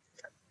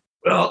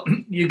 Well,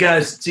 you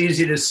guys, it's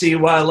easy to see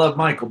why I love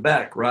Michael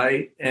Beck,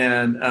 right?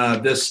 And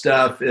this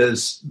stuff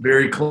is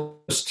very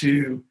close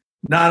to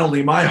not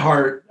only my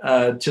heart,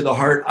 to the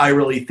heart I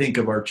really think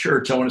of our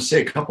church. I want to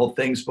say a couple of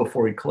things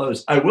before we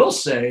close. I will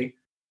say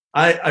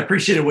I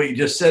appreciated what you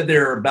just said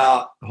there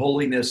about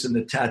holiness and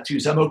the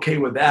tattoos. I'm okay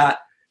with that.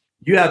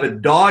 You have a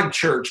dog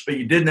church, but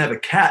you didn't have a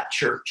cat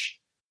church.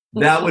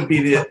 That would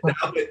be that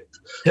would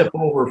tip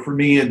over for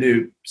me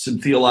into some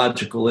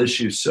theological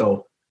issues.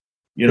 So,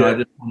 I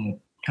just want to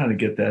kind of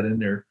get that in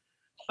there.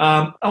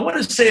 I want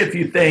to say a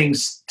few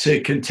things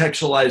to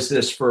contextualize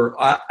this for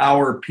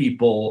our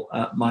people,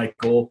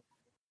 Michael.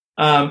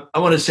 I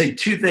want to say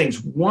two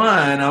things.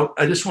 One,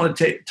 I just want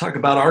to talk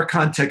about our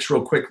context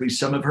real quickly.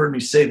 Some have heard me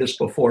say this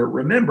before.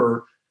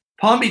 Remember,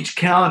 Palm Beach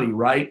County,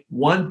 right?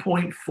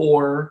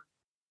 1.4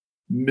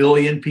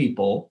 million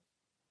people,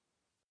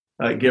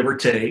 give or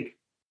take.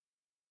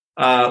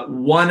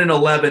 1 in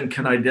 11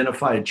 can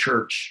identify a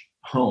church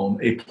home,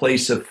 a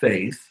place of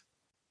faith.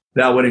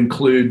 That would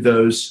include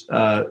those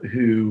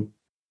who,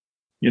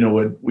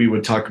 we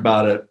would talk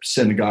about a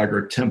synagogue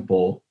or a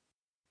temple.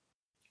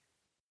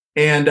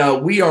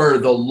 And we are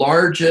the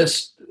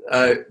largest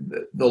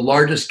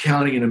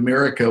county in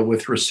America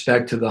with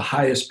respect to the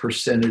highest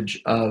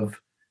percentage of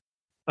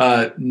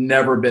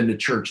never been to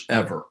church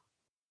ever.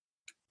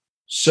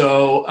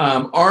 So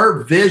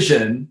our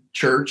vision,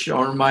 church,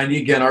 I'll remind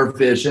you again, our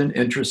vision,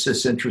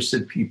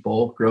 interested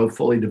people, grow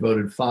fully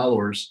devoted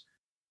followers.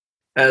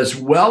 As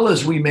well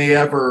as we may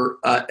ever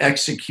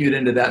execute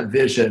into that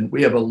vision,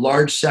 we have a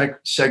large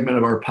segment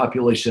of our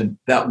population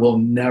that will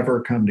never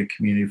come to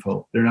Community of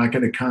Hope. They're not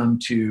going to come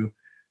to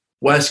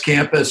West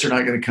Campus. They're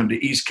not going to come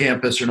to East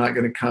Campus. They're not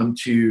going to come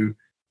to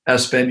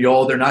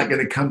Espanol. They're not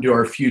going to come to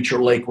our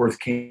future Lake Worth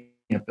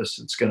campus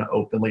that's going to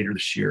open later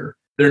this year.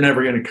 They're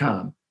never going to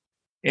come.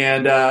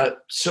 And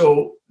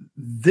so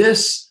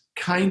this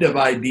kind of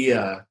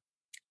idea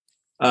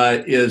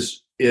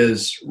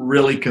is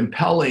really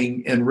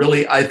compelling, and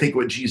really, I think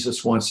what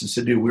Jesus wants us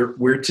to do.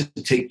 We're to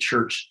take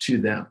church to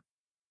them.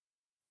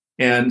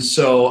 And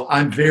so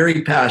I'm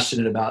very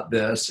passionate about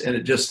this, and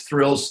it just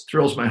thrills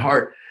my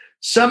heart.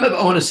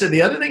 I want to say,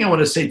 the other thing I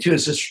want to say too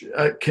is just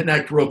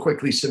connect real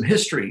quickly some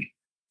history.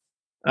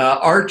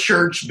 Our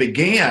church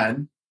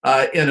began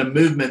in a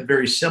movement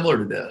very similar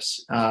to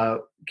this.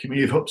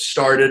 Community of Hope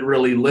started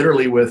really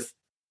literally with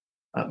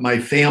my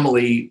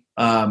family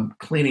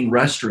cleaning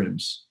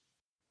restrooms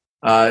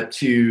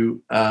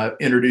to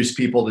introduce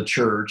people to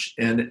church.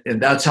 And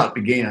that's how it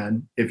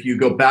began. If you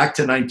go back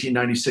to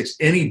 1996,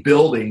 any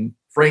building,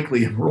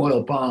 frankly, in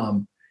Royal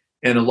Palm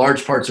and in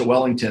large parts of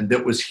Wellington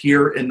that was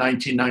here in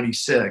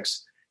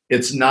 1996,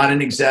 it's not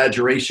an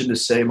exaggeration to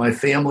say my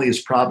family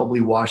has probably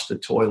washed the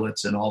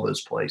toilets in all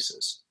those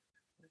places.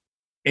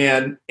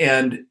 And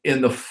in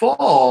the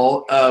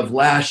fall of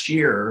last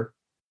year,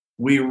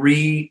 we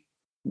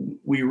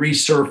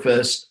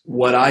resurfaced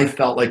what I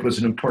felt like was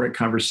an important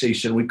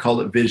conversation. We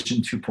called it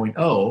Vision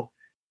 2.0.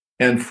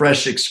 And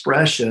Fresh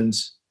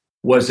Expressions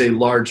was a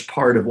large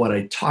part of what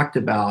I talked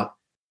about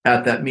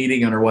at that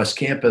meeting on our West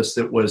Campus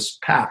that was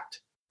packed,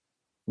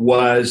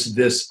 was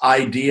this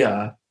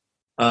idea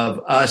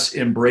of us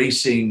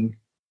embracing,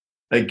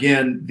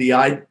 again, the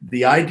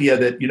idea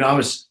that,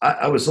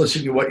 I was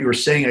listening to what you were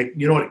saying.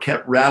 What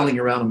kept rattling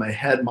around in my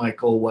head,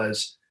 Michael,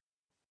 was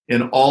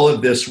in all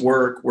of this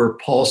work where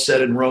Paul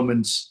said in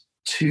Romans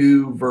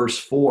 2, verse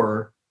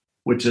 4,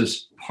 which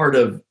is part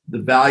of the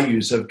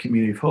values of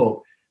Community of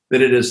Hope,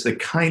 that it is the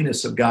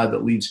kindness of God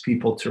that leads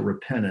people to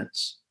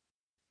repentance.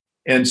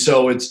 And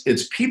so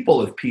it's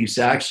people of peace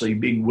actually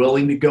being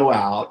willing to go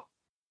out,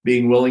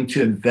 being willing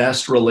to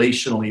invest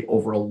relationally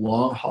over a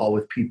long haul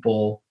with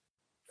people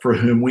for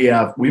whom we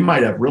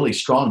might have really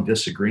strong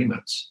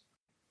disagreements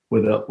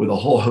with a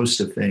whole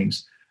host of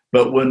things.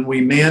 But when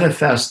we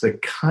manifest the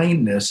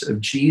kindness of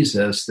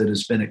Jesus that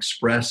has been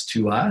expressed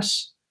to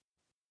us,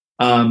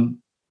 God,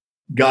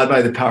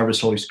 by the power of his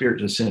Holy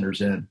Spirit, just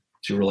enters into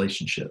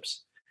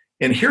relationships.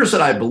 And here's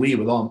what I believe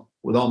with all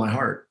my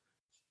heart.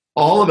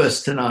 All of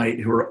us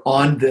tonight who are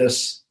on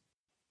this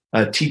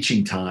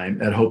teaching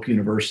time at Hope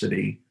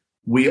University,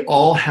 we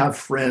all have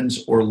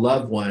friends or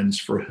loved ones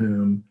for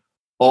whom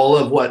all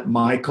of what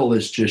Michael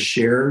has just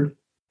shared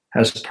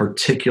has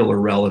particular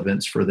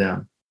relevance for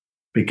them,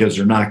 because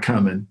they're not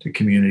coming to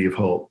Community of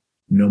Hope,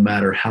 no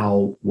matter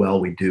how well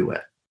we do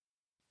it.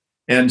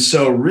 And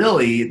so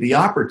really the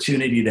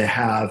opportunity to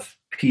have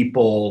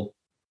people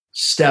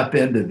step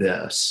into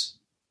this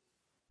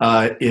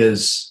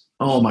is,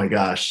 oh my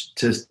gosh,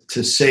 to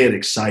say it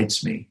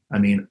excites me. I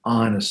mean,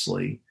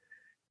 honestly.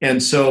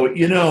 And so,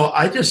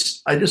 I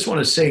just want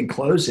to say in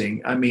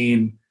closing, I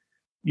mean,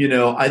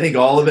 I think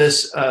all of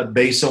us,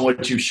 based on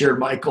what you've shared,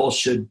 Michael,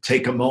 should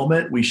take a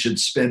moment. We should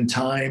spend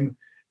time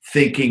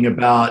thinking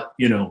about,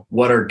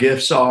 what our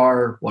gifts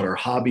are, what our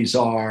hobbies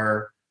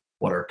are,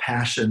 what our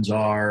passions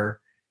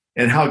are,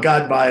 and how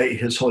God, by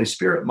his Holy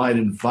Spirit, might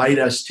invite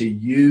us to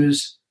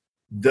use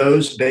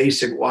those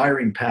basic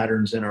wiring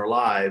patterns in our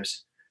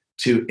lives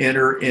to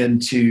enter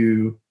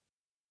into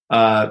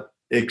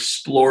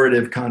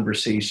explorative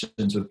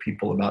conversations with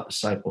people about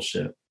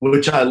discipleship,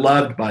 which I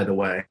loved, by the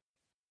way.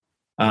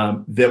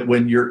 That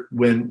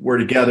when we're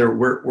together,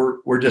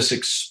 we're just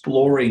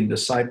exploring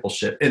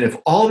discipleship. And if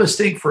all of us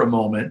think for a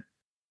moment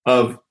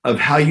of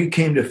how you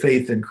came to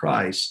faith in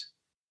Christ,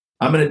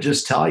 I'm going to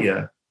just tell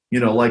you,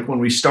 like when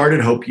we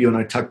started Hope U and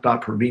I talked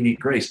about prevenient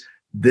grace,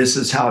 this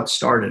is how it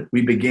started.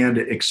 We began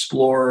to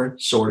explore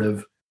sort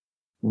of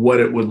what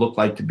it would look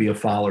like to be a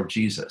follower of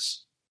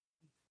Jesus.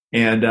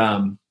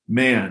 And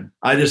man,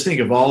 I just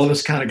think if all of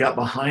us kind of got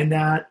behind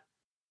that,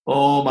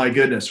 oh my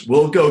goodness,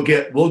 we'll go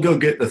get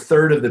the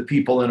third of the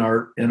people in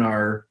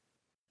our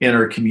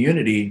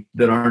community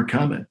that aren't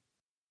coming.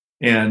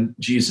 And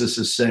Jesus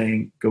is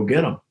saying, go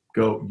get them.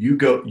 You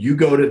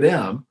go to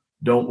them.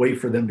 Don't wait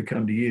for them to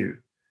come to you.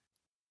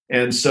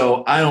 And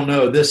so I don't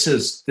know, this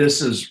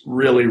is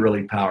really,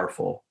 really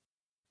powerful.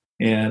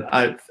 And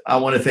I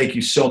want to thank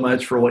you so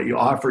much for what you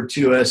offered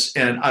to us.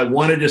 And I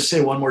want to just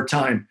say one more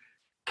time,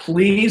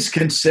 please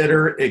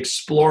consider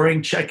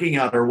exploring, checking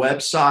out our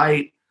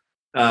website.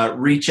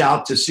 Reach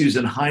out to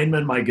Susan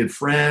Heinemann, my good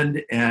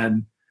friend,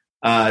 and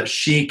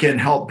she can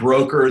help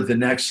broker the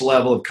next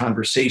level of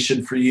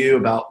conversation for you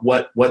about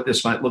what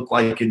this might look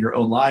like in your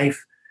own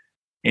life.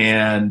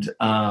 And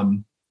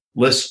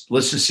let's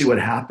just see what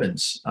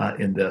happens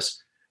in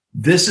this.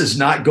 This is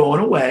not going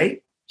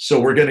away,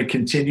 so we're going to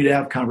continue to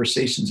have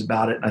conversations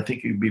about it, and I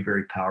think it would be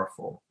very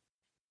powerful.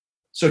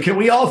 So can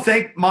we all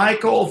thank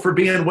Michael for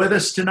being with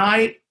us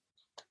tonight?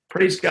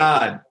 Praise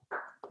God.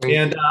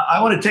 And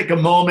I want to take a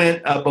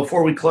moment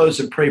before we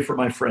close and pray for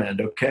my friend,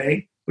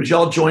 okay? Would you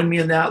all join me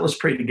in that? Let's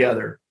pray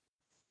together.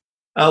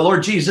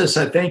 Lord Jesus,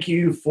 I thank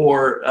you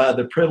for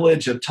the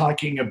privilege of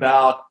talking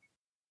about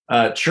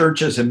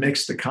church as a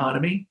mixed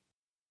economy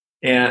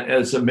and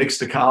as a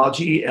mixed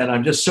ecology. And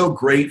I'm just so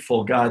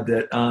grateful, God,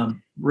 that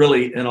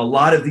really in a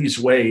lot of these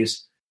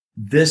ways,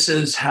 this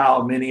is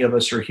how many of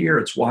us are here.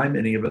 It's why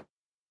many of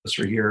us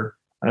are here.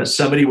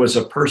 Somebody was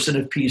a person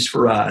of peace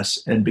for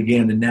us and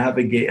began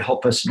to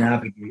help us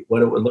navigate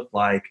what it would look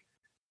like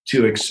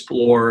to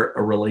explore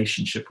a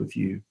relationship with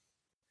you.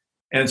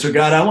 And so,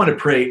 God, I want to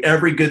pray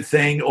every good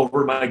thing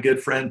over my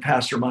good friend,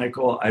 Pastor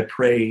Michael. I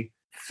pray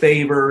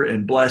favor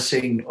and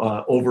blessing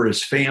over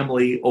his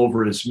family,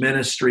 over his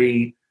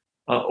ministry,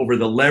 over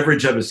the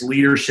leverage of his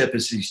leadership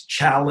as he's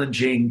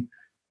challenging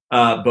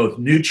both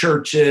new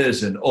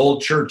churches and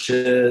old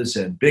churches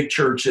and big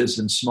churches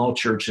and small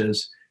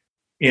churches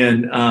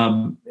in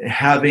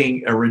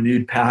having a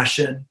renewed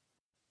passion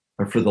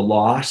for the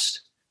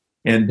lost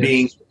and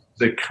being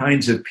the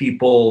kinds of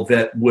people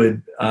that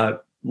would,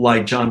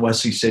 like John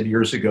Wesley said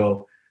years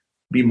ago,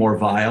 be more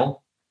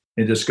vile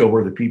and just go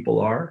where the people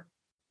are.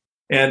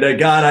 And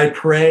God, I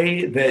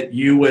pray that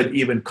you would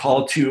even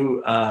call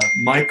to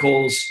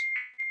Michael's,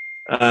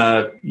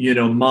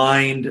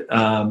 mind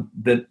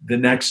the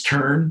next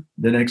turn,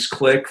 the next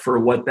click for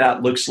what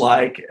that looks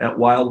like at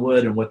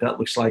Wildwood and what that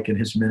looks like in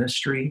his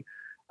ministry.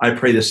 I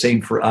pray the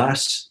same for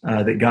us,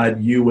 that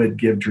God, you would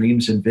give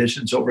dreams and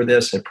visions over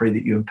this. I pray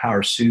that you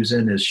empower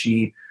Susan as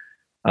she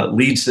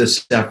leads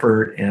this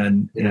effort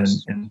and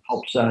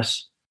helps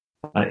us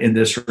in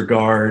this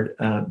regard.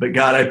 But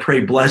God, I pray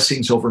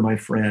blessings over my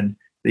friend,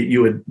 that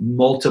you would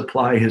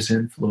multiply his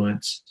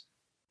influence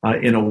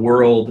in a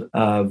world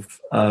in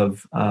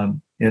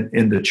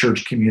the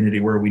church community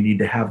where we need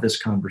to have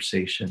this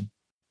conversation.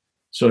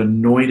 So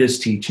anoint his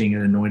teaching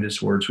and anoint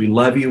his words. We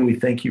love you. We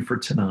thank you for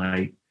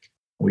tonight.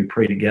 We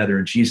pray together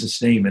in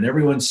Jesus' name. And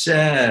everyone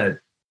said,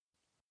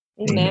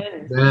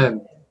 Amen.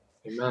 Amen.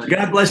 Amen.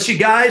 God bless you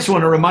guys. I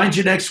want to remind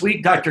you next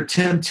week, Dr.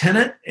 Tim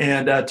Tennant,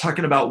 and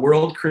talking about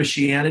world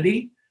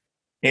Christianity.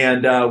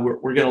 And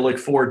we're going to look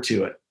forward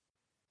to it.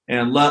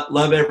 And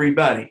love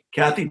everybody.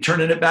 Kathy,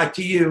 turning it back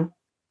to you.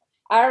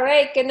 All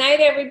right. Good night,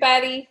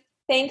 everybody.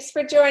 Thanks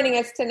for joining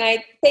us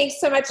tonight.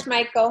 Thanks so much,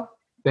 Michael.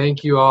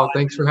 Thank you all.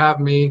 Thanks for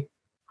having me.